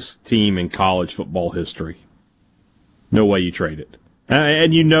greatest team in college football history. No way you trade it.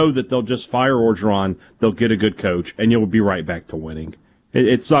 And you know that they'll just fire Orgeron, they'll get a good coach, and you'll be right back to winning.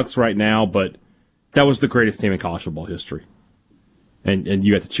 It sucks right now, but that was the greatest team in college football history. And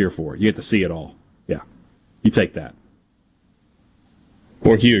you had to cheer for it. You had to see it all. Yeah. You take that.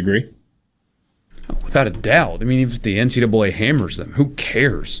 Bork, you agree? Without a doubt. I mean, if the NCAA hammers them, who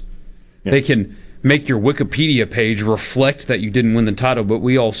cares? Yeah. They can make your Wikipedia page reflect that you didn't win the title, but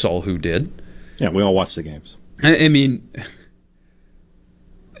we all saw who did. Yeah, we all watched the games. I mean,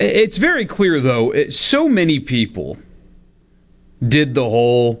 it's very clear, though, so many people did the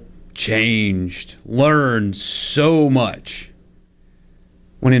whole changed, learned so much,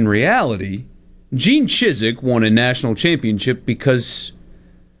 when in reality, Gene Chizik won a national championship because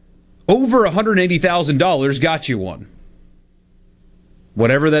over $180,000 got you one.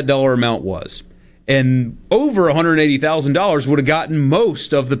 Whatever that dollar amount was. And over $180,000 would have gotten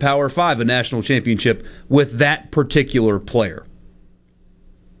most of the Power 5 a national championship with that particular player.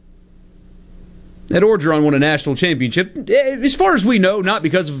 Ed Orgeron won a national championship, as far as we know, not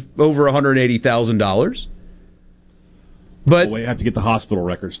because of over $180,000. But we have to get the hospital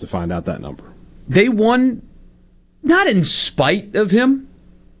records to find out that number. They won not in spite of him,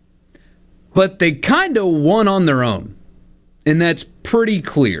 but they kind of won on their own. And that's pretty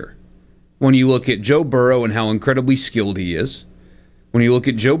clear when you look at Joe Burrow and how incredibly skilled he is. When you look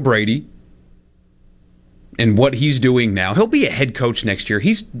at Joe Brady and what he's doing now. He'll be a head coach next year.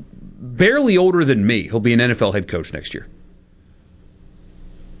 He's barely older than me. He'll be an NFL head coach next year.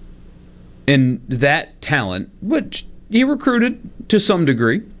 And that talent, which he recruited to some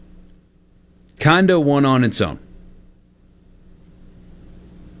degree, kind of won on its own.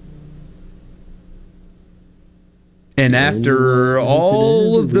 And after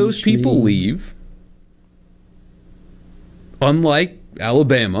all of those people leave, unlike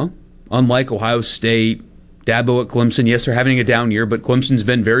Alabama, unlike Ohio State, Dabo at Clemson, yes, they're having a down year, but Clemson's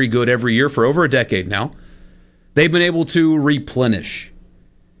been very good every year for over a decade now. They've been able to replenish.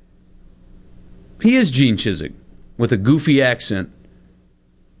 He is Gene Chizik with a goofy accent.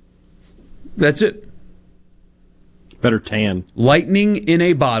 That's it. Better tan. Lightning in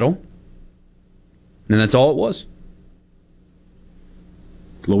a bottle. And that's all it was.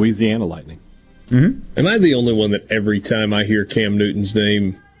 Louisiana Lightning. Mm-hmm. Am I the only one that every time I hear Cam Newton's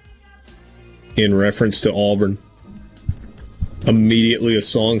name in reference to Auburn, immediately a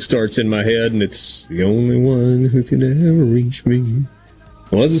song starts in my head, and it's the only one who could ever reach me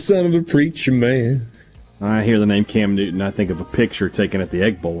was the son of a preacher man. I hear the name Cam Newton, I think of a picture taken at the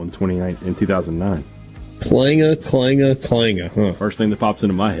Egg Bowl in 2009. Clanger, clanger, clanger, huh? First thing that pops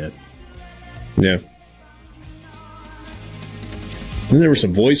into my head. Yeah. And there were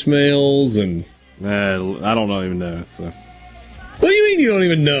some voicemails and... I don't even know. So. What do you mean you don't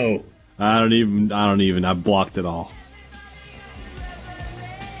even know? I don't even. I blocked it all.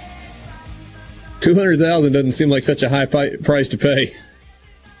 $200,000 doesn't seem like such a high price to pay.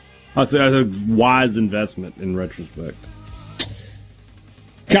 That's a wise investment in retrospect.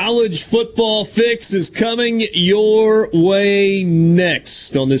 College Football Fix is coming your way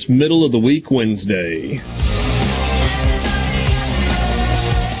next on this middle of the week Wednesday.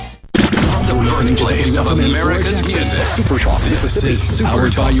 You're listening to the of America's music. Super Talk Mississippi,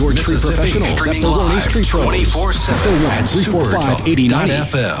 powered by your tree professionals at Baroni's Tree Pros.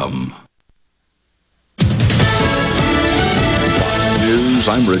 601-345-8989. News,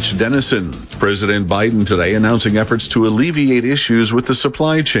 I'm Rich Dennison. President Biden today announcing efforts to alleviate issues with the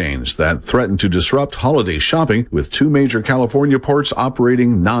supply chains that threaten to disrupt holiday shopping, with 2 major California ports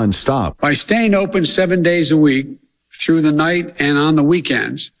operating nonstop. By staying open 7 days a week through the night and on the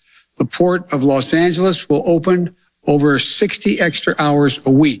weekends, the Port of Los Angeles will open over 60 extra hours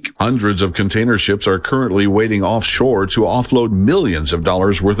a week. Hundreds of container ships are currently waiting offshore to offload millions of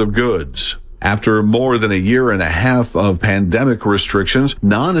dollars worth of goods. After more than a year and a half of pandemic restrictions,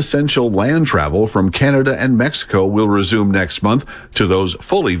 non-essential land travel from Canada and Mexico will resume next month to those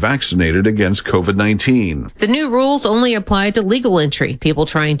fully vaccinated against COVID-19. The new rules only apply to legal entry. People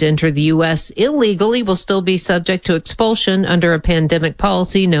trying to enter the U.S. illegally will still be subject to expulsion under a pandemic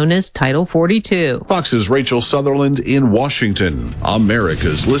policy known as Title 42. Fox's Rachel Sutherland in Washington.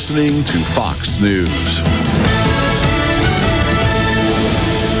 America's listening to Fox News.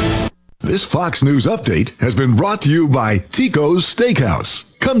 This Fox News update has been brought to you by Tico's Steakhouse.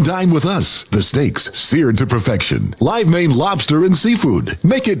 Come dine with us. The steaks seared to perfection. Live Maine lobster and seafood.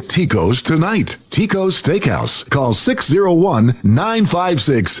 Make it Tico's tonight. Tico's Steakhouse. Call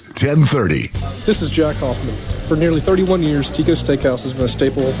 601-956-1030. This is Jack Hoffman. For nearly 31 years, Tico's Steakhouse has been a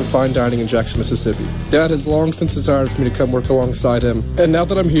staple of fine dining in Jackson, Mississippi. Dad has long since desired for me to come work alongside him. And now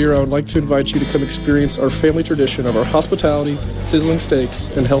that I'm here, I would like to invite you to come experience our family tradition of our hospitality, sizzling steaks,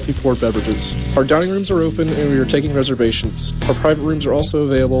 and healthy poured beverages. Our dining rooms are open and we are taking reservations. Our private rooms are also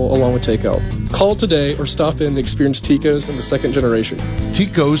available along with takeout. Call today or stop in and experience Tico's in the second generation.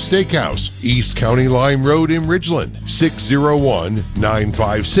 Tico's Steakhouse, East County Lime Road in Ridgeland,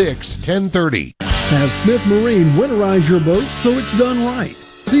 601-956-1030. Have Smith Marine winterize your boat so it's done right.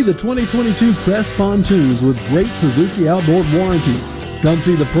 See the 2022 Crest pontoons with great Suzuki outboard warranties. Come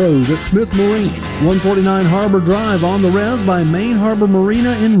see the pros at Smith Marine, 149 Harbor Drive on the res by Main Harbor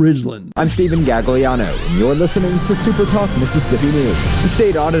Marina in Ridgeland. I'm Stephen Gagliano, and you're listening to Super Talk Mississippi News. The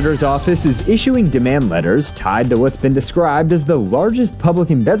state auditor's office is issuing demand letters tied to what's been described as the largest public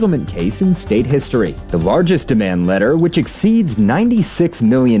embezzlement case in state history. The largest demand letter, which exceeds $96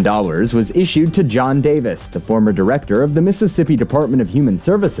 million, was issued to John Davis, the former director of the Mississippi Department of Human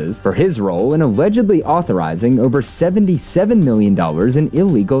Services, for his role in allegedly authorizing over $77 million in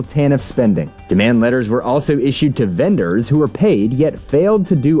illegal TANF spending. Demand letters were also issued to vendors who were paid yet failed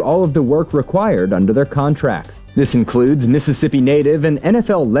to do all of the work required under their contracts. This includes Mississippi native and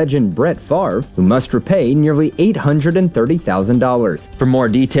NFL legend Brett Favre, who must repay nearly $830,000. For more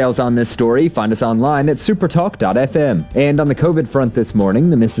details on this story, find us online at supertalk.fm. And on the COVID front this morning,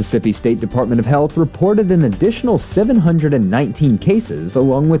 the Mississippi State Department of Health reported an additional 719 cases,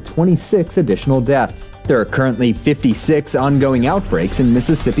 along with 26 additional deaths. There are currently 56 ongoing outbreaks in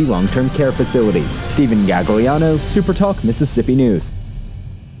Mississippi long-term care facilities. Stephen Gagliano, Supertalk Mississippi News.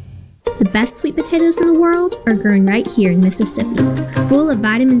 The best sweet potatoes in the world are grown right here in Mississippi. Full of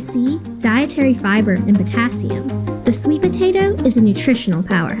vitamin C, dietary fiber, and potassium, the sweet potato is a nutritional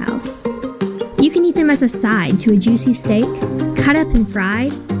powerhouse. You can eat them as a side to a juicy steak, cut up and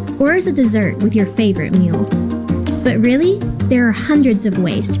fried, or as a dessert with your favorite meal. But really, there are hundreds of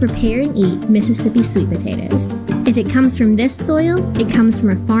ways to prepare and eat Mississippi sweet potatoes. If it comes from this soil, it comes from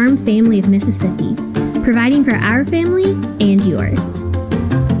a farm family of Mississippi, providing for our family and yours.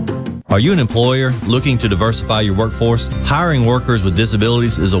 Are you an employer looking to diversify your workforce? Hiring workers with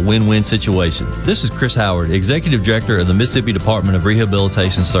disabilities is a win-win situation. This is Chris Howard, Executive Director of the Mississippi Department of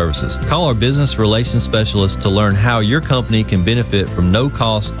Rehabilitation Services. Call our Business Relations Specialist to learn how your company can benefit from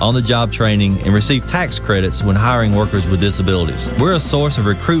no-cost, on-the-job training and receive tax credits when hiring workers with disabilities. We're a source of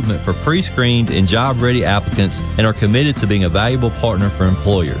recruitment for pre-screened and job-ready applicants and are committed to being a valuable partner for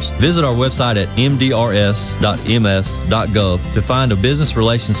employers. Visit our website at mdrs.ms.gov to find a business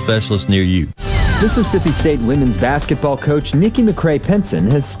relations specialist near you. Mississippi State women's basketball coach Nikki McCray Penson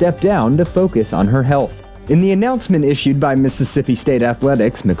has stepped down to focus on her health. In the announcement issued by Mississippi State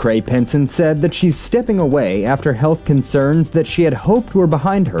Athletics, McCray Penson said that she's stepping away after health concerns that she had hoped were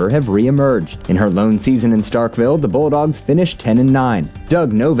behind her have reemerged. In her lone season in Starkville, the Bulldogs finished 10-9.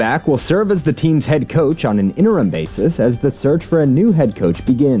 Doug Novak will serve as the team's head coach on an interim basis as the search for a new head coach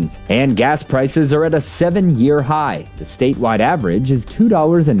begins. And gas prices are at a 7-year high. The statewide average is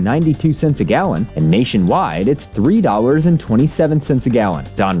 $2.92 a gallon, and nationwide it's $3.27 a gallon.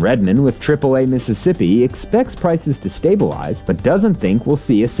 Don Redman with AAA Mississippi expects prices to stabilize, but doesn't think we'll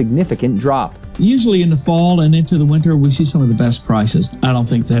see a significant drop. Usually in the fall and into the winter, we see some of the best prices. I don't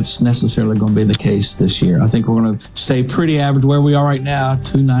think that's necessarily going to be the case this year. I think we're going to stay pretty average where we are right now,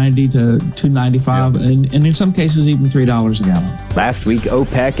 $2.90 to $2.95, and in some cases even $3 a gallon. Last week,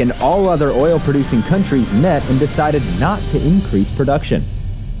 OPEC and all other oil-producing countries met and decided not to increase production.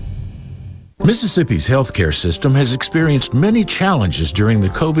 Mississippi's healthcare system has experienced many challenges during the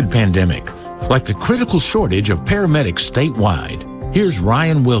COVID pandemic, like the critical shortage of paramedics statewide. Here's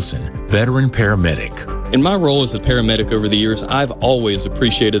Ryan Wilson, veteran paramedic. In my role as a paramedic over the years, I've always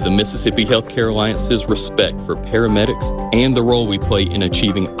appreciated the Mississippi Healthcare Alliance's respect for paramedics and the role we play in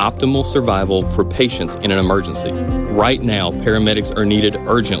achieving optimal survival for patients in an emergency. Right now, paramedics are needed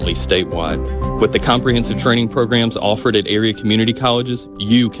urgently statewide. With the comprehensive training programs offered at area community colleges,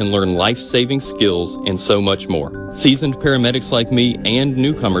 you can learn life-saving skills and so much more. Seasoned paramedics like me and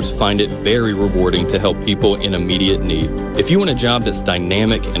newcomers find it very rewarding to help people in immediate need. If you want a job that's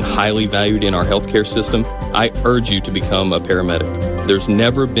dynamic and highly valued in our healthcare system, I urge you to become a paramedic. There's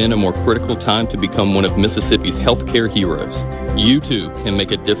never been a more critical time to become one of Mississippi's healthcare heroes. You too can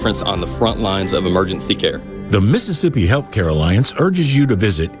make a difference on the front lines of emergency care. The Mississippi Healthcare Alliance urges you to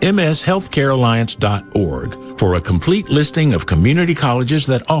visit mshealthcarealliance.org for a complete listing of community colleges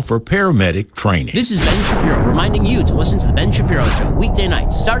that offer paramedic training. This is Ben Shapiro reminding you to listen to The Ben Shapiro Show weekday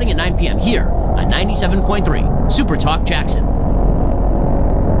nights starting at 9 p.m. here on 97.3 Super Talk Jackson.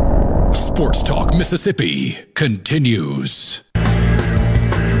 Sports Talk Mississippi continues.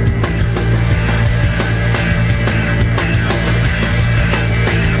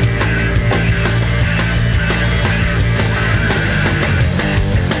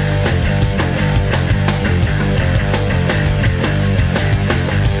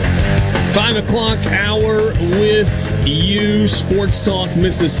 O'clock hour with you, Sports Talk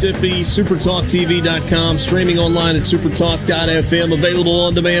Mississippi, supertalktv.com, streaming online at supertalk.fm, available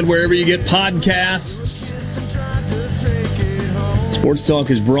on demand wherever you get podcasts. Sports Talk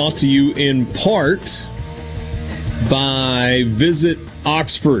is brought to you in part by Visit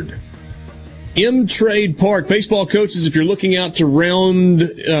Oxford. M-Trade Park. Baseball coaches, if you're looking to round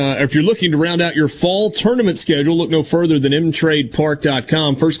out your fall tournament schedule, look no further than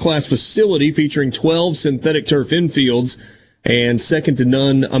mtradepark.com. First-class facility featuring 12 synthetic turf infields and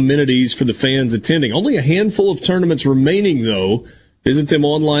second-to-none amenities for the fans attending. Only a handful of tournaments remaining, though. Visit them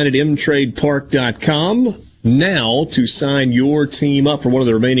online at mtradepark.com now to sign your team up for one of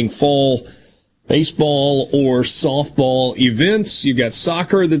the remaining fall baseball or softball events. You've got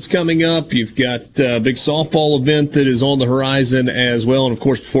soccer that's coming up. You've got a big softball event that is on the horizon as well. And, of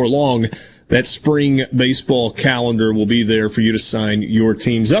course, before long, that spring baseball calendar will be there for you to sign your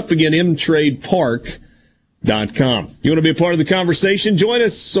teams up. Again, mtradepark.com. You want to be a part of the conversation? Join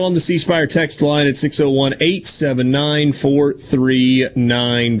us on the C Spire text line at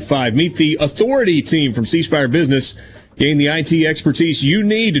 601-879-4395. Meet the Authority team from C Spire Business. Gain the IT expertise you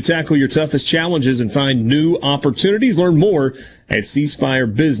need to tackle your toughest challenges and find new opportunities. Learn more at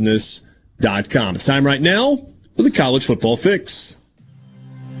cspirebusiness.com. It's time right now for the College Football Fix.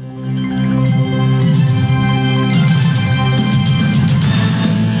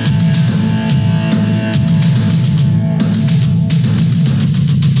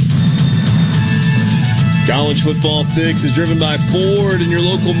 College Football Fix is driven by Ford and your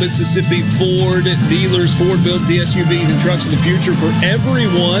local Mississippi Ford dealers. Ford builds the SUVs and trucks of the future for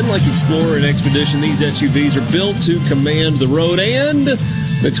everyone. Like Explorer and Expedition, these SUVs are built to command the road. And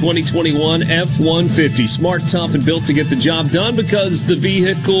the 2021 F-150. Smart, tough, and built to get the job done, because the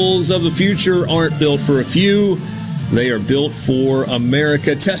vehicles of the future aren't built for a few. They are built for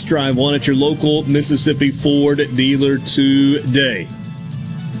America. Test drive one at your local Mississippi Ford dealer today.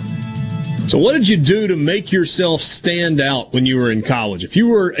 So what did you do to make yourself stand out when you were in college? If you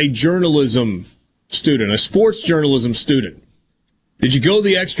were a journalism student, a sports journalism student, did you go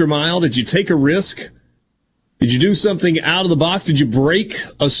the extra mile? Did you take a risk? Did you do something out of the box? Did you break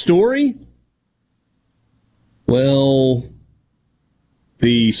a story? Well,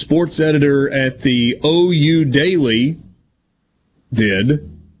 the sports editor at the OU Daily did.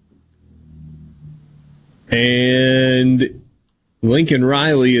 And Lincoln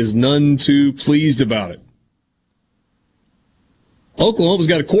Riley is none too pleased about it. Oklahoma's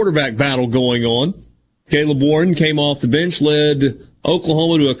got a quarterback battle going on. Caleb Warren came off the bench, led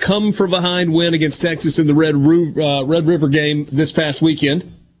Oklahoma to a come-from-behind win against Texas in the Red River game this past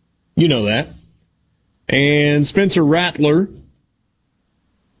weekend. You know that. And Spencer Rattler,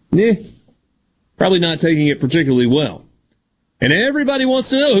 probably not taking it particularly well. And everybody wants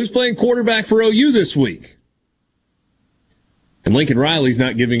to know who's playing quarterback for OU this week. And Lincoln Riley's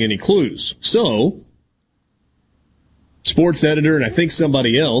not giving any clues. So, sports editor and I think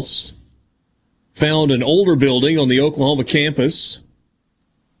somebody else found an older building on the Oklahoma campus,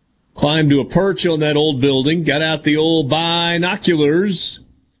 climbed to a perch on that old building, got out the old binoculars,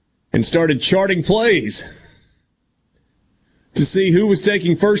 and started charting plays to see who was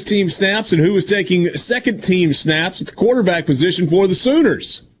taking first-team snaps and who was taking second-team snaps at the quarterback position for the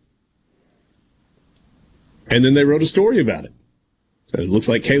Sooners. And then they wrote a story about it. So it looks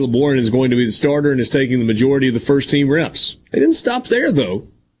like Caleb Warren is going to be the starter and is taking the majority of the first-team reps. They didn't stop there, though.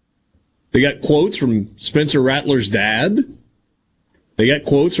 They got quotes from Spencer Rattler's dad. They got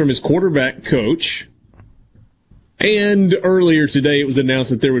quotes from his quarterback coach. And earlier today, it was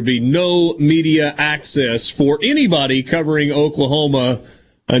announced that there would be no media access for anybody covering Oklahoma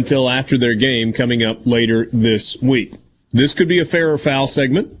until after their game coming up later this week. This could be a fair or foul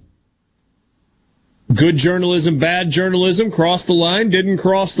segment. Good journalism, bad journalism, crossed the line, didn't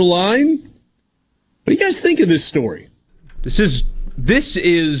cross the line. What do you guys think of this story? This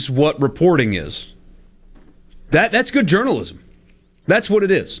is what reporting is. That's good journalism. That's what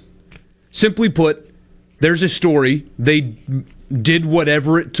it is. Simply put, there's a story. They did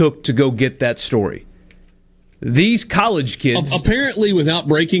whatever it took to go get that story. These college kids apparently without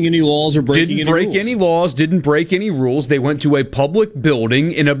breaking any laws or breaking any rules. Didn't break any laws, didn't break any rules. They went to a public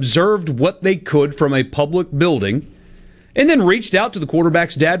building and observed what they could from a public building and then reached out to the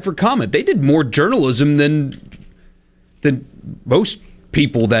quarterback's dad for comment. They did more journalism than most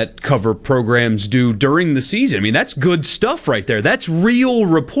people that cover programs do during the season. I mean, that's good stuff right there. That's real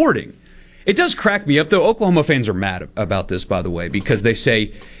reporting. It does crack me up, though. Oklahoma fans are mad about this, by the way, because they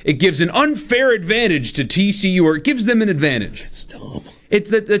say it gives an unfair advantage to TCU, or it gives them an advantage. It's dumb.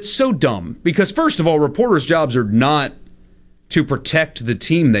 It's so dumb, because first of all, reporters' jobs are not to protect the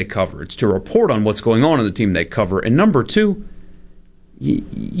team they cover. It's to report on what's going on in the team they cover. And number two,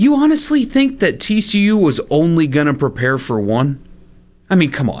 you honestly think that TCU was only going to prepare for one? I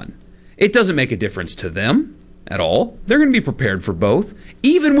mean, come on. It doesn't make a difference to them at all. They're going to be prepared for both.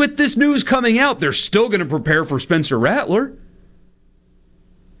 Even with this news coming out, they're still going to prepare for Spencer Rattler.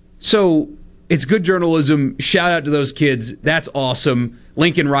 So it's good journalism. Shout out to those kids. That's awesome.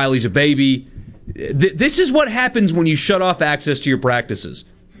 Lincoln Riley's a baby. This is what happens when you shut off access to your practices.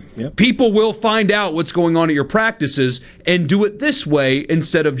 Yep. People will find out what's going on at your practices and do it this way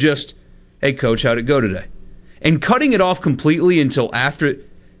instead of just, hey, coach, how'd it go today? And cutting it off completely until after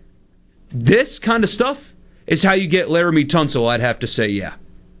this kind of stuff is how you get Laramie Tunsil, I'd have to say, yeah.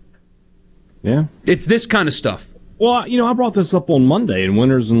 Yeah. It's this kind of stuff. Well, I brought this up on Monday in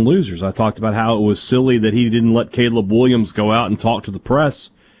Winners and Losers. I talked about how it was silly that he didn't let Caleb Williams go out and talk to the press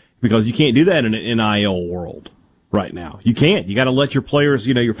because you can't do that in an NIL world right now. You can't. You got to let your players,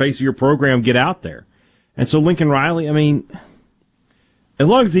 your face of your program get out there. And so Lincoln Riley, I mean, as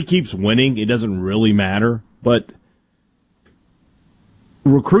long as he keeps winning, it doesn't really matter. But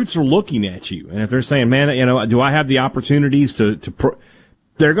recruits are looking at you, and if they're saying, man, do I have the opportunities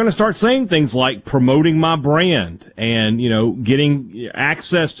they're going to start saying things like promoting my brand and, getting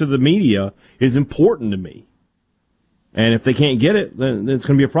access to the media is important to me. And if they can't get it, then it's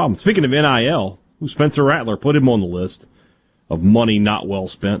going to be a problem. Speaking of NIL, Spencer Rattler, put him on the list of money not well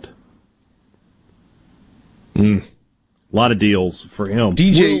spent. A lot of deals for him.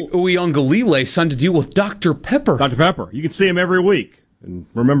 DJ Uiagalelei signed a deal with Dr. Pepper. Dr. Pepper. You can see him every week. And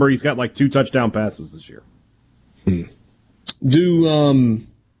remember, he's got like 2 touchdown passes this year. Do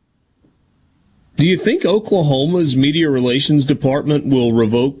you think Oklahoma's media relations department will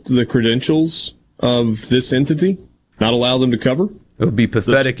revoke the credentials of this entity? Not allow them to cover? It would be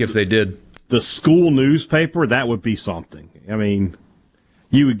pathetic if they did. The school newspaper, that would be something. I mean,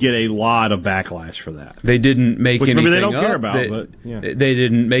 you would get a lot of backlash for that. They didn't make anything up. Which maybe they don't care about, but yeah. They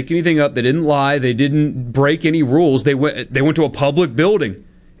didn't make anything up. They didn't lie. They didn't break any rules. They went to a public building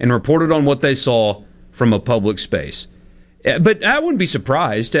and reported on what they saw from a public space. But I wouldn't be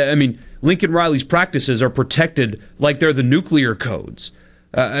surprised. I mean, Lincoln Riley's practices are protected like they're the nuclear codes.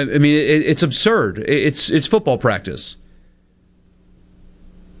 I mean, it's absurd. It's football practice.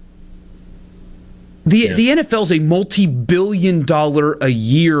 The NFL is a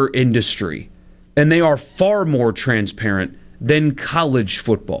multi-billion-dollar-a-year industry, and they are far more transparent than college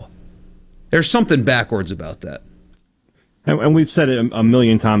football. There's something backwards about that. And we've said it a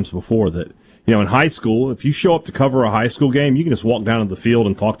million times before that, in high school, if you show up to cover a high school game, you can just walk down to the field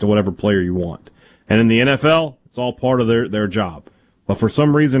and talk to whatever player you want. And in the NFL, it's all part of their job. But for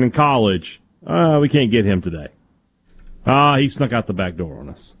some reason in college, we can't get him today. He snuck out the back door on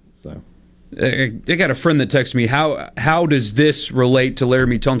us. So I got a friend that texted me, how does this relate to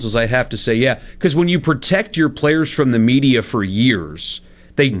Laramie Tunsil's? I have to say, yeah, because when you protect your players from the media for years,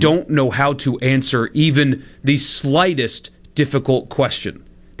 they don't know how to answer even the slightest difficult question.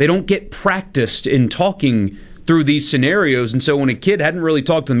 They don't get practiced in talking through these scenarios, and so when a kid hadn't really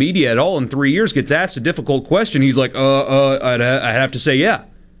talked to the media at all in 3 years, gets asked a difficult question, he's like, I'd have to say yeah.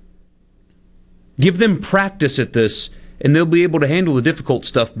 Give them practice at this, and they'll be able to handle the difficult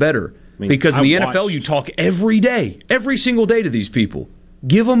stuff better. Because in the NFL, you talk every day, every single day to these people.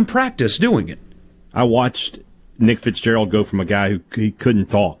 Give them practice doing it. I watched Nick Fitzgerald go from a guy who he could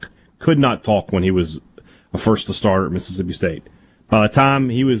not talk when he was a first to starter at Mississippi State. By the time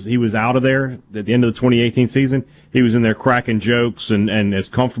he was out of there at the end of the 2018 season, he was in there cracking jokes and as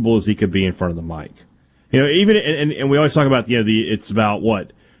comfortable as he could be in front of the mic. Even and we always talk about it's about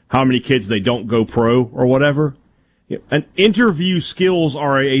how many kids they don't go pro or whatever. And interview skills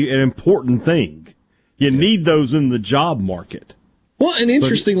are an important thing. You need those in the job market. Well, and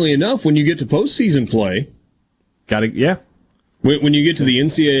interestingly enough, when you get to postseason play, when you get to the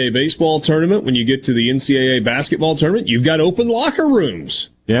NCAA baseball tournament, when you get to the NCAA basketball tournament, you've got open locker rooms.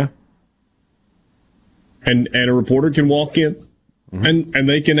 Yeah. And a reporter can walk in and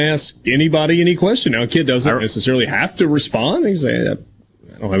they can ask anybody any question. Now, a kid doesn't necessarily have to respond. They say, I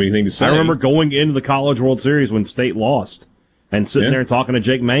don't have anything to say. I remember going into the College World Series when State lost and sitting there and talking to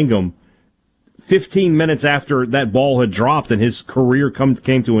Jake Mangum 15 minutes after that ball had dropped and his career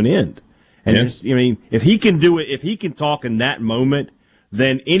came to an end. And if he can do it, if he can talk in that moment,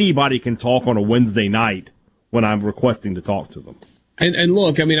 then anybody can talk on a Wednesday night when I'm requesting to talk to them. And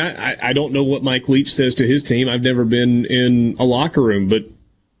look, I don't know what Mike Leach says to his team. I've never been in a locker room, but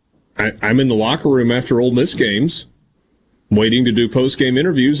I'm in the locker room after Ole Miss games, waiting to do post-game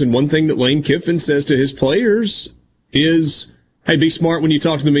interviews. And one thing that Lane Kiffin says to his players is, hey, be smart when you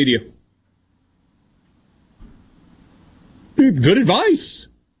talk to the media. Good advice.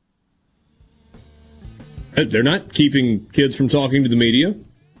 They're not keeping kids from talking to the media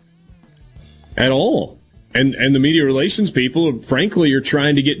at all. And the media relations people, frankly, are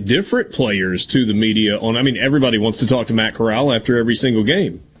trying to get different players to the media. Everybody wants to talk to Matt Corral after every single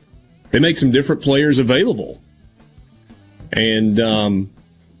game. They make some different players available. And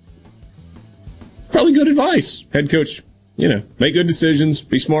probably good advice. Head coach, make good decisions.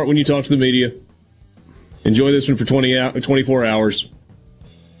 Be smart when you talk to the media. Enjoy this one for 24 hours.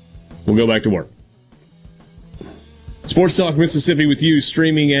 We'll go back to work. Sports Talk Mississippi with you,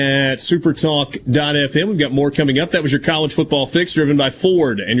 streaming at supertalk.fm. We've got more coming up. That was your college football fix, driven by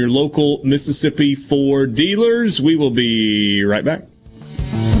Ford and your local Mississippi Ford dealers. We will be right back.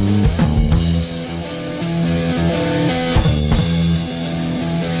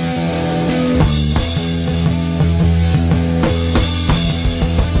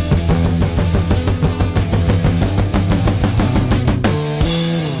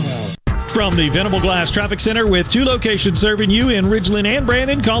 From the Venable Glass Traffic Center with two locations serving you in Ridgeland and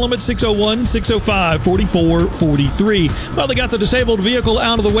Brandon. Call them at 601-605-4443. Well, they got the disabled vehicle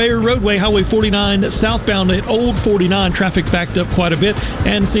out of the way. Roadway Highway 49 southbound at Old 49. Traffic backed up quite a bit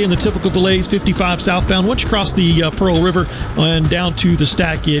and seeing the typical delays. 55 southbound. Once you cross the Pearl River and down to the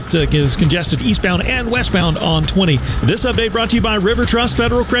Stack, it is congested eastbound and westbound on 20. This update brought to you by River Trust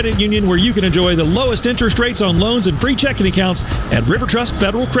Federal Credit Union, where you can enjoy the lowest interest rates on loans and free checking accounts at River Trust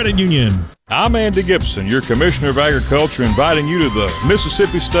Federal Credit Union. I'm Andy Gibson, your Commissioner of Agriculture, inviting you to the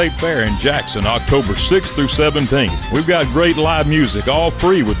Mississippi State Fair in Jackson, October 6th through 17th. We've got great live music, all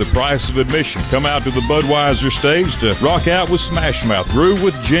free with the price of admission. Come out to the Budweiser stage to rock out with Smash Mouth, groove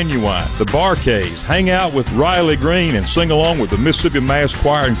with Genuine, the Bar-Kays, hang out with Riley Green, and sing along with the Mississippi Mass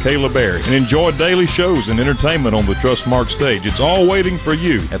Choir and Kayla Berry, and enjoy daily shows and entertainment on the Trustmark stage. It's all waiting for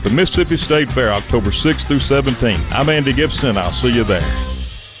you at the Mississippi State Fair, October 6th through 17th. I'm Andy Gibson, and I'll see you there.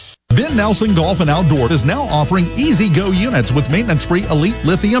 Ben Nelson Golf and Outdoor is now offering easy-go units with maintenance-free Elite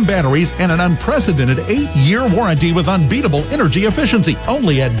lithium batteries and an unprecedented 8-year warranty with unbeatable energy efficiency.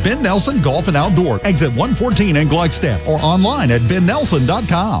 Only at Ben Nelson Golf and Outdoor, exit 114 in Gluckstadt, or online at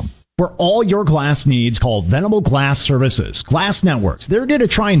bennelson.com. For all your glass needs, call Venable Glass Services. Glass Networks, they're going to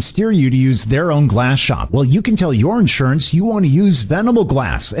try and steer you to use their own glass shop. Well, you can tell your insurance you want to use Venable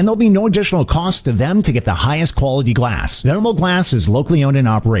Glass, and there'll be no additional cost to them to get the highest quality glass. Venable Glass is locally owned and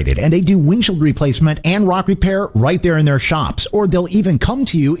operated, and they do windshield replacement and rock repair right there in their shops, or they'll even come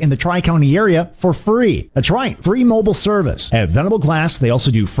to you in the Tri-County area for free. That's right, free mobile service. At Venable Glass, they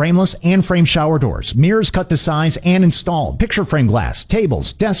also do frameless and frame shower doors, mirrors cut to size and installed, picture frame glass,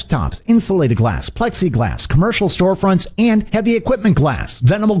 tables, desktops, insulated glass, plexiglass, commercial storefronts, and heavy equipment glass.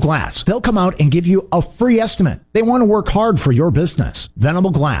 Venable Glass. They'll come out and give you a free estimate. They want to work hard for your business.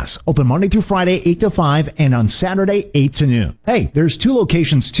 Venable Glass. Open Monday through Friday, 8 to 5, and on Saturday, 8 to noon. Hey, there's 2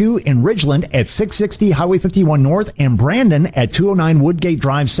 locations too in Ridgeland at 660 Highway 51 North and Brandon at 209 Woodgate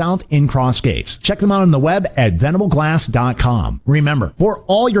Drive South in Cross Gates. Check them out on the web at venableglass.com. Remember, for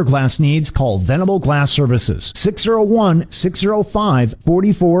all your glass needs, call Venable Glass Services.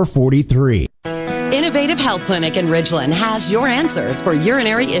 601-605-4443. Innovative Health Clinic in Ridgeland has your answers for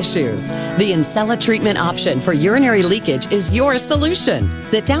urinary issues. The Encella treatment option for urinary leakage is your solution.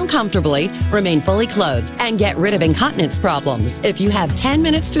 Sit down comfortably, remain fully clothed, and get rid of incontinence problems. If you have 10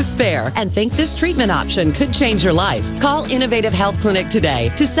 minutes to spare and think this treatment option could change your life, call Innovative Health Clinic today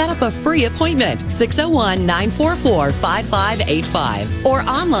to set up a free appointment. 601-944-5585 or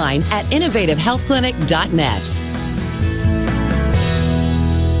online at innovativehealthclinic.net.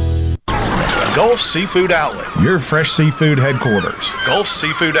 Gulf Seafood Outlet, your fresh seafood headquarters. Gulf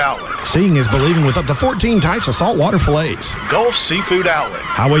Seafood Outlet. Seeing is believing with up to 14 types of saltwater fillets. Gulf Seafood Outlet.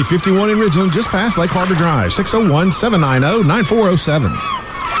 Highway 51 in Ridgeland, just past Lake Harbor Drive, 601-790-9407.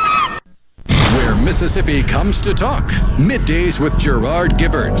 Where Mississippi comes to talk. Middays with Gerard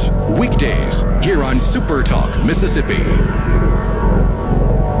Gibbert. Weekdays here on Super Talk Mississippi.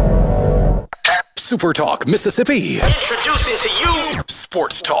 Super Talk Mississippi. Introducing to you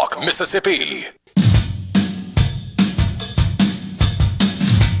Sports Talk Mississippi.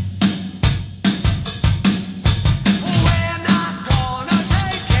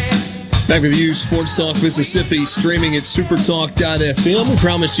 Back with you, Sports Talk Mississippi, streaming at supertalk.fm. We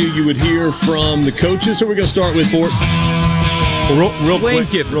promised you would hear from the coaches. So we're going to start with Fort.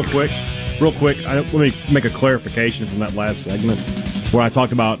 Real quick. Let me make a clarification from that last segment where I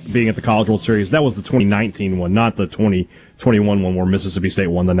talked about being at the College World Series. That was the 2019 one, not the 2021 one where Mississippi State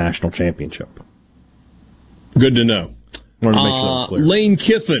won the national championship. Good to know. Wanted to make sure that was clear. Lane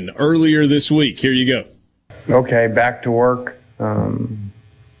Kiffin earlier this week. Here you go. Okay, back to work. In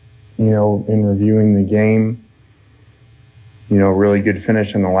reviewing the game, really good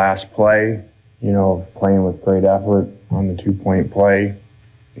finish in the last play, playing with great effort on the 2-point play.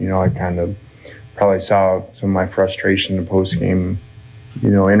 I kind of probably saw some of my frustration in the post-game,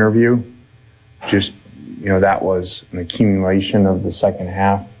 interview. Just, that was an accumulation of the second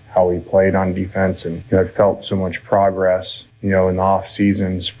half, how we played on defense. And I felt so much progress, in the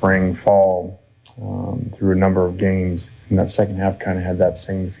off-season, spring, fall, through a number of games. And that second half kind of had that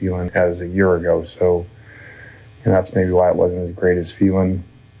same feeling as a year ago. So, that's maybe why it wasn't as great as feeling,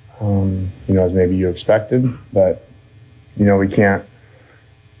 as maybe you expected. But, we can't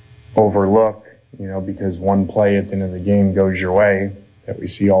overlook, because one play at the end of the game goes your way that we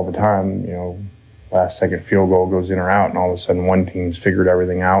see all the time, last second field goal goes in or out, and all of a sudden one team's figured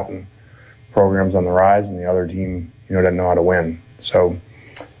everything out and program's on the rise, and the other team, doesn't know how to win. So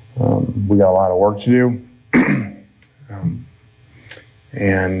we got a lot of work to do,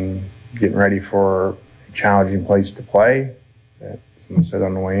 and getting ready for a challenging place to play. That someone said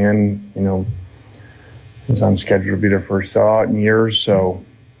on the way in, it's on schedule to be their first sellout in years, so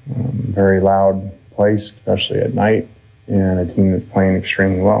very loud place, especially at night, and a team that's playing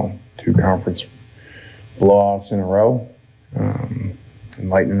extremely well. 2 conference blowouts in a row, and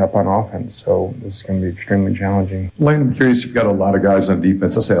lighting up on offense. So this is going to be extremely challenging. Lane, I'm curious, you've got a lot of guys on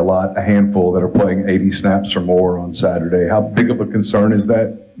defense. I say a lot, a handful that are playing 80 snaps or more on Saturday. How big of a concern is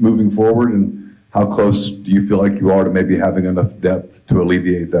that moving forward, and how close do you feel like you are to maybe having enough depth to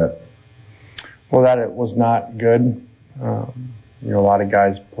alleviate that? Well, that it was not good. A lot of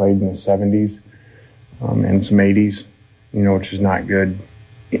guys played in the 70s and some 80s, which is not good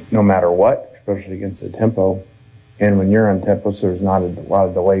no matter what, especially against the tempo. And when you're on tempo, so there's not a lot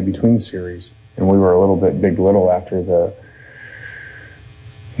of delay between series. And we were a little bit big little after the,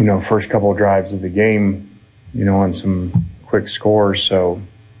 first couple of drives of the game, on some quick scores. So,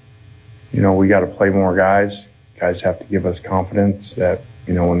 we got to play more guys. Guys have to give us confidence that,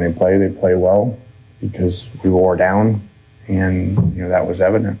 when they play well, because we wore down. And, that was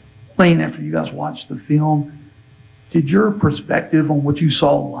evident. Lane, after you guys watched the film, did your perspective on what you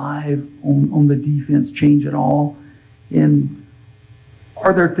saw live on the defense change at all? And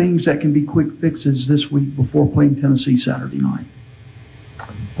Are there things that can be quick fixes this week before playing Tennessee Saturday night?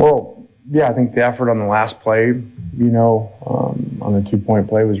 Well, yeah, I think the effort on the last play, on the 2-point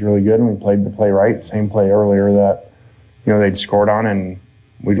play was really good, and we played the play right. Same play earlier that, they'd scored on, and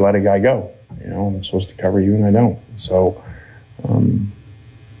we'd let a guy go. I'm supposed to cover you, and I don't. So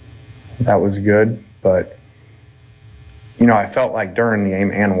that was good. But, I felt like during the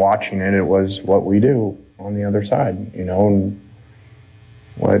game and watching it, it was what we do on the other side, and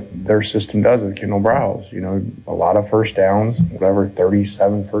what their system does with Kendall Browse. A lot of first downs,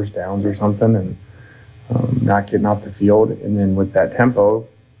 37 first downs or something, and not getting off the field. And then with that tempo,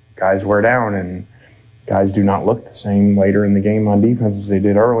 guys wear down, and guys do not look the same later in the game on defense as they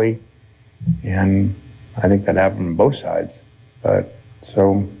did early. And I think that happened on both sides. But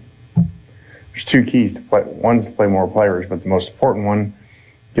so there's two keys to play. One's to play more players, but the most important one,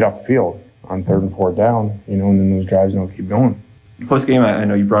 get off the field on 3rd and 4th down, and then those drives don't keep going. Post game, I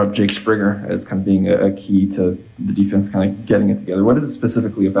know you brought up Jake Springer as kind of being a key to the defense kind of getting it together. What is it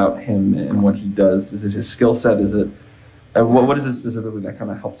specifically about him and what he does? Is it his skill set? Is it what is it specifically that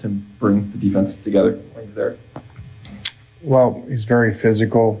kind of helps him bring the defense together when he's there? Well, he's very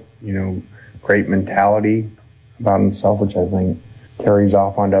physical, great mentality about himself, which I think carries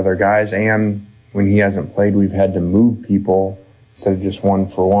off onto other guys. And when he hasn't played, we've had to move people instead of just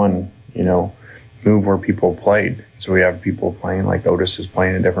 1-for-1, move where people played. So we have people playing, like Otis is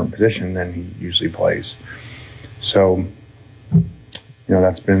playing a different position than he usually plays. So,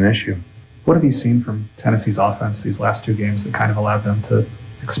 that's been an issue. What have you seen from Tennessee's offense these last 2 games that kind of allowed them to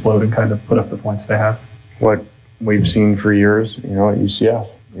explode and kind of put up the points they have? What we've seen for years, at UCF,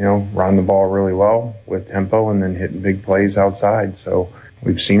 run the ball really well with tempo and then hitting big plays outside. So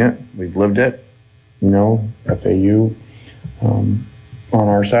we've seen it, we've lived it, FAU on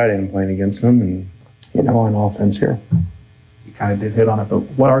our side and playing against them, and, on offense here. You kind of did hit on it, but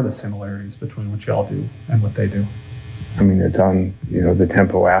what are the similarities between what y'all do and what they do? I mean, it's on, the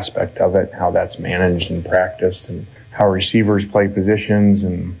tempo aspect of it, how that's managed and practiced, and how receivers play positions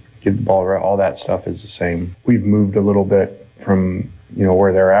and get the ball right. All that stuff is the same. We've moved a little bit from,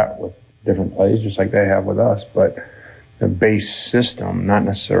 where they're at with different plays, just like they have with us. But the base system, not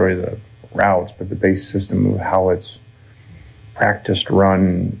necessarily the routes, but the base system of how it's practiced,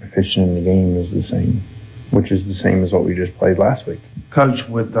 run, efficient in the game is the same, which is the same as what we just played last week. Coach,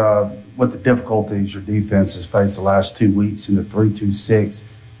 with the difficulties your defense has faced the last 2 weeks in the 3-2-6,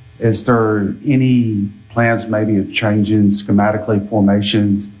 is there any plans maybe of changing schematically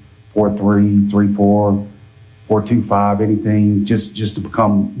formations, 4-3, 3-4, 4-2-5, anything, just to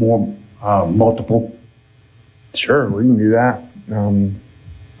become more multiple? Sure, we can do that. You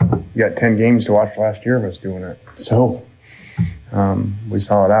got 10 games to watch last year of us doing it. So we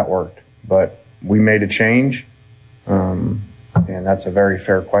saw how that worked. But we made a change. And that's a very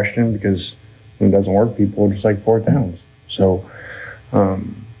fair question, because when it doesn't work, people just like 4th downs. So,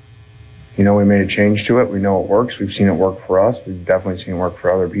 we made a change to it. We know it works. We've seen it work for us. We've definitely seen it work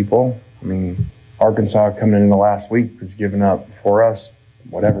for other people. I mean, Arkansas coming into last week was giving up for us,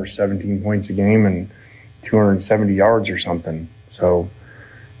 17 points a game and 270 yards or something. So,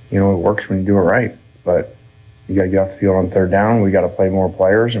 it works when you do it right. But you got to get off the field on 3rd down. We got to play more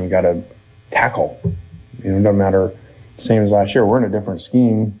players, and we got to tackle. It doesn't matter. Same as last year, we're in a different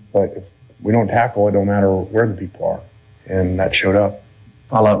scheme, but if we don't tackle, it don't matter where the people are. And that showed up.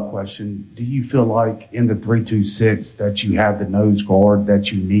 Follow-up question. Do you feel like in the 3-2-6 that you have the nose guard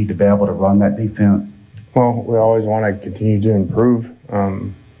that you need to be able to run that defense? Well, we always want to continue to improve.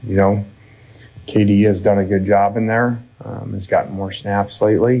 KD has done a good job in there. Has gotten more snaps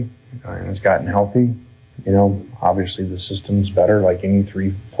lately and has gotten healthy. Obviously the system's better, like any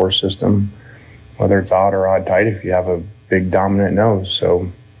 3-4 system, whether it's odd or odd tight, if you have a big dominant nose.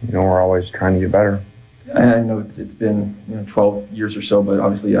 So, we're always trying to get better. I know it's been 12 years or so, but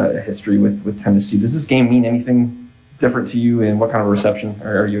obviously a history with Tennessee. Does this game mean anything different to you, and what kind of reception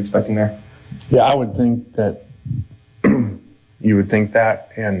are you expecting there? Yeah, I would think that you would think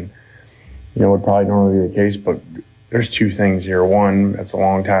that, and would probably normally be the case. But there's 2 things here. One, that's a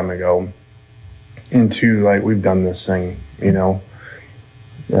long time ago, and 2, like, we've done this thing,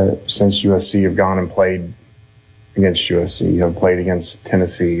 since USC have gone and played against USC, have played against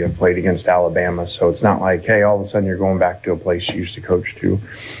Tennessee, have played against Alabama. So it's not like, hey, all of a sudden you're going back to a place you used to coach to.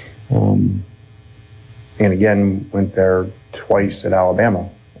 And again, went there twice at Alabama.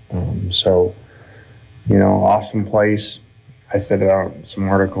 Awesome place. I said it on some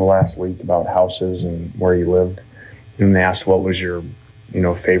article last week about houses and where you lived. And they asked what was your,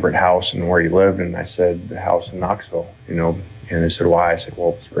 favorite house and where you lived. And I said the house in Knoxville, and they said, why? I said,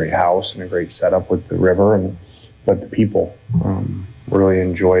 well, it's a great house and a great setup with the river, but the people really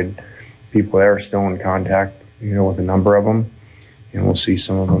enjoyed people there, still in contact, with a number of them, and we'll see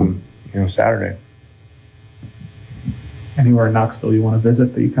some of them, Saturday. Anywhere in Knoxville you want to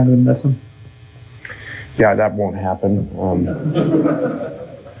visit that you kind of miss them? Yeah, that won't happen.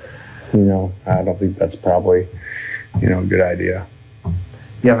 I don't think that's probably, a good idea.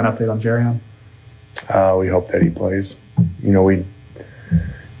 You have an update on Jerion? We hope that he plays.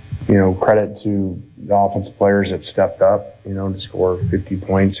 Credit to the offensive players that stepped up, to score 50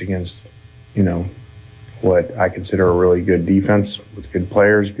 points against, what I consider a really good defense with good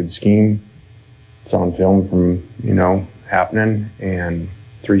players, good scheme. It's on film from, happening, and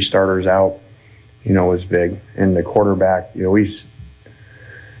 3 starters out, was big. And the quarterback, we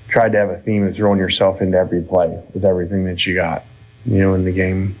tried to have a theme of throwing yourself into every play with everything that you got, in the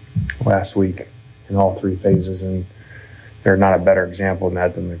game last week in all 3 phases. And there's not a better example than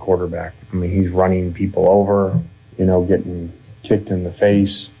that than the quarterback. I mean, he's running people over, getting kicked in the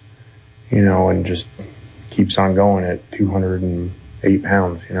face, and just keeps on going at 208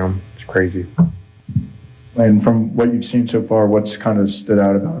 pounds, It's crazy. And from what you've seen so far, what's kind of stood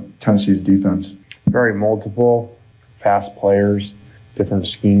out about Tennessee's defense? Very multiple, fast players, different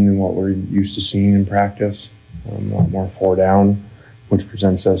scheme than what we're used to seeing in practice. A lot more 4 down, which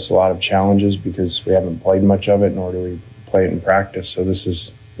presents us a lot of challenges because we haven't played much of it, nor do we play it in practice. So this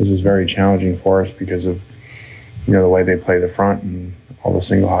is very challenging for us because of the way they play the front and all the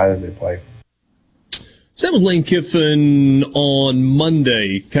single high that they play. So that was Lane Kiffin on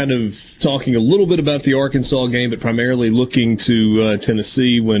Monday, kind of talking a little bit about the Arkansas game, but primarily looking to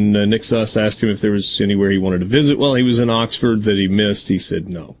Tennessee. When Nick Suss asked him if there was anywhere he wanted to visit while he was in Oxford that he missed, he said,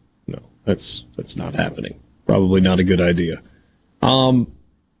 no, that's not happening. Probably not a good idea.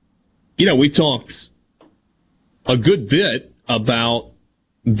 We talked a good bit about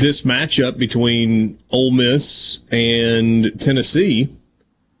this matchup between Ole Miss and Tennessee.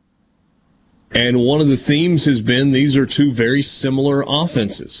 And one of the themes has been these are 2 very similar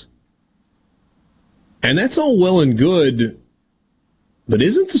offenses. And that's all well and good, but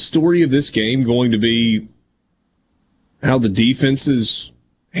isn't the story of this game going to be how the defenses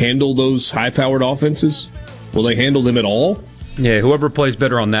handle those high-powered offenses? Will they handle them at all? Yeah, whoever plays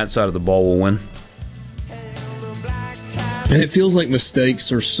better on that side of the ball will win. And it feels like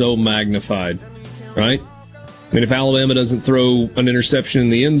mistakes are so magnified, right? I mean, if Alabama doesn't throw an interception in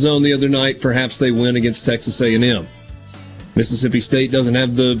the end zone the other night, perhaps they win against Texas A&M. Mississippi State doesn't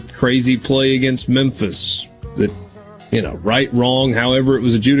have the crazy play against Memphis that, right, wrong, however it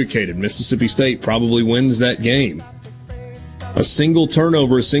was adjudicated. Mississippi State probably wins that game. A single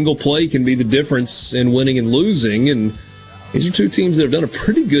turnover, a single play can be the difference in winning and losing, and these are 2 teams that have done a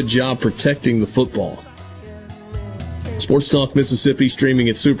pretty good job protecting the football. Sports Talk Mississippi streaming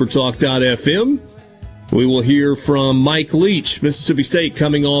at supertalk.fm. We will hear from Mike Leach, Mississippi State,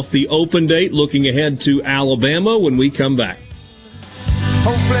 coming off the open date, looking ahead to Alabama when we come back.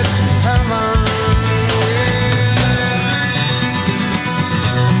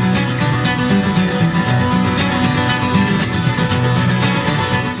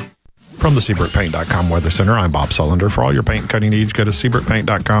 From the SeabrookPaint.com Weather Center, I'm Bob Sullender. For all your paint and cutting needs, go to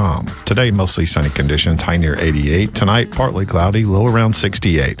SeabrookPaint.com. Today, mostly sunny conditions, high near 88. Tonight, partly cloudy, low around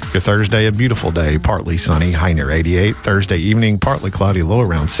 68. Your Thursday, a beautiful day, partly sunny, high near 88. Thursday evening, partly cloudy, low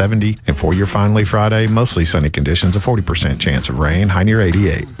around 70. And for your finally Friday, mostly sunny conditions, a 40% chance of rain, high near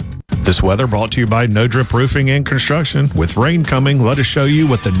 88. This weather brought to you by No Drip Roofing and Construction. With rain coming, let us show you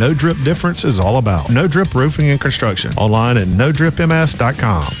what the No Drip difference is all about. No Drip Roofing and Construction. Online at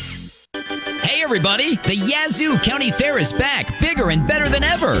NoDripMS.com. Hey everybody, the Yazoo County Fair is back, bigger and better than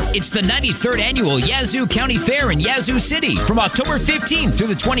ever. It's the 93rd annual Yazoo County Fair in Yazoo City from October 15th through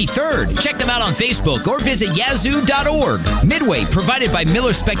the 23rd. Check them out on Facebook or visit yazoo.org. Midway provided by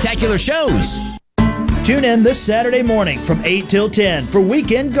Miller Spectacular Shows. Tune in this Saturday morning from 8 till 10 for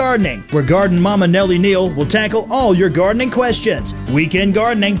Weekend Gardening, where Garden Mama Nellie Neal will tackle all your gardening questions. Weekend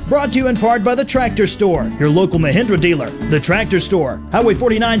Gardening brought to you in part by The Tractor Store, your local Mahindra dealer. The Tractor Store, Highway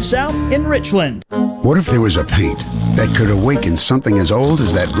 49 South in Richland. What if there was a paint that could awaken something as old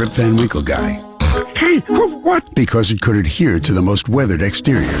as that Rip Van Winkle guy? Hey, what? Because it could adhere to the most weathered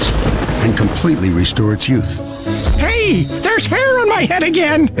exteriors and completely restore its youth. Hey, there's hair on my head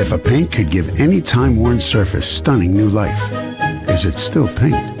again! If a paint could give any time-worn surface stunning new life, is it still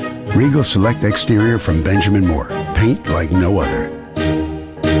paint? Regal Select Exterior from Benjamin Moore. Paint like no other.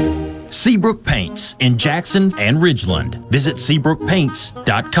 Seabrook Paints in Jackson and Ridgeland. Visit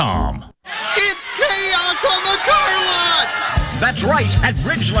SeabrookPaints.com. It's chaos on the car lot! That's right. At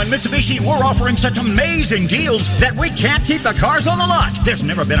Ridgeland Mitsubishi, we're offering such amazing deals that we can't keep the cars on the lot. There's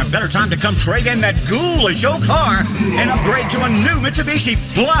never been a better time to come trade in that ghoulish old car and upgrade to a new Mitsubishi.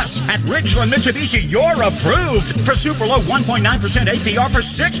 Plus, at Ridgeland Mitsubishi, you're approved for super low 1.9% APR for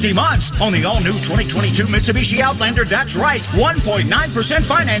 60 months on the all-new 2022 Mitsubishi Outlander. That's right, 1.9%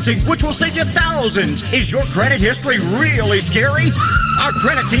 financing, which will save you thousands. Is your credit history really scary? Our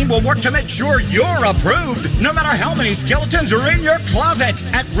credit team will work to make sure you're approved, no matter how many skeletons are in your closet.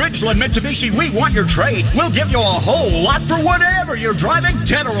 At Ridgeland Mitsubishi, we want your trade. We'll give you a whole lot for whatever you're driving,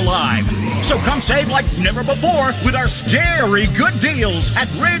 dead or alive. So come save like never before with our scary good deals at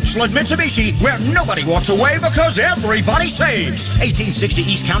Ridgeland Mitsubishi, where nobody walks away because everybody saves. 1860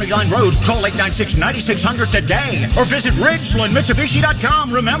 East County Line Road. Call 896-9600 today or visit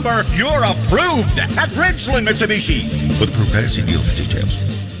RidgelandMitsubishi.com. Remember, you're approved at Ridgeland Mitsubishi. With Pro Credit, see deal for details.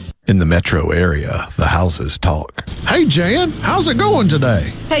 In the metro area, the houses talk. Hey, Jan, how's it going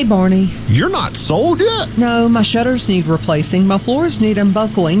today? Hey, Barney. You're not sold yet? No, my shutters need replacing, my floors need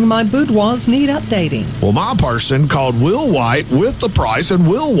unbuckling, my boudoirs need updating. Well, my person called Will White with the price, and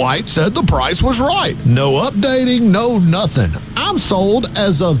Will White said the price was right. No updating, no nothing. I'm sold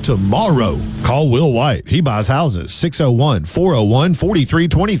as of tomorrow. Call Will White. He buys houses.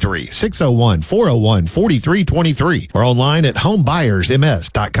 601-401-4323. 601-401-4323. Or online at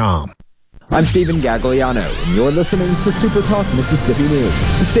homebuyersms.com. I'm Stephen Gagliano, and you're listening to Super Talk Mississippi News.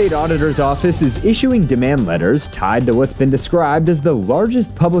 The state auditor's office is issuing demand letters tied to what's been described as the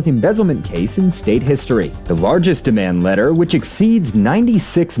largest public embezzlement case in state history. The largest demand letter, which exceeds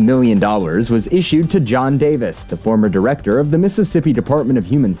 $96 million, was issued to John Davis, the former director of the Mississippi Department of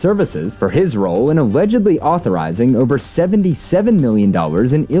Human Services, for his role in allegedly authorizing over $77 million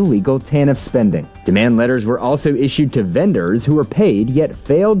in illegal TANF spending. Demand letters were also issued to vendors who were paid yet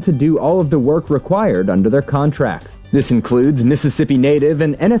failed to do all of the work required under their contracts. This includes Mississippi native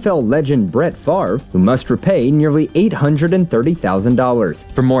and NFL legend Brett Favre, who must repay nearly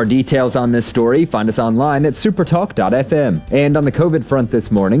 $830,000. For more details on this story, find us online at supertalk.fm. And on the COVID front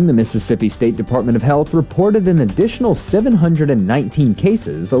this morning, the Mississippi State Department of Health reported an additional 719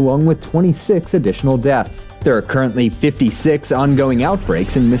 cases, along with 26 additional deaths. There are currently 56 ongoing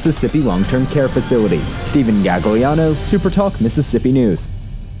outbreaks in Mississippi long-term care facilities. Stephen Gagliano, Supertalk Mississippi News.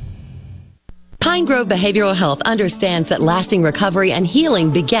 Pine Grove Behavioral Health understands that lasting recovery and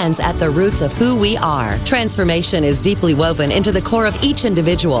healing begins at the roots of who we are. Transformation is deeply woven into the core of each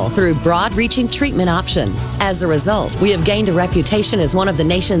individual through broad-reaching treatment options. As a result, we have gained a reputation as one of the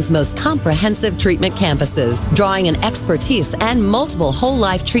nation's most comprehensive treatment campuses, drawing an expertise and multiple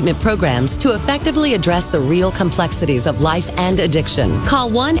whole-life treatment programs to effectively address the real complexities of life and addiction.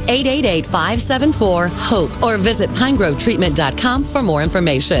 Call 1-888-574-HOPE or visit pinegrovetreatment.com for more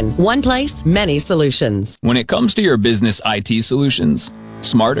information. One place, many solutions. When it comes to your business IT solutions,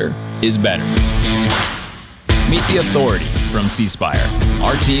 smarter is better. Meet the authority from C-Spire.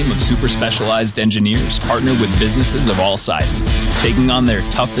 Our team of super specialized engineers partner with businesses of all sizes, taking on their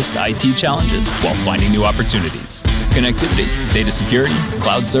toughest IT challenges while finding new opportunities. Connectivity, data security,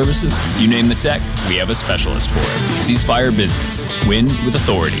 cloud services, you name the tech, we have a specialist for it. C-Spire Business. Win with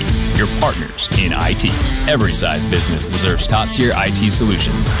authority. Your partners in IT. Every size business deserves top-tier IT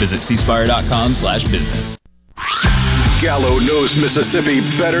solutions. Visit cspire.com/business. Gallo knows Mississippi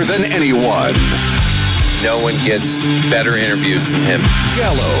better than anyone. No one gets better interviews than him.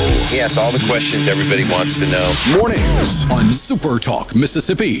 Gallo. He asks all the questions everybody wants to know. Mornings on Super Talk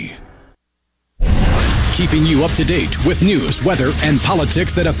Mississippi. Keeping you up to date with news, weather, and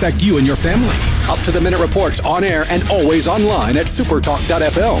politics that affect you and your family. Up-to-the-minute reports on air and always online at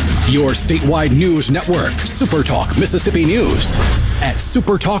supertalk.fm. Your statewide news network, Supertalk Mississippi News at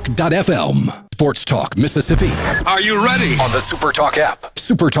supertalk.fm. Sports Talk Mississippi. Are you ready? On the Supertalk app,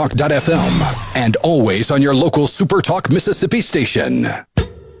 supertalk.fm, and always on your local Supertalk Mississippi station.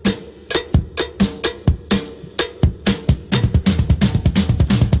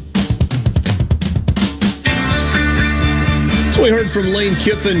 So we heard from Lane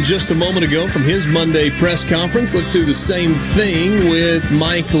Kiffin just a moment ago from his Monday press conference. Let's do the same thing with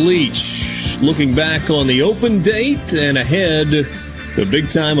Mike Leach. Looking back on the open date and ahead, the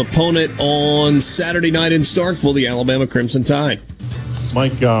big-time opponent on Saturday night in Starkville, the Alabama Crimson Tide.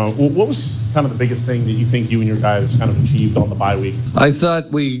 Mike, what was kind of the biggest thing that you think you and your guys kind of achieved on the bye week? I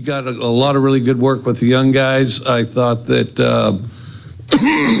thought we got a lot of really good work with the young guys. I thought that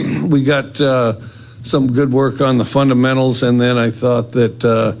we got some good work on the fundamentals, and then I thought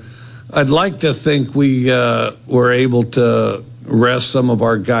that I'd like to think we were able to rest some of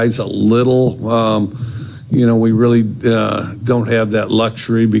our guys a little. We really don't have that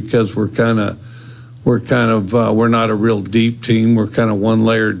luxury because we're kind of we're not a real deep team. We're kind of one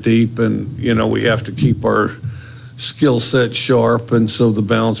layer deep, and we have to keep our skill set sharp, and so the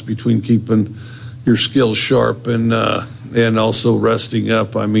balance between keeping your skills sharp and also resting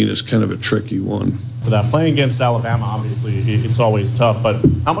up, is kind of a tricky one. So that playing against Alabama, obviously, it's always tough, but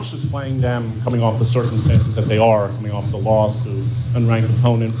how much does playing them, coming off the circumstances that they are, coming off the loss to unranked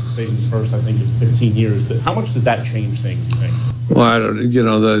opponent, Saban's first, I think it's 15 years, how much does that change things, you think? Well, I don't,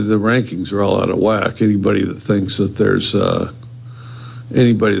 the rankings are all out of whack. Anybody that thinks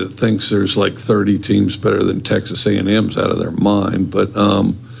there's like 30 teams better than Texas A&M's out of their mind, but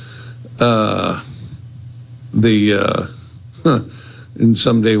and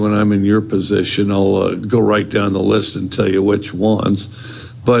someday when I'm in your position, I'll go right down the list and tell you which ones.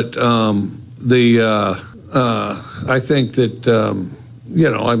 But I think that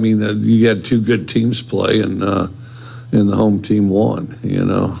you had two good teams play, and the home team won.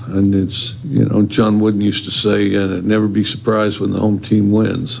 And it's John Wooden used to say, never be surprised when the home team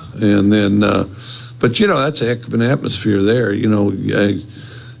wins. And then, but that's a heck of an atmosphere there. I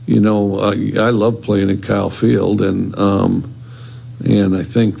love playing at Kyle Field, and I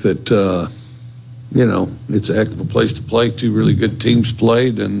think that it's a heck of a place to play. Two really good teams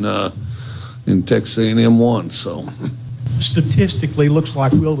played, and Texas A&M won. So statistically, looks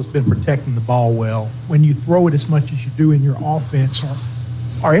like Will has been protecting the ball well. When you throw it as much as you do in your offense,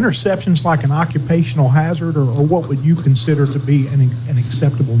 are interceptions like an occupational hazard, or what would you consider to be an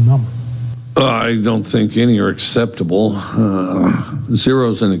acceptable number? I don't think any are acceptable.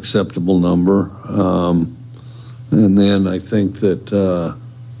 0 is an acceptable number. And then I think that,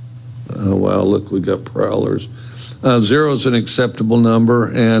 look, we got prowlers. 0 is an acceptable number,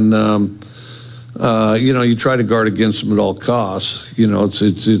 and you try to guard against them at all costs.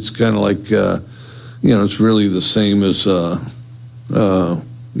 It's kind of like, it's really the same as, when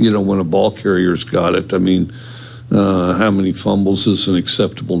a ball carrier's got it. How many fumbles is an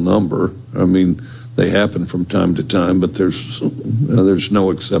acceptable number? They happen from time to time, but there's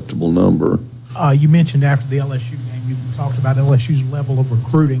no acceptable number. You mentioned after the LSU game, you talked about LSU's level of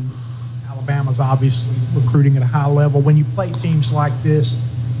recruiting. Alabama's obviously recruiting at a high level. When you play teams like this,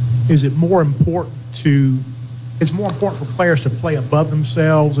 is it more important for players to play above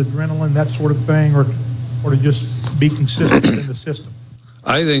themselves, adrenaline, that sort of thing, or to just be consistent in the system?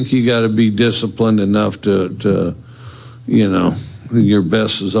 I think you got to be disciplined enough to your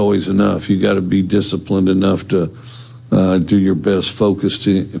best is always enough. You got to be disciplined enough to do your best, focus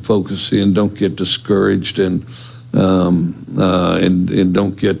in, don't get discouraged, and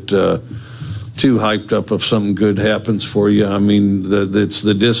don't get too hyped up if something good happens for you. It's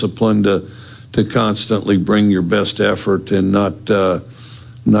the discipline to constantly bring your best effort and not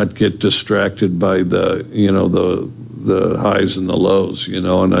get distracted by the highs and the lows,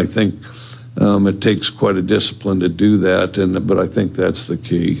 and I think it takes quite a discipline to do that, but I think that's the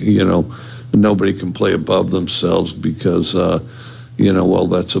key. Nobody can play above themselves because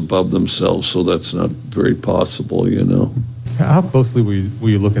that's above themselves, so that's not very possible. How closely will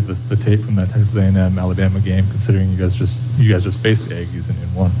you look at the tape from that Texas A&M Alabama game, considering you guys just faced the Aggies in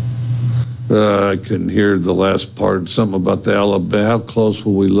one? I couldn't hear the last part. Something about the Alabama. How close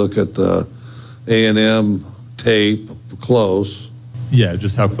will we look at the A&M tape? Close. Yeah,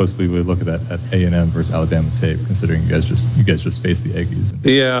 just how closely we look at that at A&M versus Alabama tape, considering you guys just faced the Aggies.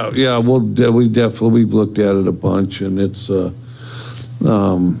 Yeah. We've looked at it a bunch, and it's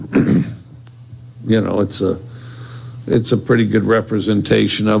it's a pretty good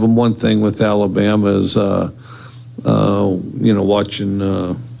representation of them. One thing with Alabama is watching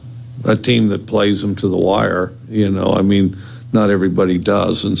a team that plays them to the wire. Not everybody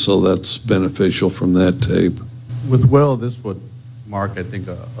does, and so that's beneficial from that tape. With Will, this would mark, I think,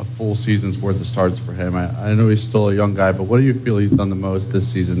 a full season's worth of starts for him. I know he's still a young guy, but what do you feel he's done the most this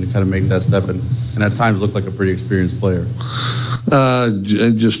season to kind of make that step and at times look like a pretty experienced player?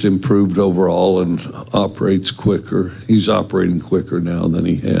 Just improved overall and operates quicker. He's operating quicker now than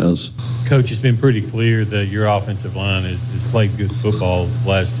he has. Coach, it's been pretty clear that your offensive line has played good football the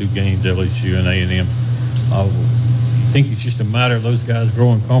last two games, LSU and A&M. You think it's just a matter of those guys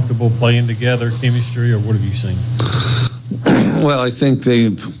growing comfortable, playing together, chemistry, or what have you seen? Well, I think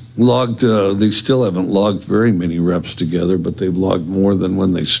they've logged, they still haven't logged very many reps together, but they've logged more than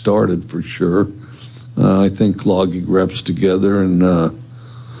when they started for sure. I think logging reps together and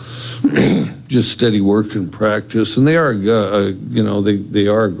just steady work and practice. And they are, they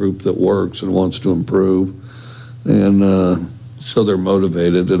are a group that works and wants to improve. And so they're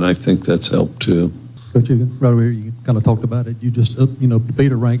motivated, and I think that's helped too. Coach, right over here, you kind of talked about it. You just,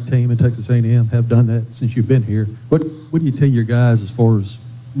 beat a ranked team in Texas A&M, have done that since you've been here. What do you tell your guys as far as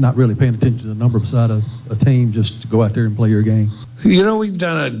not really paying attention to the number side of a team, just to go out there and play your game? You know, we've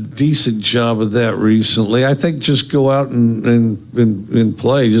done a decent job of that recently. I think just go out and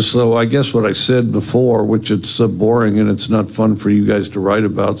play. Just so I guess what I said before, which it's boring and it's not fun for you guys to write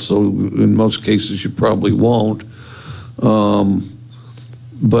about. So in most cases, you probably won't.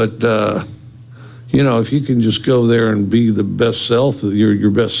 But you know, if you can just go there and be the best self,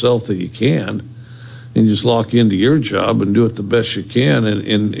 your best self that you can, and just lock into your job and do it the best you can,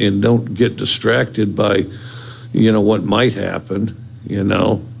 and don't get distracted by, you know, what might happen,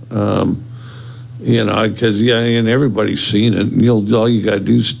 because and everybody's seen it. All you got to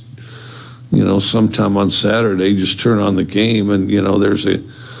do is, sometime on Saturday, just turn on the game, and there's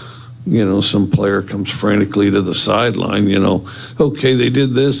some player comes frantically to the sideline. Okay, they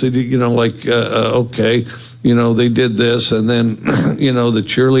did this. They did, okay. They did this, and then, the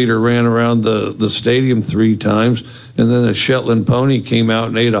cheerleader ran around the stadium 3 times, and then a Shetland pony came out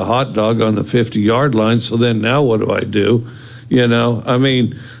and ate a hot dog on the 50-yard line. So then now what do I do? You got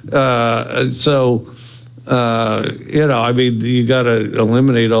to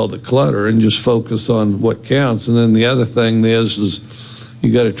eliminate all the clutter and just focus on what counts. And then the other thing is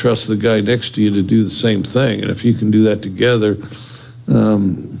you got to trust the guy next to you to do the same thing. And if you can do that together,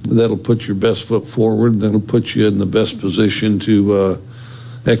 that'll put your best foot forward. That'll put you in the best position to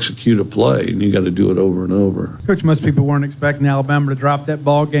execute a play, and you got to do it over and over. Coach, most people weren't expecting Alabama to drop that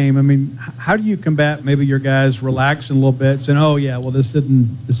ball game. I mean, how do you combat maybe your guys relaxing a little bit, saying, "Oh yeah, well this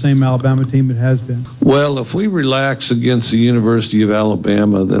isn't the same Alabama team it has been"? Well, if we relax against the University of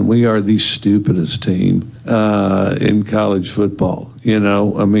Alabama, then we are the stupidest team in college football. If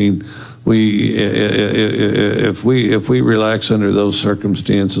we relax under those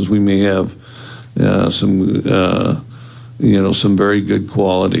circumstances, we may have some very good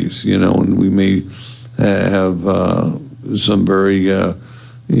qualities, and we may have some very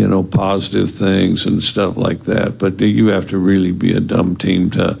positive things and stuff like that. But you have to really be a dumb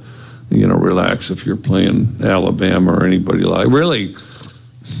team to relax if you're playing Alabama or anybody like really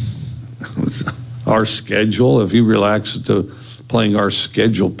our schedule. If you relax to playing our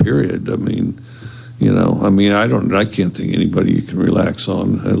schedule, period. I can't think anybody you can relax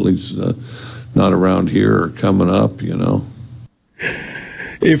on, at least not around here or coming up,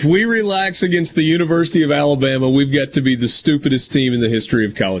 If we relax against the University of Alabama, we've got to be the stupidest team in the history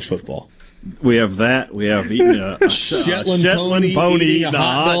of college football. We have that. We have eating a Shetland pony eating a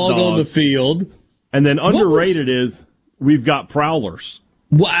hot dog on the field. And then underrated is we've got prowlers.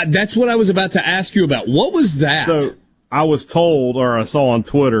 Well, that's what I was about to ask you about. What was that? So I was told, or I saw on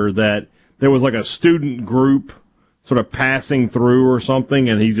Twitter, that there was like a student group sort of passing through or something,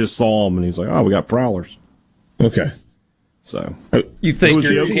 and he just saw them, and he's like, "Oh, we got prowlers." Okay. So you think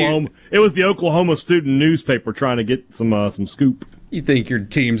it was the Oklahoma student newspaper trying to get some scoop. You think your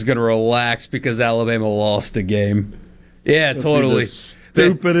team's going to relax because Alabama lost a game? Yeah, totally.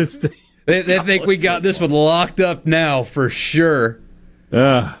 Stupidest. They think we got this one locked up now for sure.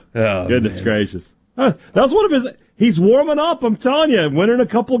 Goodness gracious. That's one of his. He's warming up. I'm telling you, winning a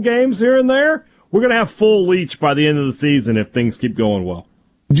couple games here and there. We're going to have full Leach by the end of the season if things keep going well.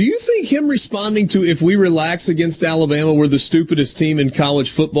 Do you think him responding to if we relax against Alabama, we're the stupidest team in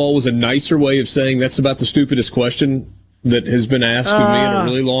college football was a nicer way of saying that's about the stupidest question that has been asked of me in a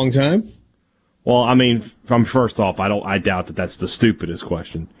really long time? Well, I mean, from first off, I doubt that that's the stupidest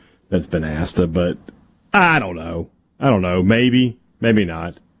question that's been asked, but I don't know. Maybe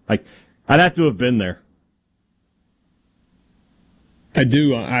not. Like, I'd have to have been there. I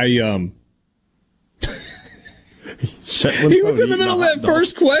do. He was in the middle of that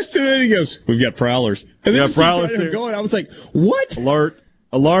first question, and he goes, "We've got prowlers." And then prowlers here. Going. I was like, "What?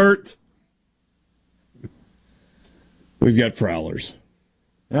 Alert! We've got prowlers."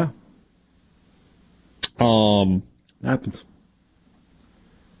 Yeah. Happens.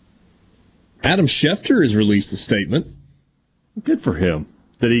 Adam Schefter has released a statement. Good for him.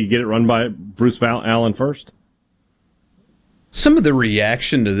 Did he get it run by Bruce Allen first? Some of the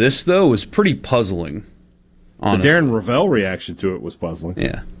reaction to this, though, was pretty puzzling. The Darren Rovell reaction to it was puzzling.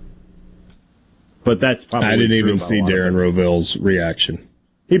 Yeah. But that's probably I didn't even see Darren Rovell's reaction.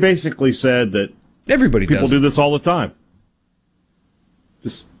 He basically said that people do this all the time.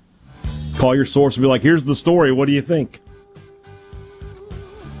 Just call your source and be like, "Here's the story. What do you think?"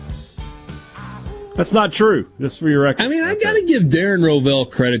 That's not true. Just for your record. I mean, I got to give Darren Rovell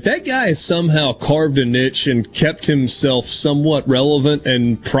credit. That guy has somehow carved a niche and kept himself somewhat relevant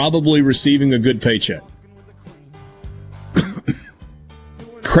and probably receiving a good paycheck.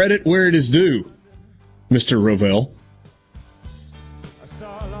 Credit where it is due, Mr. Rovell.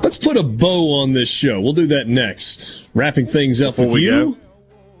 Let's put a bow on this show. We'll do that next. Wrapping things up with you.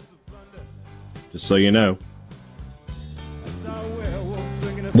 Just so you know.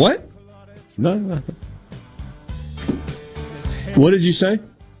 What? No. What did you say?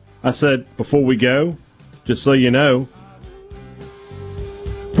 I said, before we go, just so you know.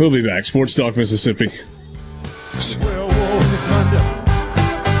 We'll be back. Sports Talk Mississippi.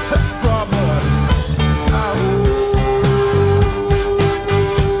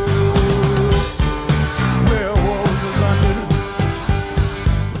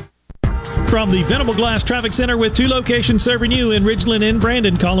 From the Venable Glass Traffic Center with 2 locations serving you in Ridgeland and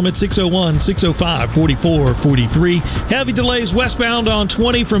Brandon. Call them at 601-605-4443. Heavy delays westbound on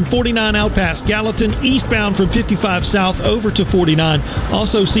 20 from 49 out past Gallatin. Eastbound from 55 south over to 49.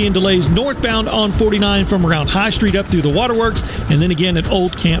 Also seeing delays northbound on 49 from around High Street up through the Waterworks. And then again at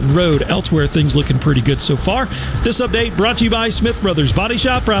Old Canton Road. Elsewhere, things looking pretty good so far. This update brought to you by Smith Brothers Body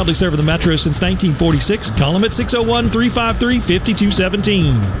Shop. Proudly serving the Metro since 1946. Call them at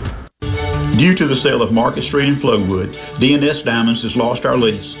 601-353-5217. Due to the sale of Market Street in Flowood, DNS Diamonds has lost our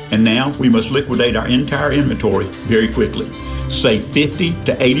lease, and now we must liquidate our entire inventory very quickly. Save 50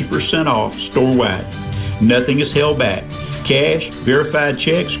 to 80% off store-wide. Nothing is held back. Cash, verified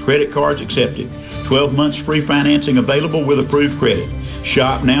checks, credit cards accepted. 12 months free financing available with approved credit.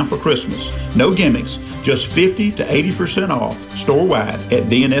 Shop now for Christmas. No gimmicks, just 50 to 80% off store-wide at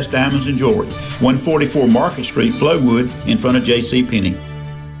DNS Diamonds and Jewelry, 144 Market Street, Flowood, in front of J.C. Penney.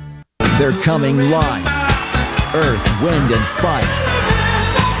 They're coming live. Earth, Wind, and Fire.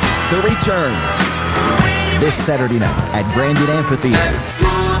 The return. This Saturday night at Grandin Amphitheater.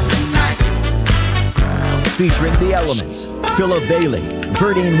 Featuring The Elements, Philip Bailey,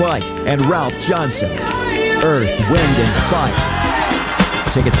 Verdine White, and Ralph Johnson. Earth, Wind, and Fire.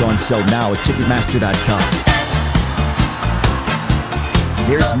 Tickets on sale now at Ticketmaster.com.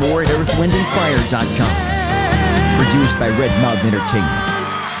 There's more at earthwindandfire.com. Produced by Red Mountain Entertainment.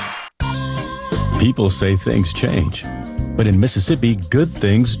 People say things change, but in Mississippi, good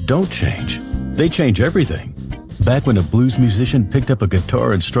things don't change. They change everything. Back when a blues musician picked up a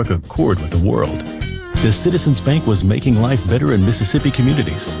guitar and struck a chord with the world, the Citizens Bank was making life better in Mississippi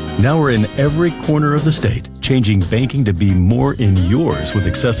communities. Now we're in every corner of the state, changing banking to be more in yours with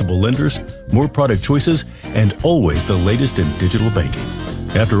accessible lenders, more product choices, and always the latest in digital banking.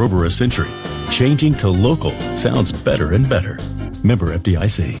 After over a century, changing to local sounds better and better. Member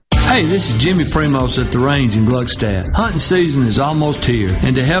FDIC. Hey, this is Jimmy Primos at the Range in Gluckstadt. Hunting season is almost here,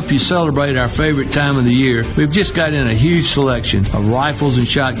 and to help you celebrate our favorite time of the year, we've just got in a huge selection of rifles and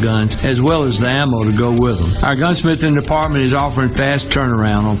shotguns, as well as the ammo to go with them. Our gunsmithing department is offering fast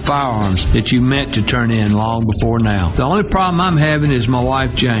turnaround on firearms that you meant to turn in long before now. The only problem I'm having is my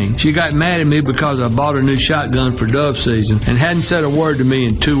wife, Jane. She got mad at me because I bought a new shotgun for dove season and hadn't said a word to me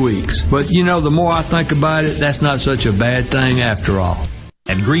in 2 weeks. But, you know, the more I think about it, that's not such a bad thing after all.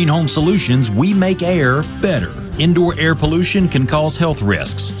 At Green Home Solutions, we make air better. Indoor air pollution can cause health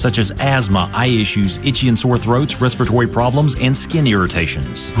risks, such as asthma, eye issues, itchy and sore throats, respiratory problems, and skin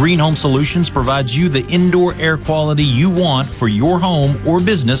irritations. Green Home Solutions provides you the indoor air quality you want for your home or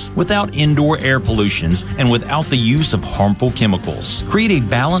business without indoor air pollutions and without the use of harmful chemicals. Create a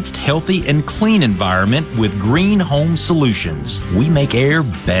balanced, healthy, and clean environment with Green Home Solutions. We make air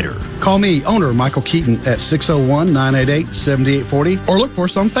better. Call me, owner Michael Keaton, at 601-988-7840 or look for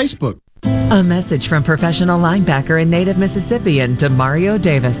us on Facebook. A message from professional linebacker and native Mississippian Demario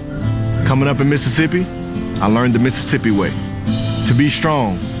Davis. Coming up in Mississippi, I learned the Mississippi way, to be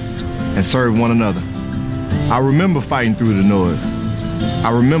strong and serve one another. I remember fighting through the noise. I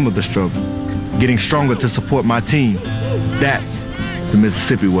remember the struggle, getting stronger to support my team. That's the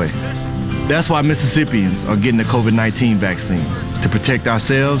Mississippi way. That's why Mississippians are getting the COVID-19 vaccine, to protect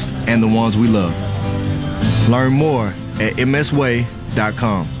ourselves and the ones we love. Learn more at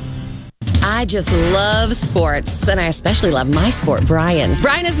msway.com. I just love sports, and I especially love my sport, Brian.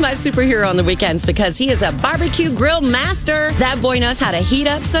 Brian is my superhero on the weekends because he is a barbecue grill master. That boy knows how to heat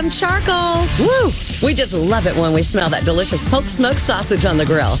up some charcoal. Woo! We just love it when we smell that delicious Polk smoked sausage on the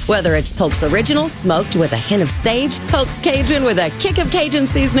grill. Whether it's Polk's Original, smoked with a hint of sage, Polk's Cajun with a kick of Cajun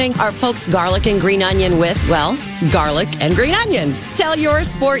seasoning, or Polk's garlic and green onion with, well, garlic and green onions. Tell your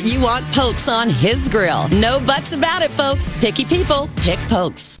sport you want Polk's on his grill. No buts about it, folks. Picky people, pick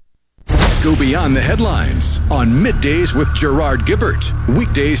Polk's. Go beyond the headlines on Middays with Gerard Gibbert.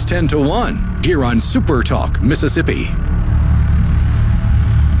 Weekdays 10 to 1 here on Super Talk, Mississippi.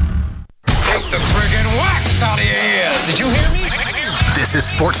 Take the friggin' wax out of your ears. Did you hear me? This is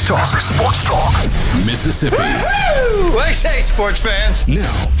Sports Talk. Sports Talk, Mississippi. Woo! I say, sports fans.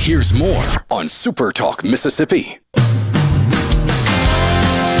 Now, here's more on Super Talk, Mississippi.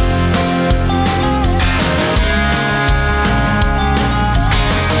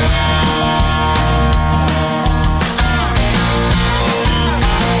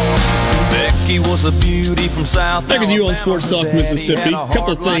 Cookie was a beauty from South Back with you on Sports Talk Mississippi. A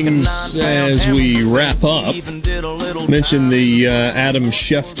couple of things as we wrap up. Mention the Adam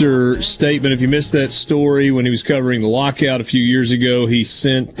Schefter statement. If you missed that story when he was covering the lockout a few years ago, he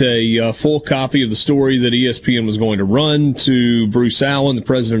sent a full copy of the story that ESPN was going to run to Bruce Allen, the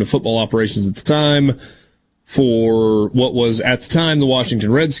president of football operations at the time, for what was at the time the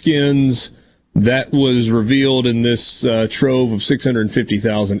Washington Redskins. That was revealed in this trove of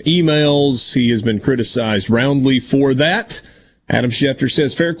 650,000 emails. He has been criticized roundly for that. Adam Schefter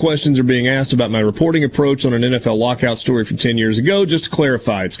says, fair questions are being asked about my reporting approach on an NFL lockout story from 10 years ago. Just to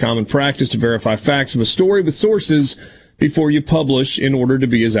clarify, it's common practice to verify facts of a story with sources before you publish in order to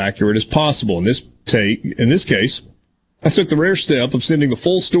be as accurate as possible. In this case, I took the rare step of sending the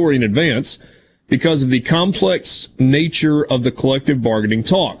full story in advance because of the complex nature of the collective bargaining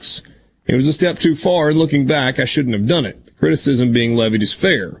talks. It was a step too far, and looking back, I shouldn't have done it. The criticism being levied is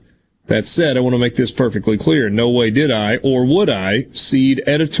fair. That said, I want to make this perfectly clear. No way did I, or would I, cede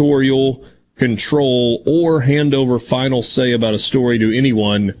editorial control or hand over final say about a story to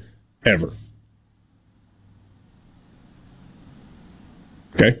anyone ever.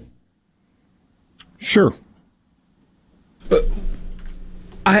 Okay? Sure. Some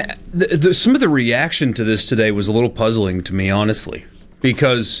of the reaction to this today was a little puzzling to me, honestly,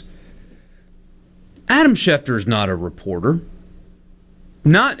 because Adam Schefter is not a reporter.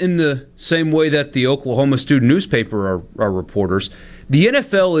 Not in the same way that the Oklahoma Student newspaper are reporters. The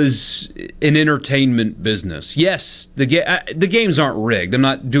NFL is an entertainment business. Yes, the games aren't rigged. I'm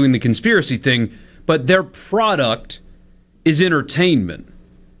not doing the conspiracy thing, but their product is entertainment.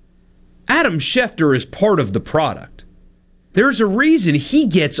 Adam Schefter is part of the product. There's a reason he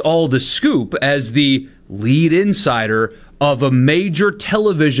gets all the scoop as the lead insider of a major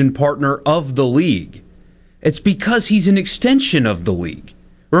television partner of the league. It's because he's an extension of the league.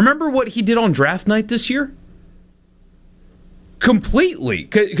 Remember what he did on draft night this year? Completely.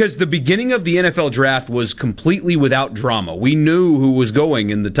 Because the beginning of the NFL draft was completely without drama. We knew who was going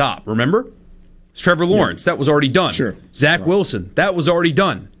in the top. Remember? It's Trevor Lawrence. Yeah. That was already done. Sure. Zach Wilson. That was already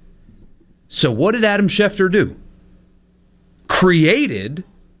done. So what did Adam Schefter do? Created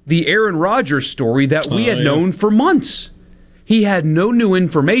the Aaron Rodgers story that we had known for months. He had no new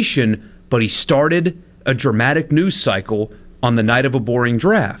information, but he started a dramatic news cycle on the night of a boring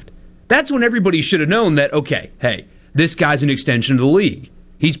draft. That's when everybody should have known that, okay, hey, this guy's an extension of the league.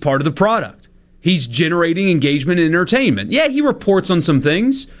 He's part of the product. He's generating engagement and entertainment. Yeah, he reports on some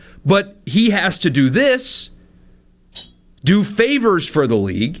things, but he has to do this, do favors for the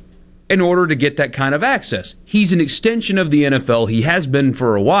league in order to get that kind of access. He's an extension of the NFL. He has been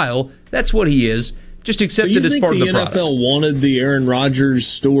for a while. That's what he is. Just accepted as part of the product. So you think the NFL wanted the Aaron Rodgers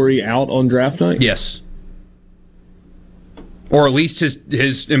story out on draft night? Yes. Or at least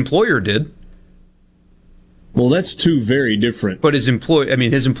his employer did. Well, that's two very different. But his employer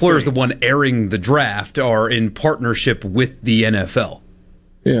is the one airing the draft, or in partnership with the NFL.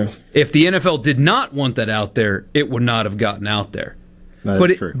 Yeah. If the NFL did not want that out there, it would not have gotten out there.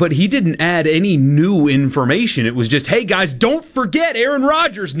 True. But he didn't add any new information. It was just, hey guys, don't forget Aaron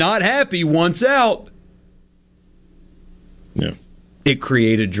Rodgers not happy once out. Yeah. It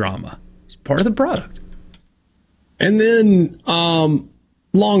created drama. It's part of the product. And then,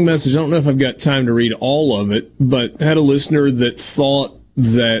 long message. I don't know if I've got time to read all of it, but had a listener that thought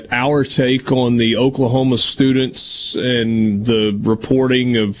that our take on the Oklahoma students and the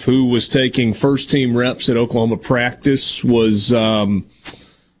reporting of who was taking first-team reps at Oklahoma practice was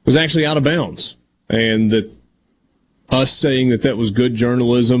actually out of bounds, and that us saying that was good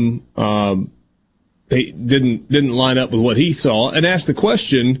journalism he didn't line up with what he saw, and asked the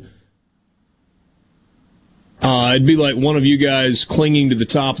question. It'd be like one of you guys clinging to the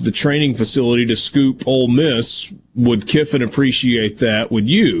top of the training facility to scoop Ole Miss. Would Kiffin appreciate that? Would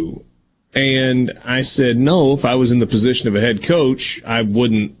you? And I said, no, if I was in the position of a head coach, I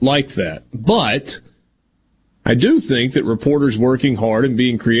wouldn't like that. But I do think that reporters working hard and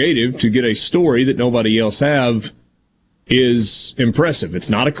being creative to get a story that nobody else have is impressive. It's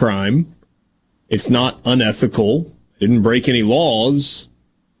not a crime. It's not unethical. Didn't break any laws.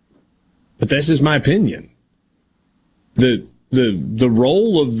 But that's just my opinion. The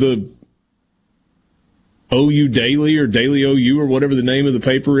role of the OU Daily or Daily OU or whatever the name of the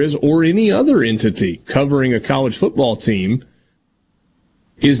paper is, or any other entity covering a college football team,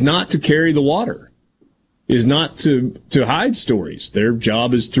 is not to carry the water, is not to hide stories. Their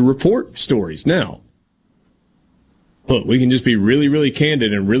job is to report stories. Now, look, we can just be really, really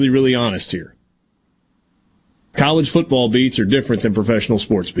candid and really, really honest here. College football beats are different than professional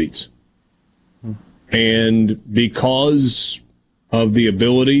sports beats. And because of the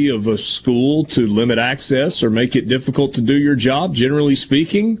ability of a school to limit access or make it difficult to do your job, generally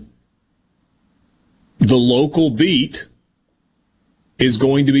speaking, the local beat is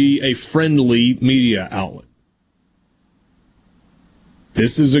going to be a friendly media outlet.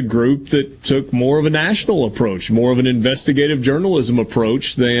 This is a group that took more of a national approach, more of an investigative journalism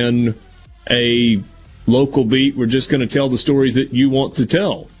approach than a local beat. We're just going to tell the stories that you want to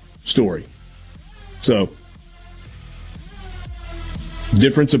tell story. So,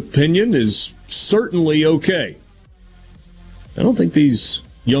 difference of opinion is certainly okay. I don't think these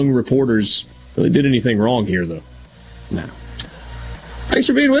young reporters really did anything wrong here, though. No. Thanks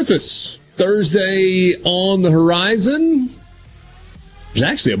for being with us. Thursday on the horizon. There's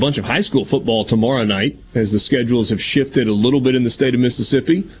actually a bunch of high school football tomorrow night as the schedules have shifted a little bit in the state of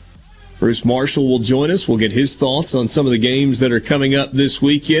Mississippi. Bruce Marshall will join us. We'll get his thoughts on some of the games that are coming up this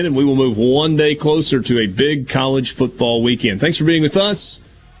weekend, and we will move one day closer to a big college football weekend. Thanks for being with us.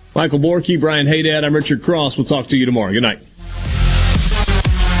 Michael Borky, Brian Haydad, I'm Richard Cross. We'll talk to you tomorrow. Good night.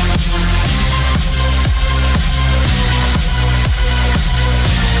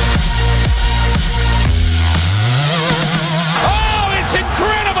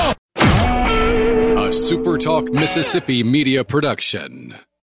 SuperTalk Mississippi Media Production.